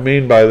what we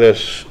mean by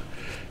this,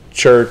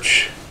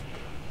 church,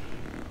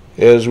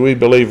 is we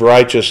believe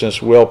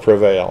righteousness will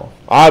prevail.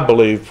 I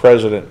believe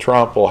President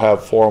Trump will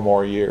have 4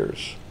 more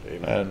years.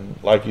 Amen.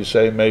 And like you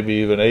say, maybe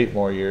even 8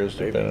 more years,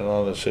 depending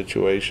on the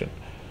situation.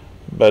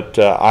 But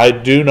I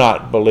do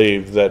not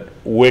believe that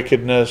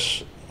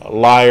wickedness,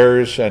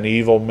 liars, and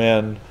evil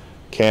men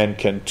can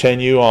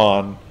continue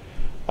on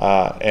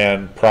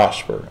and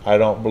prosper. I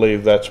don't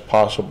believe that's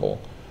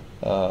possible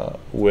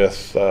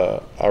with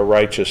a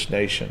righteous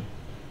nation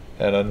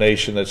and a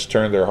nation that's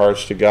turned their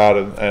hearts to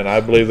God. And I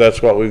believe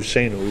that's what we've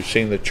seen. We've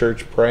seen the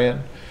church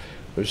praying.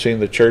 We've seen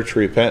the church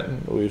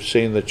repenting. We've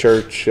seen the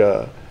church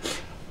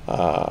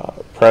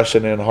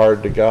pressing in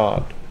hard to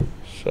God.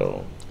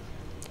 So,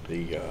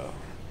 amen.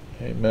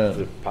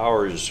 The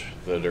powers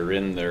that are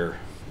in their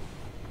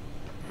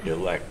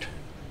elect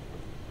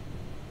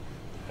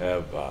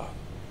have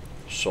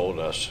sold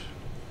us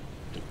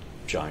to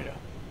China.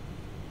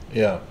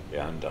 Yeah.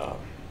 And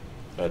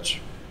that's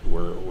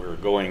we're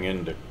going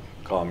into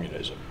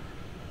communism.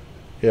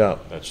 Yeah.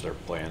 That's their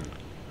plan.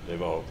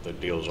 The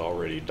deal's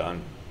already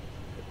done.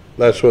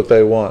 That's what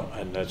they want.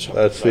 And that's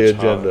the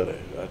agenda.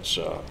 That's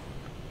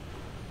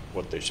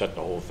what they set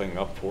the whole thing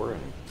up for,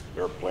 and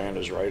their plan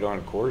is right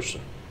on course.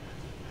 And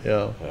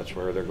yeah. that's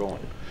where they're going.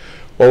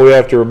 What we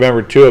have to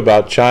remember too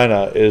about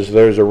China is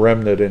there's a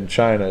remnant in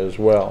China as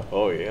well.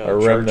 Oh yeah. A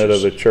remnant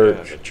of the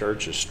church. Yeah, the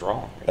church is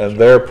strong. And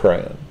they're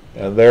praying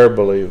and they're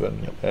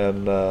believing.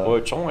 And well,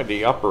 it's only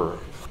the upper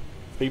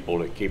people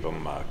that keep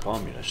them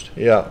communist.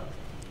 Yeah.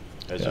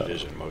 As it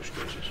is in most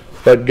cases.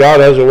 But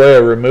God has a way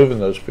of removing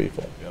those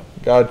people. Yeah.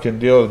 God can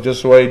deal with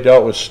just the way He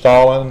dealt with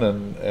Stalin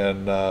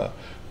and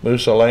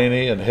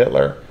Mussolini and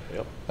Hitler.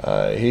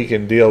 Yep. He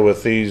can deal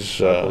with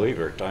these. I believe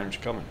our time's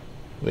coming.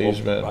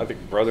 These men. I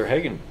think Brother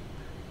Hagin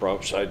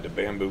prophesied the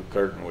bamboo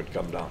curtain would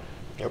come down.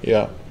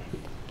 Yeah.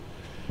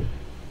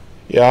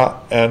 Yeah,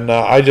 and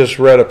I just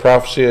read a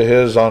prophecy of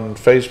his on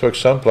Facebook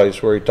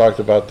someplace where he talked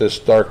about this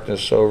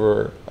darkness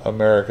over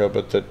America,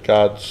 but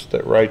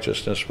that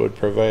righteousness would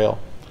prevail.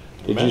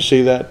 Did Amen. you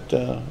see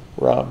that,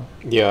 Rob?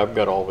 Yeah, I've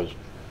got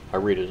I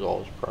read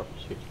all his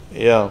prophecies.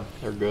 Yeah.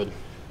 They're good.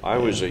 I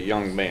was a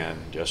young man,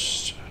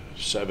 just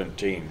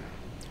 17,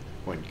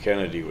 when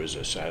Kennedy was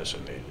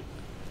assassinated.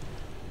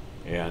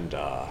 And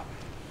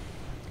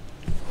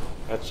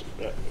that's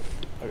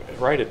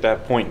right at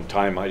that point in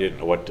time, I didn't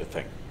know what to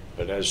think.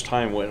 But as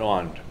time went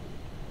on,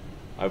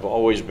 I've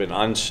always been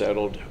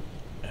unsettled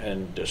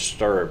and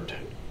disturbed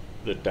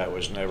that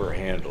was never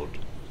handled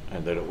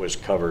and that it was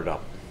covered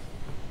up.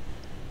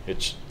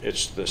 It's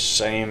the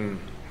same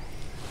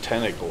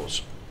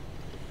tentacles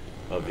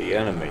of the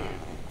enemy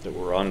that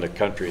were on the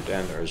country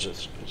then. There's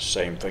the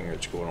same thing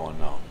that's going on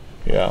now.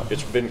 Yeah.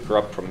 It's been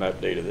corrupt from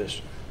that day to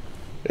this.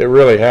 It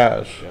really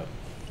has. Yeah.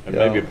 And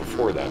Yeah. maybe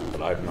before that,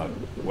 but I'm not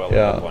well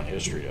Yeah. enough on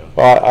history.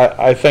 Well,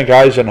 I think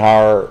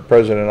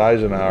President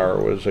Eisenhower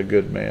was a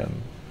good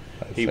man.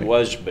 He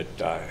was, but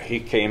he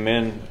came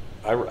in.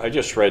 I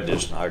just read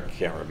this, and I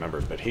can't remember,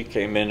 but he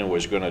came in and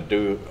was going to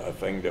do a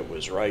thing that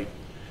was right,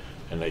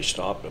 and they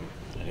stopped him,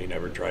 and he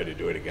never tried to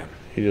do it again.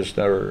 He just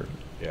never.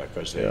 Yeah,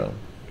 because Yeah.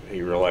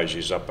 he realized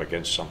he's up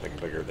against something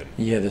bigger than.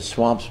 Yeah, the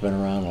swamp's been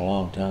around a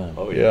long time.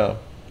 Oh Yeah.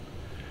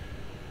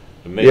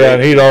 The Yeah,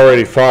 and he'd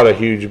already fought a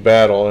huge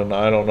battle, and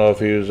I don't know if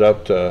he was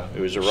up to It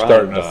was around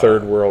starting the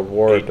Third World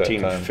War at that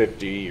time.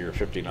 1850 or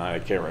 59, I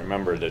can't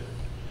remember, that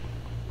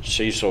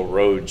Cecil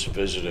Rhodes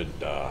visited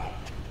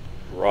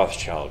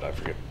Rothschild, I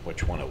forget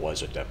which one it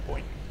was at that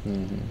point,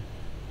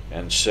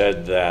 and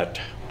said that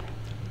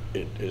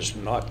it is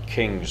not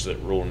kings that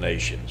rule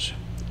nations.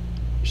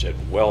 He said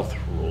wealth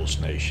rules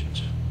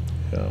nations.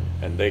 Yeah.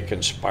 And they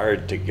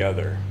conspired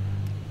together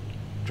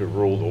to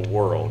rule the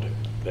world.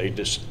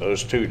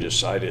 Those two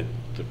decided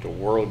that the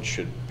world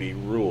should be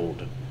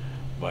ruled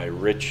by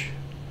rich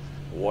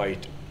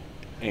white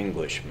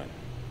Englishmen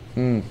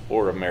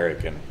or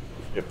American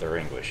if they're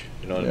English.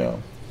 You know what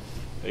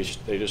I mean?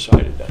 They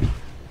decided that,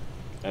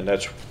 and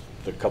that's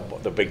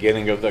the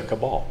beginning of the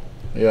cabal.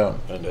 Yeah.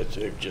 And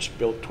they've just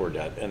built toward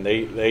that, and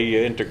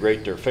they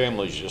integrate their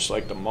families just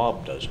like the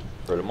mob does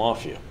or the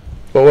mafia.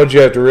 But what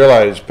you have to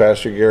realize,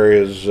 Pastor Gary,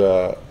 is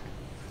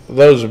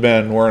those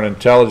men weren't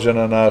intelligent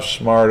enough,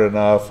 smart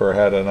enough, or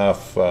had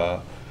enough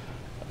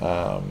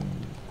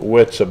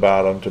wits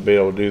about them to be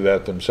able to do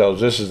that themselves.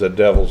 This is the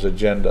devil's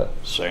agenda.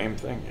 Same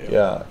thing.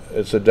 Yeah,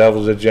 it's the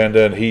devil's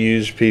agenda, and he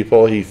used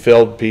people, he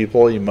filled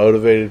people, he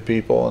motivated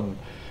people,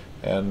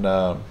 and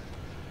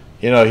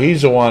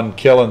he's the one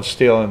killing,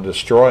 stealing,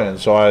 destroying.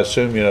 So I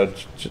assume,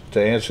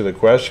 to answer the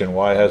question,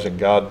 why hasn't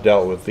God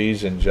dealt with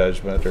these in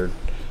judgment or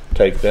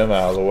take them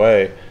out of the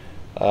way?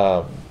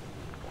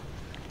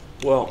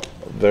 Well,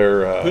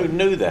 they're who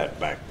knew that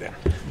back then?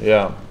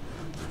 Yeah.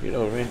 You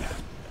know what I mean?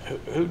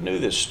 Who knew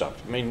this stuff?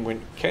 I mean,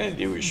 when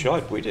Kennedy was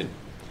shot, we didn't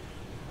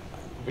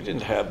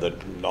have the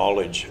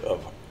knowledge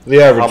of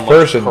the average how much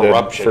person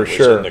corruption did, for was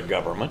sure. in the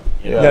government.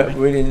 You Yeah. know No, what I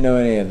mean? we didn't know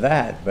any of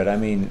that, but I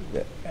mean,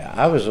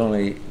 I was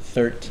only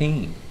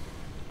 13.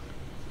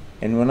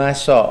 And when I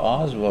saw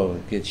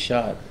Oswald get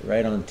shot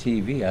right on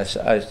TV,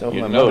 I told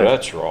You my know mother.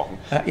 that's wrong.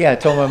 I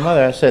told my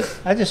mother, I said,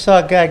 I just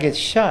saw a guy get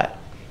shot.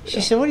 She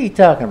said, what are you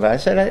talking about? I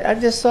said, I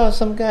just saw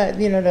some guy,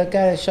 the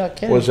guy that shot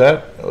Kennedy. Was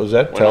that When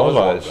Oswald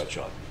televised? got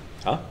shot.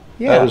 Huh?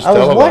 Yeah, that was I was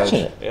televised? watching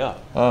it. Yeah.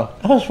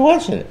 I was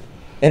watching it.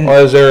 And Or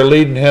is there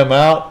leading him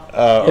out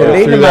or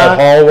leading through him that out,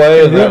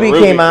 hallway? and Ruby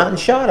came out and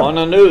shot him. On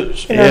the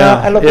news. You know,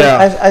 Yeah, I looked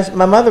yeah. at,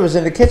 my mother was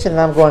in the kitchen, and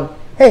I'm going,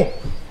 hey,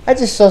 I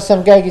just saw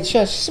some guy get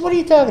shot. She said, what are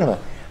you talking about?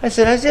 I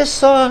said, I just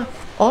saw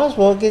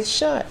Oswald get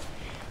shot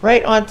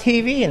right on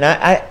TV, and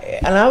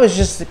I was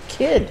just a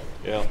kid.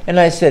 Yeah. And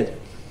I said,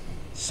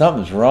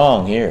 something's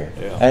wrong here.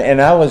 Yeah.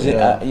 And I was,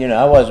 Yeah.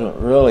 I wasn't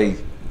really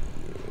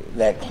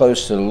that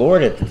close to the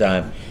Lord at the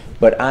time,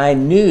 but I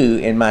knew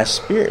in my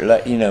spirit,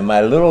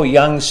 my little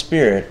young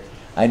spirit,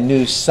 I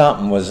knew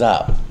something was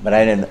up, but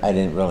I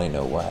didn't really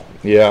know what.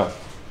 Yeah.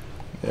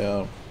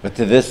 Yeah. But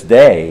to this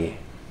day,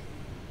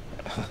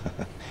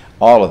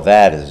 all of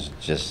that is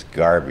just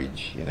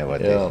garbage. You know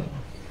what Yeah.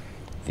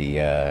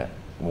 the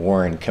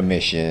Warren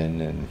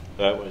Commission and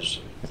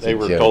They a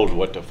were joke. told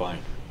what to find.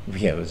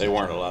 it was, They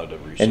weren't allowed to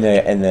research.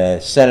 and the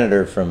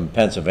senator from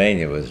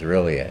Pennsylvania was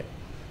really a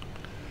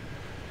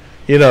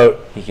He got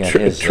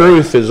his,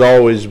 truth has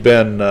always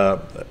been.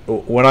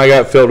 When I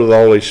got filled with the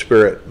Holy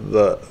Spirit,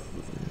 the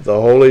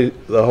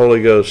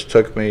Holy Ghost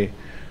took me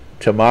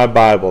to my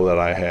Bible that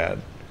I had,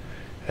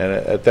 and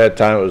at that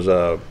time it was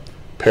a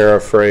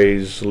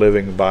paraphrase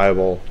Living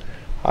Bible.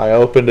 I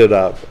opened it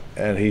up,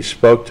 and He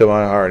spoke to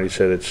my heart. And He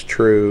said, "It's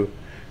true,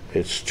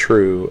 it's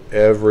true.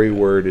 Every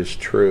word is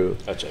true."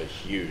 That's a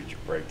huge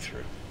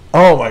breakthrough.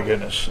 Oh my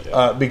goodness!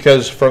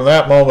 Because from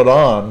that moment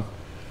on,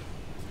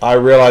 I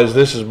realized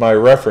this is my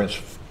reference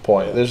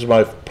point. This is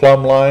my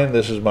plumb line.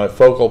 This is my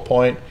focal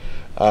point.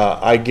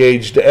 I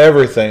gauged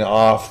everything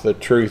off the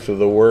truth of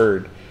the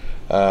Word.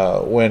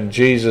 When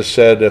Jesus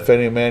said, "If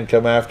any man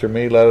come after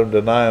me, let him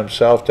deny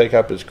himself, take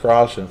up his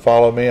cross, and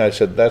follow me," I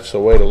said, "That's the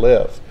way to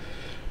live."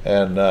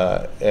 And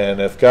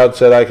if God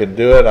said I can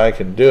do it, I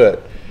can do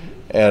it.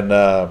 And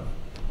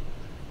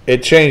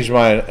it changed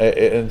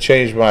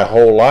my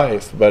whole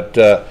life.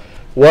 But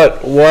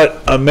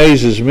what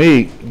amazes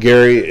me,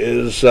 Gary,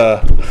 is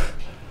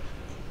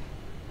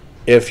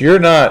if you're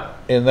not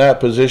in that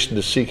position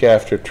to seek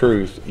after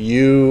truth,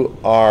 you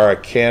are a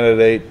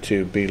candidate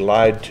to be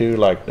lied to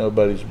like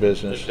nobody's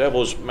business. The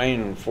devil's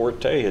main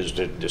forte is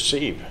to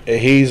deceive.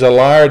 He's a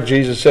liar.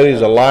 Jesus said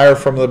he's a liar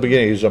from the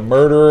beginning. He's a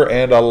murderer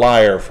and a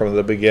liar from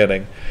the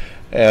beginning.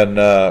 And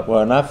well,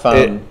 and I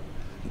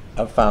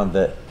found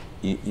that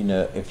you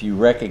know, if you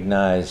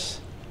recognize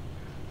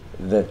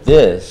that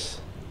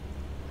this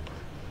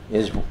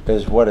is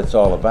what it's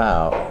all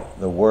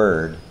about, the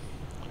Word.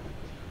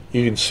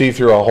 You can see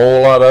through a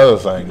whole lot of other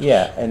things.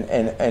 Yeah,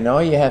 and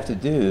all you have to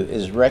do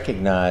is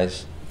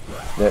recognize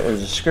that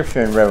there's a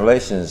scripture in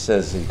Revelation that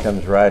says he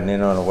comes riding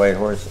in on a white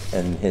horse,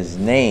 and his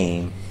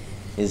name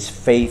is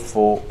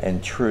faithful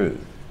and true.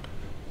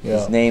 Yeah.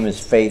 His name is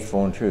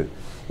faithful and true.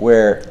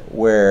 Where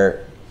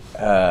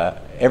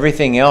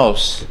everything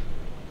else,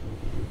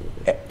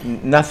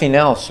 nothing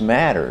else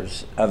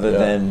matters other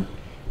than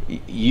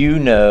you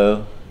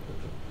know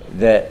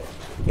that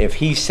if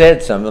he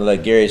said something,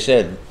 like Gary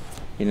said,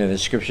 you know, the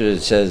scripture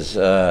that says,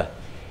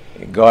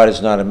 God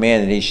is not a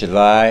man that he should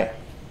lie,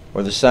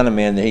 or the son of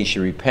man that he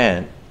should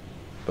repent.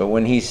 But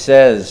when he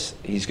says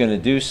he's going to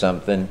do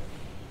something,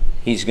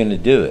 he's going to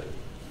do it.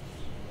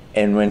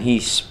 And when he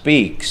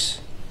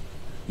speaks,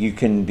 you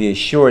can be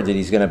assured that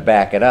he's going to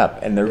back it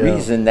up. And the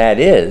reason that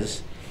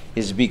is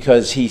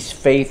because he's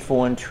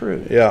faithful and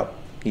true. Yeah.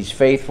 He's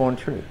faithful and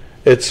true.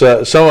 It's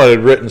someone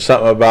had written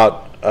something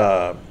about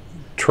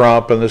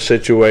Trump and the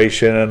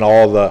situation and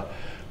all the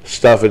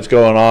stuff that's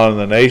going on in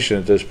the nation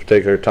at this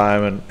particular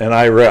time, and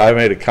I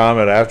made a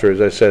comment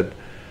afterwards. I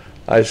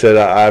said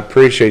I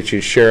appreciate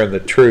you sharing the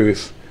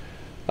truth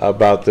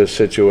about this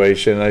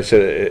situation. I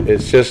said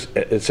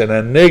it's an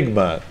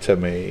enigma to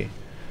me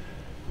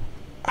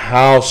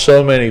how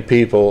so many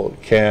people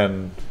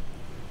can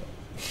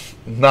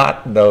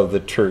not know the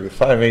truth.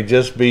 I mean,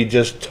 just be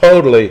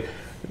totally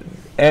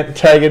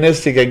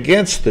antagonistic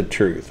against the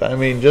truth. I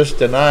mean, just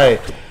deny,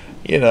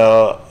 you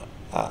know.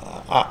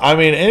 I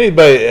mean,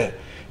 anybody.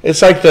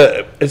 It's like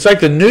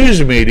the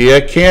news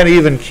media can't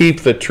even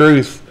keep the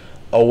truth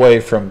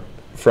away from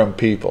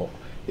people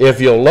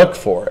if you'll look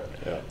for it.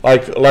 Yeah.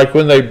 Like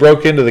when they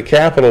broke into the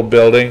Capitol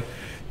building,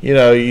 you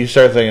know, you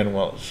start thinking,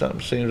 well,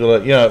 something seems a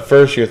little, you know, at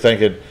first you're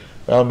thinking,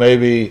 well,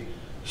 maybe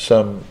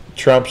some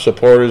Trump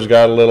supporters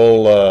got a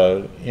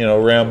little, you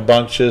know,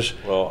 rambunctious.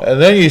 Well,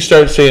 and then you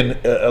start seeing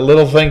a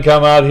little thing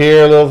come out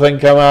here, a little thing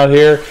come out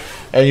here,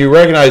 and you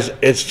recognize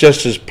it's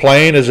just as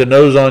plain as a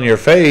nose on your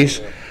face.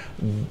 Yeah.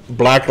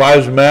 Black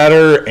Lives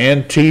Matter,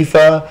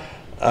 Antifa,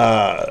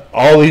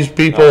 all these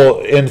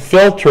people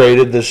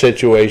infiltrated the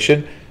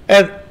situation,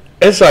 and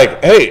it's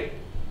like, hey,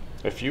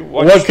 if you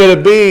what could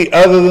it be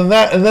other than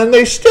that? And then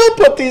they still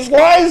put these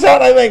lies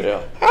out. I think,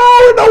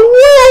 how in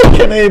the world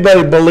can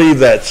anybody believe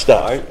that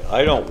stuff?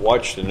 I don't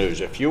watch the news.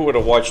 If you would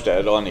have watched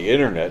that on the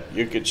internet,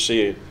 you could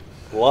see it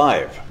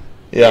live.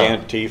 Yeah.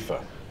 The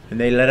Antifa. And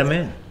they let them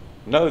in.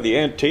 No, the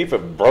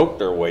Antifa broke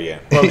their way in.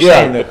 Well,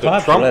 but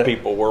the Trump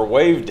people were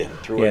waved in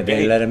through a gate. Yeah,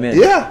 they let them in.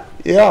 Yeah.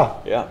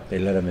 They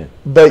let them in.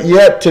 But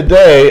yet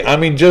today, I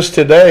mean, just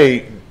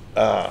today,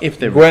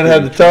 Gwen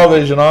had the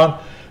television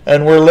on,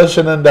 and we're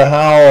listening to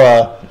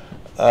how,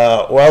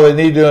 well, they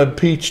need to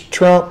impeach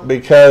Trump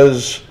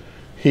because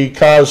he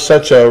caused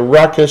such a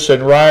ruckus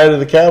and riot at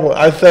the Capitol.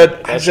 I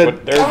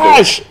said,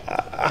 gosh,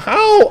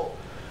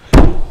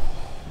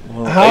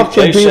 how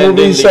can people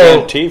be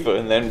so Antifa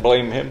and then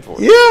blame him for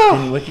it?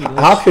 Yeah.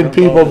 How can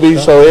people be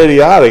so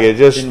idiotic? It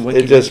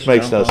just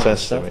makes no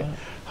sense to me.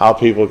 How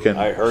people can.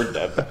 I heard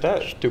that, but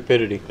that's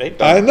stupidity.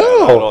 I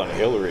know. On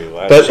Hillary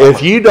last but summer.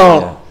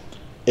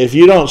 if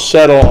you don't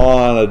settle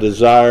on a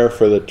desire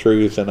for the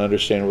truth and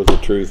understand what the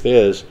truth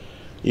is,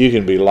 you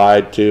can be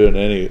lied to in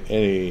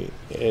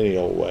any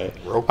old way.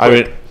 I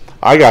mean,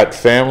 I got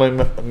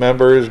family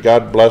members.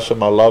 God bless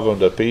them. I love them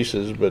to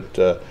pieces,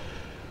 but.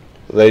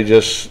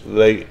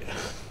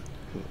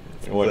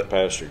 What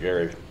Pastor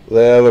Gary?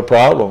 They have a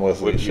problem with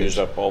we used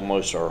up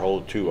almost our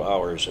whole 2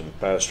 hours, and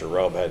Pastor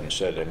Rob hadn't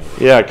said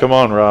anything. Yeah, come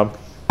on, Rob.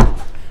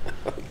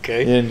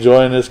 Okay. You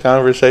enjoying this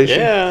conversation?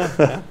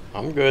 Yeah,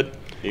 I'm good.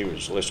 He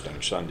was listening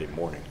Sunday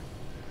morning.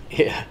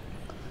 Yeah.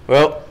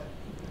 Well,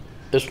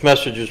 this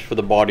message is for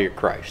the body of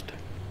Christ.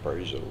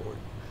 Praise the Lord.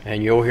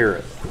 And you'll hear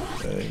it.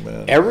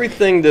 Amen.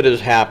 Everything that has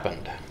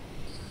happened,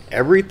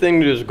 everything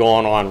that is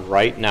going on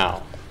right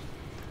now,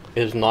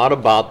 is not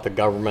about the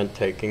government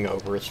taking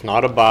over. It's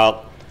not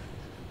about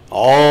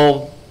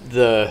all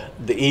the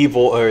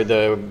evil or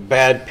the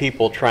bad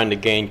people trying to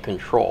gain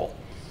control.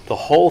 The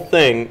whole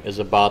thing is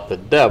about the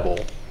devil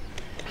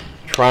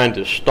trying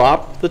to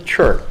stop the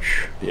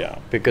church. Yeah.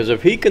 Because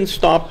if he can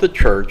stop the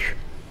church,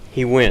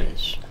 he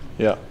wins.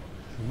 Yeah.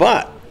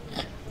 But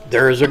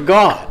there is a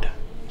God.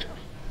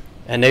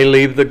 And they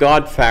leave the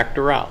God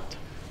factor out.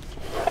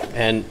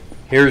 And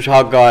here's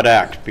how God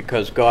acts,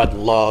 because God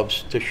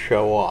loves to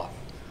show off.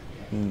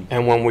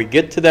 And when we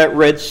get to that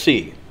Red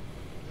Sea,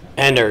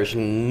 and there's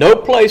no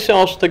place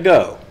else to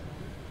go,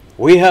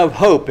 we have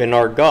hope in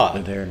our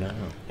God. There now.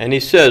 And he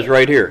says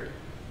right here,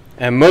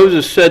 and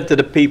Moses said to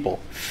the people,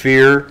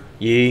 fear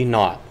ye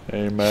not.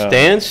 Amen.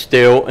 Stand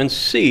still and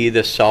see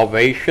the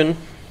salvation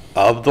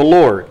of the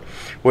Lord,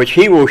 which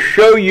he will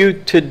show you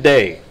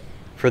today.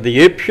 For the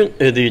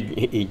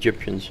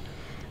Egyptians,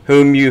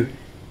 whom you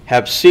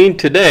have seen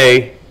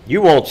today,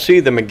 you won't see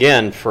them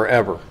again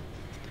forever.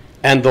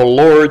 And the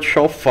Lord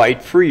shall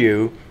fight for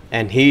you,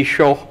 and you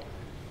shall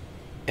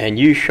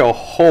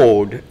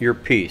hold your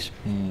peace.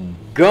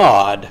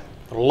 God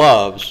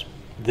loves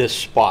this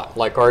spot.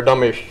 Like our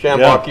dummy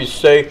Shambach used to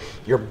say,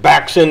 your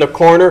back's in the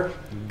corner.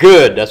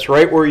 Good. That's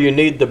right where you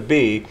need to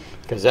be,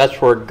 because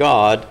that's where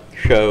God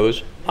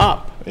shows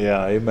up.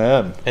 Yeah,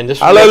 amen. And this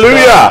is Hallelujah.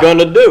 what God's going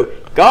to do.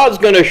 God's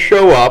going to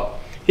show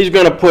up. He's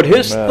going to put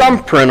his Amen.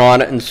 thumbprint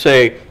on it and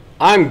say,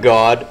 I'm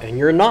God and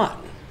you're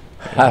not.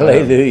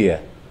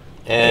 Hallelujah.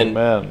 And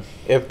Amen.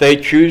 if they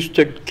choose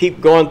to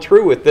keep going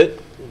through with it,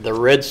 the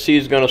Red Sea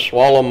is going to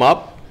swallow them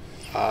up.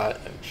 As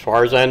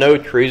far as I know,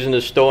 treason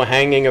is still a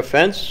hanging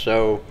offense.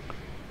 So,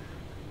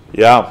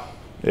 Yeah,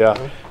 yeah.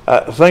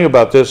 Think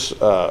about this,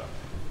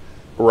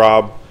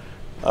 Rob,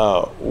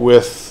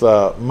 with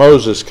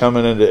Moses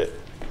coming into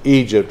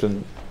Egypt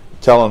and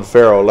telling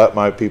Pharaoh, let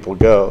my people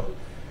go.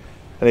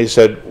 And he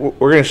said,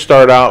 we're going to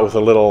start out with a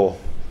little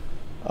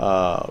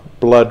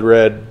blood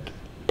red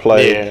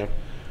plague. yeah.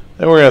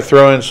 Then we're going to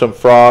throw in some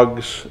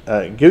frogs.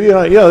 Give you,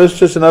 this is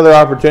just another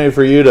opportunity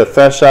for you to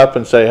fess up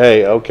and say,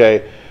 hey,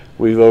 okay,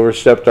 we've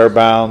overstepped our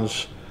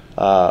bounds.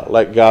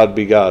 Let God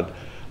be God.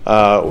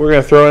 We're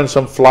going to throw in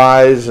some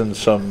flies and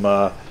some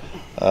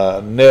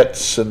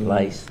nits and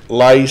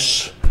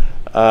lice.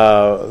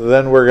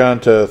 Then we're going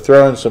to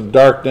throw in some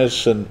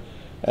darkness and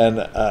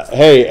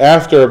hey,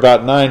 after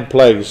about 9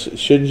 plagues,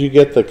 shouldn't you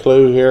get the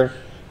clue here?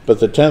 But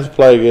the 10th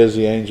plague is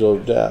the angel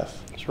of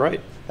death. That's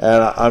right.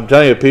 And I'm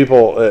telling you,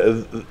 people,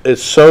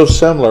 it's so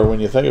similar when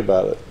you think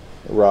about it,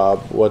 Rob,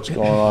 what's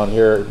going on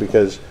here,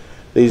 because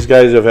these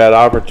guys have had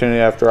opportunity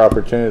after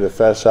opportunity to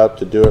fess up,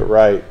 to do it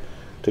right,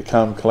 to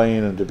come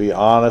clean, and to be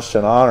honest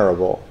and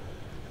honorable,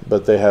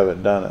 but they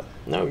haven't done it.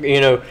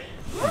 No,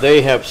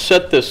 they have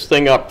set this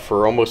thing up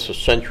for almost a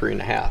century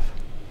and a half.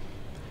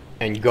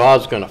 And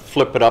God's going to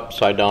flip it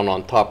upside down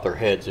on top of their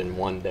heads in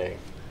one day.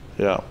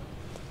 Yeah.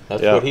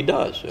 That's Yeah. what he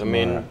does. I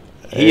mean, Right.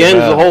 he Amen.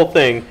 ends the whole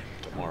thing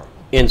Tomorrow.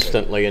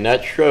 instantly, and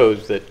that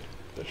shows that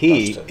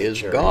he Dust of the is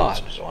chariots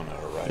God. is on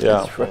our right. Yeah.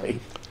 That's right.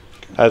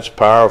 That's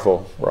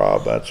powerful,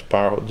 Rob. That's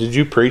powerful. Did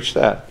you preach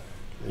that?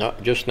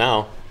 Not just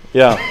now.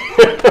 Yeah.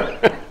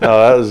 No,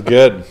 that was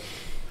good.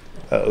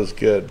 That was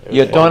good.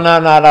 Yo dona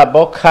nara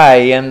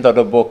bokai yendo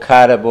do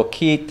bokara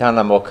bokita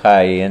na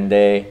mokai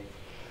yende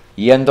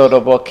yendo do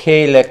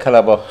bokele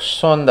kalabo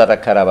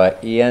sondara karaba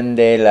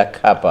yende la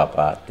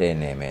kapapa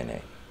tene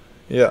mene.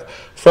 Yeah.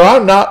 For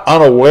I'm not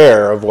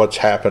unaware of what's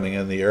happening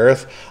in the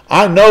earth.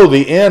 I know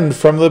the end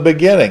from the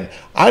beginning.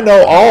 I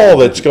know all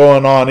that's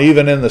going on,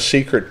 even in the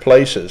secret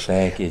places.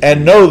 Thank you,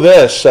 And Jesus. know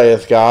this,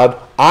 saith God,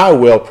 I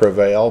will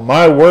prevail.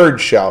 My word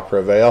shall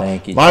prevail.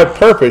 Thank you, My Jesus.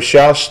 purpose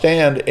shall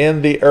stand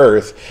in the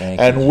earth. Thank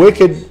you, And Jesus.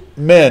 wicked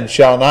men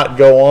shall not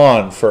go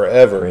on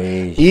forever.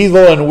 Praise you.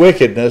 Evil and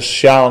wickedness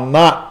shall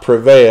not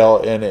prevail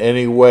in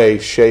any way,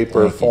 shape,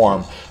 or Thank you,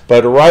 form. Jesus.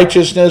 But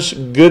righteousness,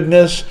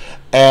 goodness,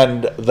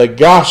 and the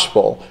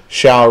gospel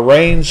shall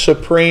reign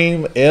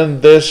supreme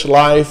in this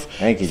life.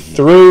 Thank you, Jesus.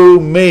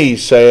 Through me,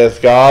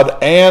 saith God,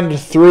 and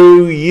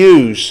through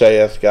you,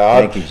 saith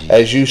God, Thank you, Jesus.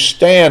 as you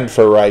stand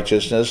for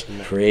righteousness.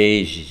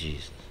 Praise you,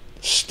 Jesus.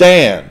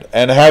 Stand,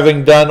 and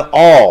having done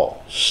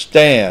all,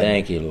 stand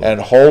Thank you, Lord.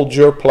 and hold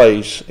your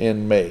place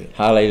in me.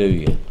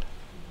 Hallelujah.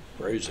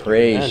 Praise the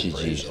Praise Lord. you,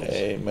 Praise Jesus. the Lord.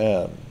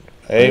 Amen.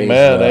 Praise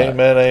Amen. God.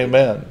 Amen.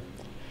 Amen.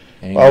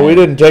 Amen. Well, we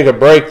didn't take a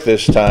break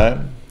this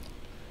time.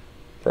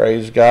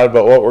 Praise God.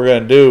 But what we're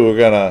going to do,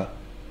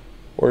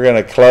 we're going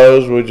to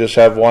close. We just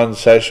have one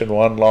session,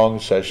 one long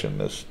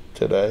session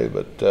today.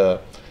 But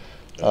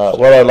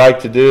what I'd like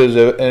to do is,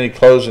 any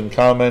closing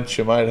comments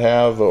you might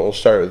have. We'll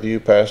start with you,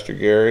 Pastor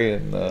Gary,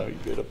 and You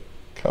get a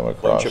come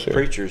across bunch of here.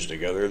 preachers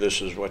together.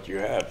 This is what you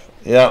have.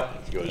 Yeah.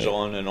 It goes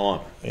on and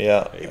on.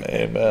 Yeah. Amen.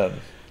 Amen.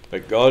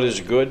 But God is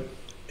good,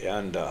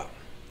 and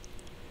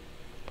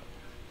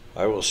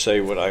I will say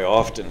what I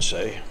often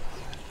say.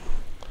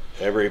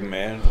 Every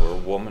man or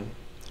woman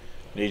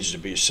needs to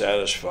be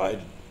satisfied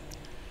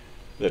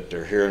that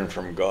they're hearing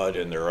from God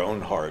in their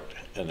own heart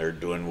and they're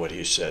doing what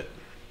He said.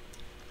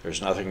 There's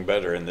nothing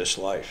better in this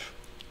life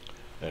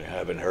than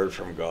having heard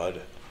from God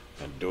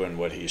and doing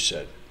what He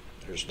said.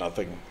 There's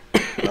nothing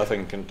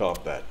can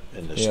top that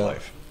in this Yeah.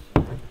 life.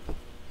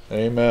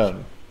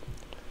 Amen.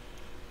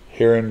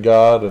 Hearing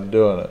God and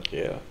doing it.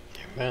 Yeah.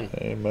 Amen.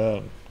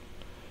 Amen.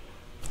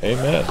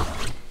 Amen.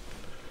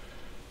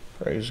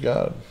 Praise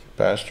God.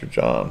 Pastor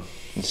John.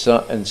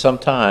 And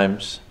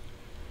sometimes,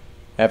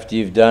 after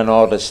you've done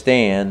all to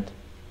stand,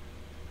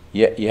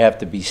 you have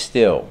to be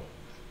still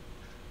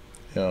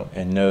Yeah.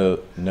 and know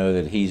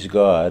that He's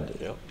God.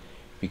 Yep.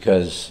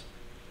 Because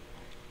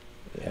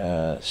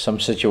some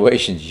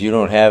situations you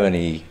don't have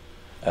any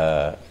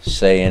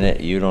say in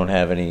it. You don't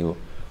have any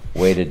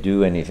way to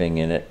do anything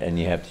in it, and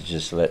you have to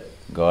just let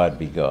God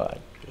be God.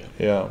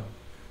 Yeah.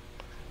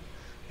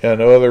 Yeah,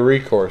 no other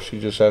recourse. You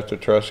just have to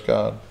trust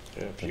God.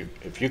 Yeah,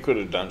 if you could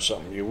have done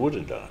something, you would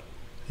have done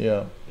it.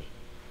 Yeah.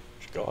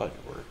 It's God.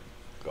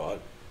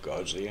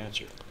 God's the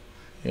answer.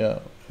 Yeah.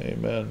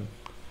 Amen.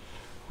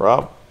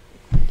 Rob?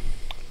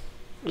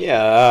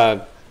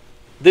 Yeah,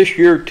 this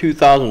year,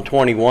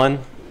 2021,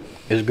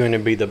 is going to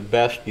be the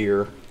best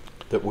year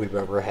that we've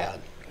ever had.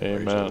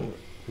 Amen.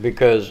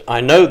 Because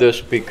I know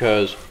this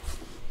because,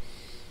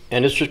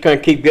 and it's just going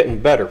to keep getting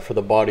better for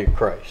the body of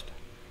Christ.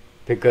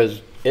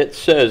 Because it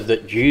says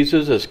that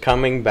Jesus is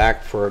coming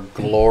back for a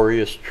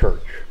glorious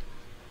church.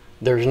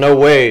 There's no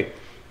way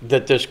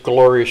that this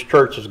glorious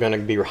church is going to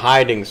be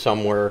hiding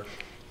somewhere,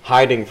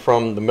 hiding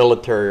from the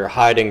military or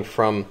hiding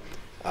from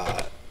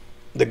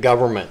the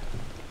government.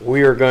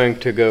 We are going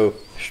to go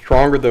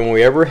stronger than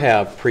we ever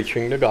have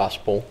preaching the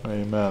gospel.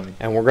 Amen.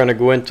 And we're going to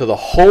go into the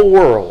whole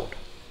world.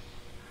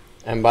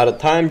 And by the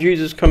time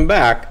Jesus comes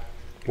back,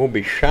 we'll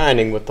be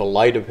shining with the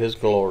light of His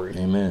glory.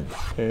 Amen.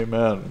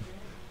 Amen.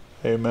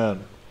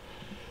 Amen.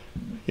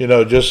 You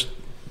know, just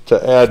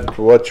to add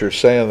to what you're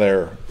saying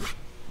there,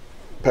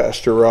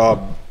 Pastor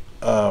Rob,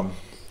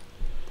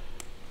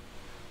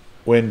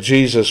 when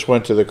Jesus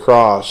went to the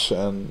cross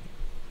and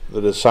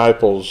the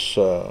disciples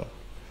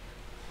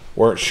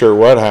weren't sure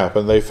what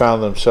happened, they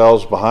found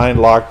themselves behind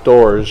locked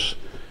doors,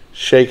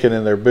 shaking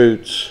in their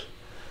boots,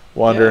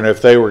 wondering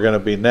if they were going to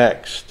be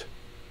next.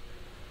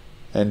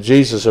 And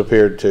Jesus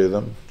appeared to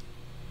them,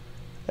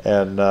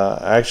 and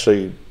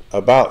actually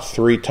about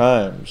 3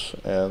 times.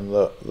 And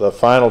the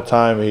final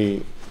time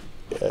he,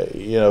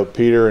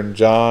 Peter and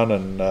John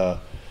and,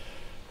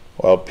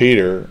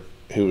 Peter,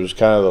 who was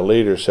kind of the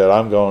leader, said,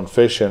 "I'm going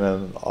fishing,"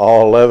 and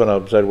all 11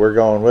 of them said, "We're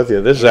going with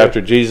you." This is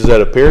after Jesus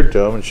had appeared to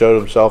them and showed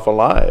Himself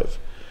alive.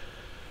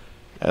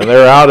 And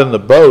they're out in the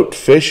boat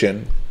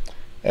fishing,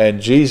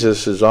 and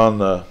Jesus is on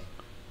the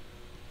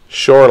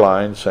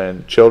shoreline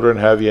saying, "Children,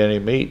 have you any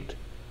meat?"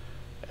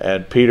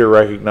 And Peter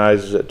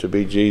recognizes it to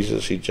be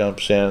Jesus. He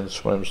jumps in,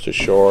 swims to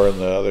shore, and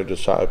the other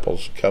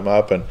disciples come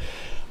up. And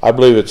I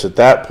believe it's at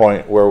that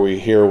point where we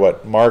hear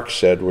what Mark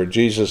said, where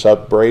Jesus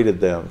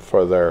upbraided them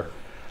for their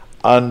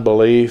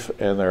unbelief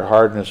and their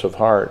hardness of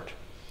heart.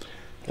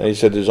 And He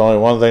said, "There's only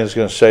one thing that's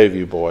going to save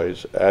you,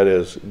 boys. That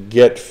is,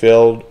 get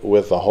filled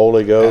with the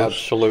Holy Ghost."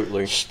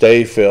 Absolutely.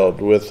 Stay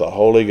filled with the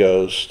Holy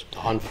Ghost.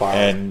 On fire.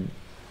 And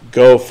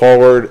go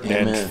forward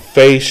Amen. and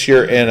face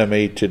your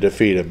enemy to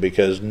defeat him,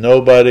 because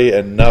nobody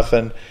and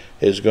nothing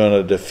is going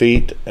to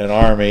defeat an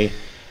army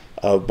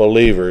of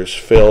believers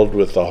filled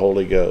with the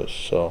Holy Ghost.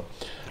 So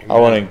I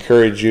want to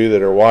encourage you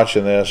that are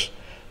watching this,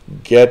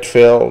 get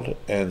filled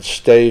and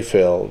stay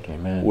filled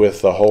Amen.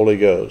 with the Holy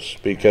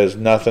Ghost, because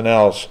nothing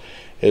else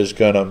is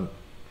going to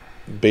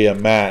be a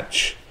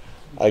match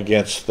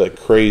against the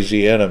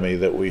crazy enemy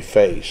that we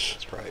face.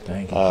 That's right.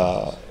 Thank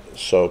you.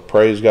 So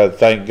praise God.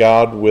 Thank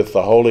God, with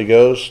the Holy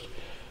Ghost,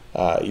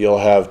 you'll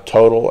have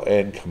total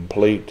and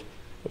complete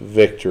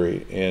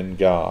victory in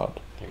God.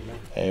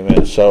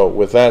 Amen. So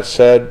with that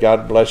said,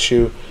 God bless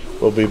you.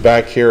 We'll be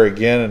back here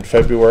again in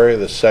February,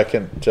 the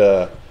second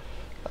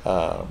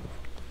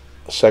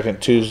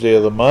Tuesday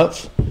of the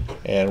month,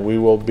 and we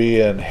will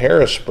be in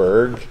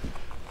Harrisburg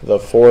the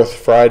 4th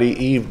Friday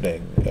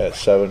evening at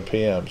 7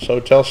 p.m. So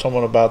tell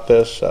someone about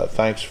this.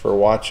 Thanks for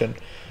watching.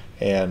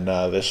 And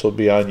this will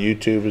be on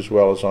YouTube as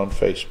well as on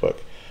Facebook.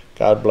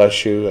 God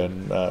bless you,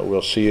 and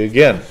we'll see you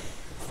again.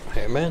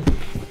 Amen.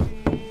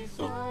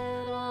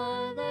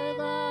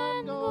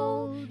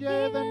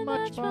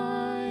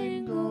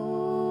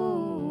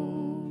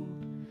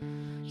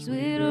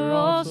 Sweeter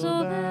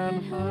also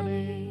than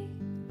honey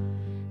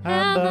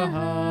and the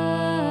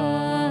honey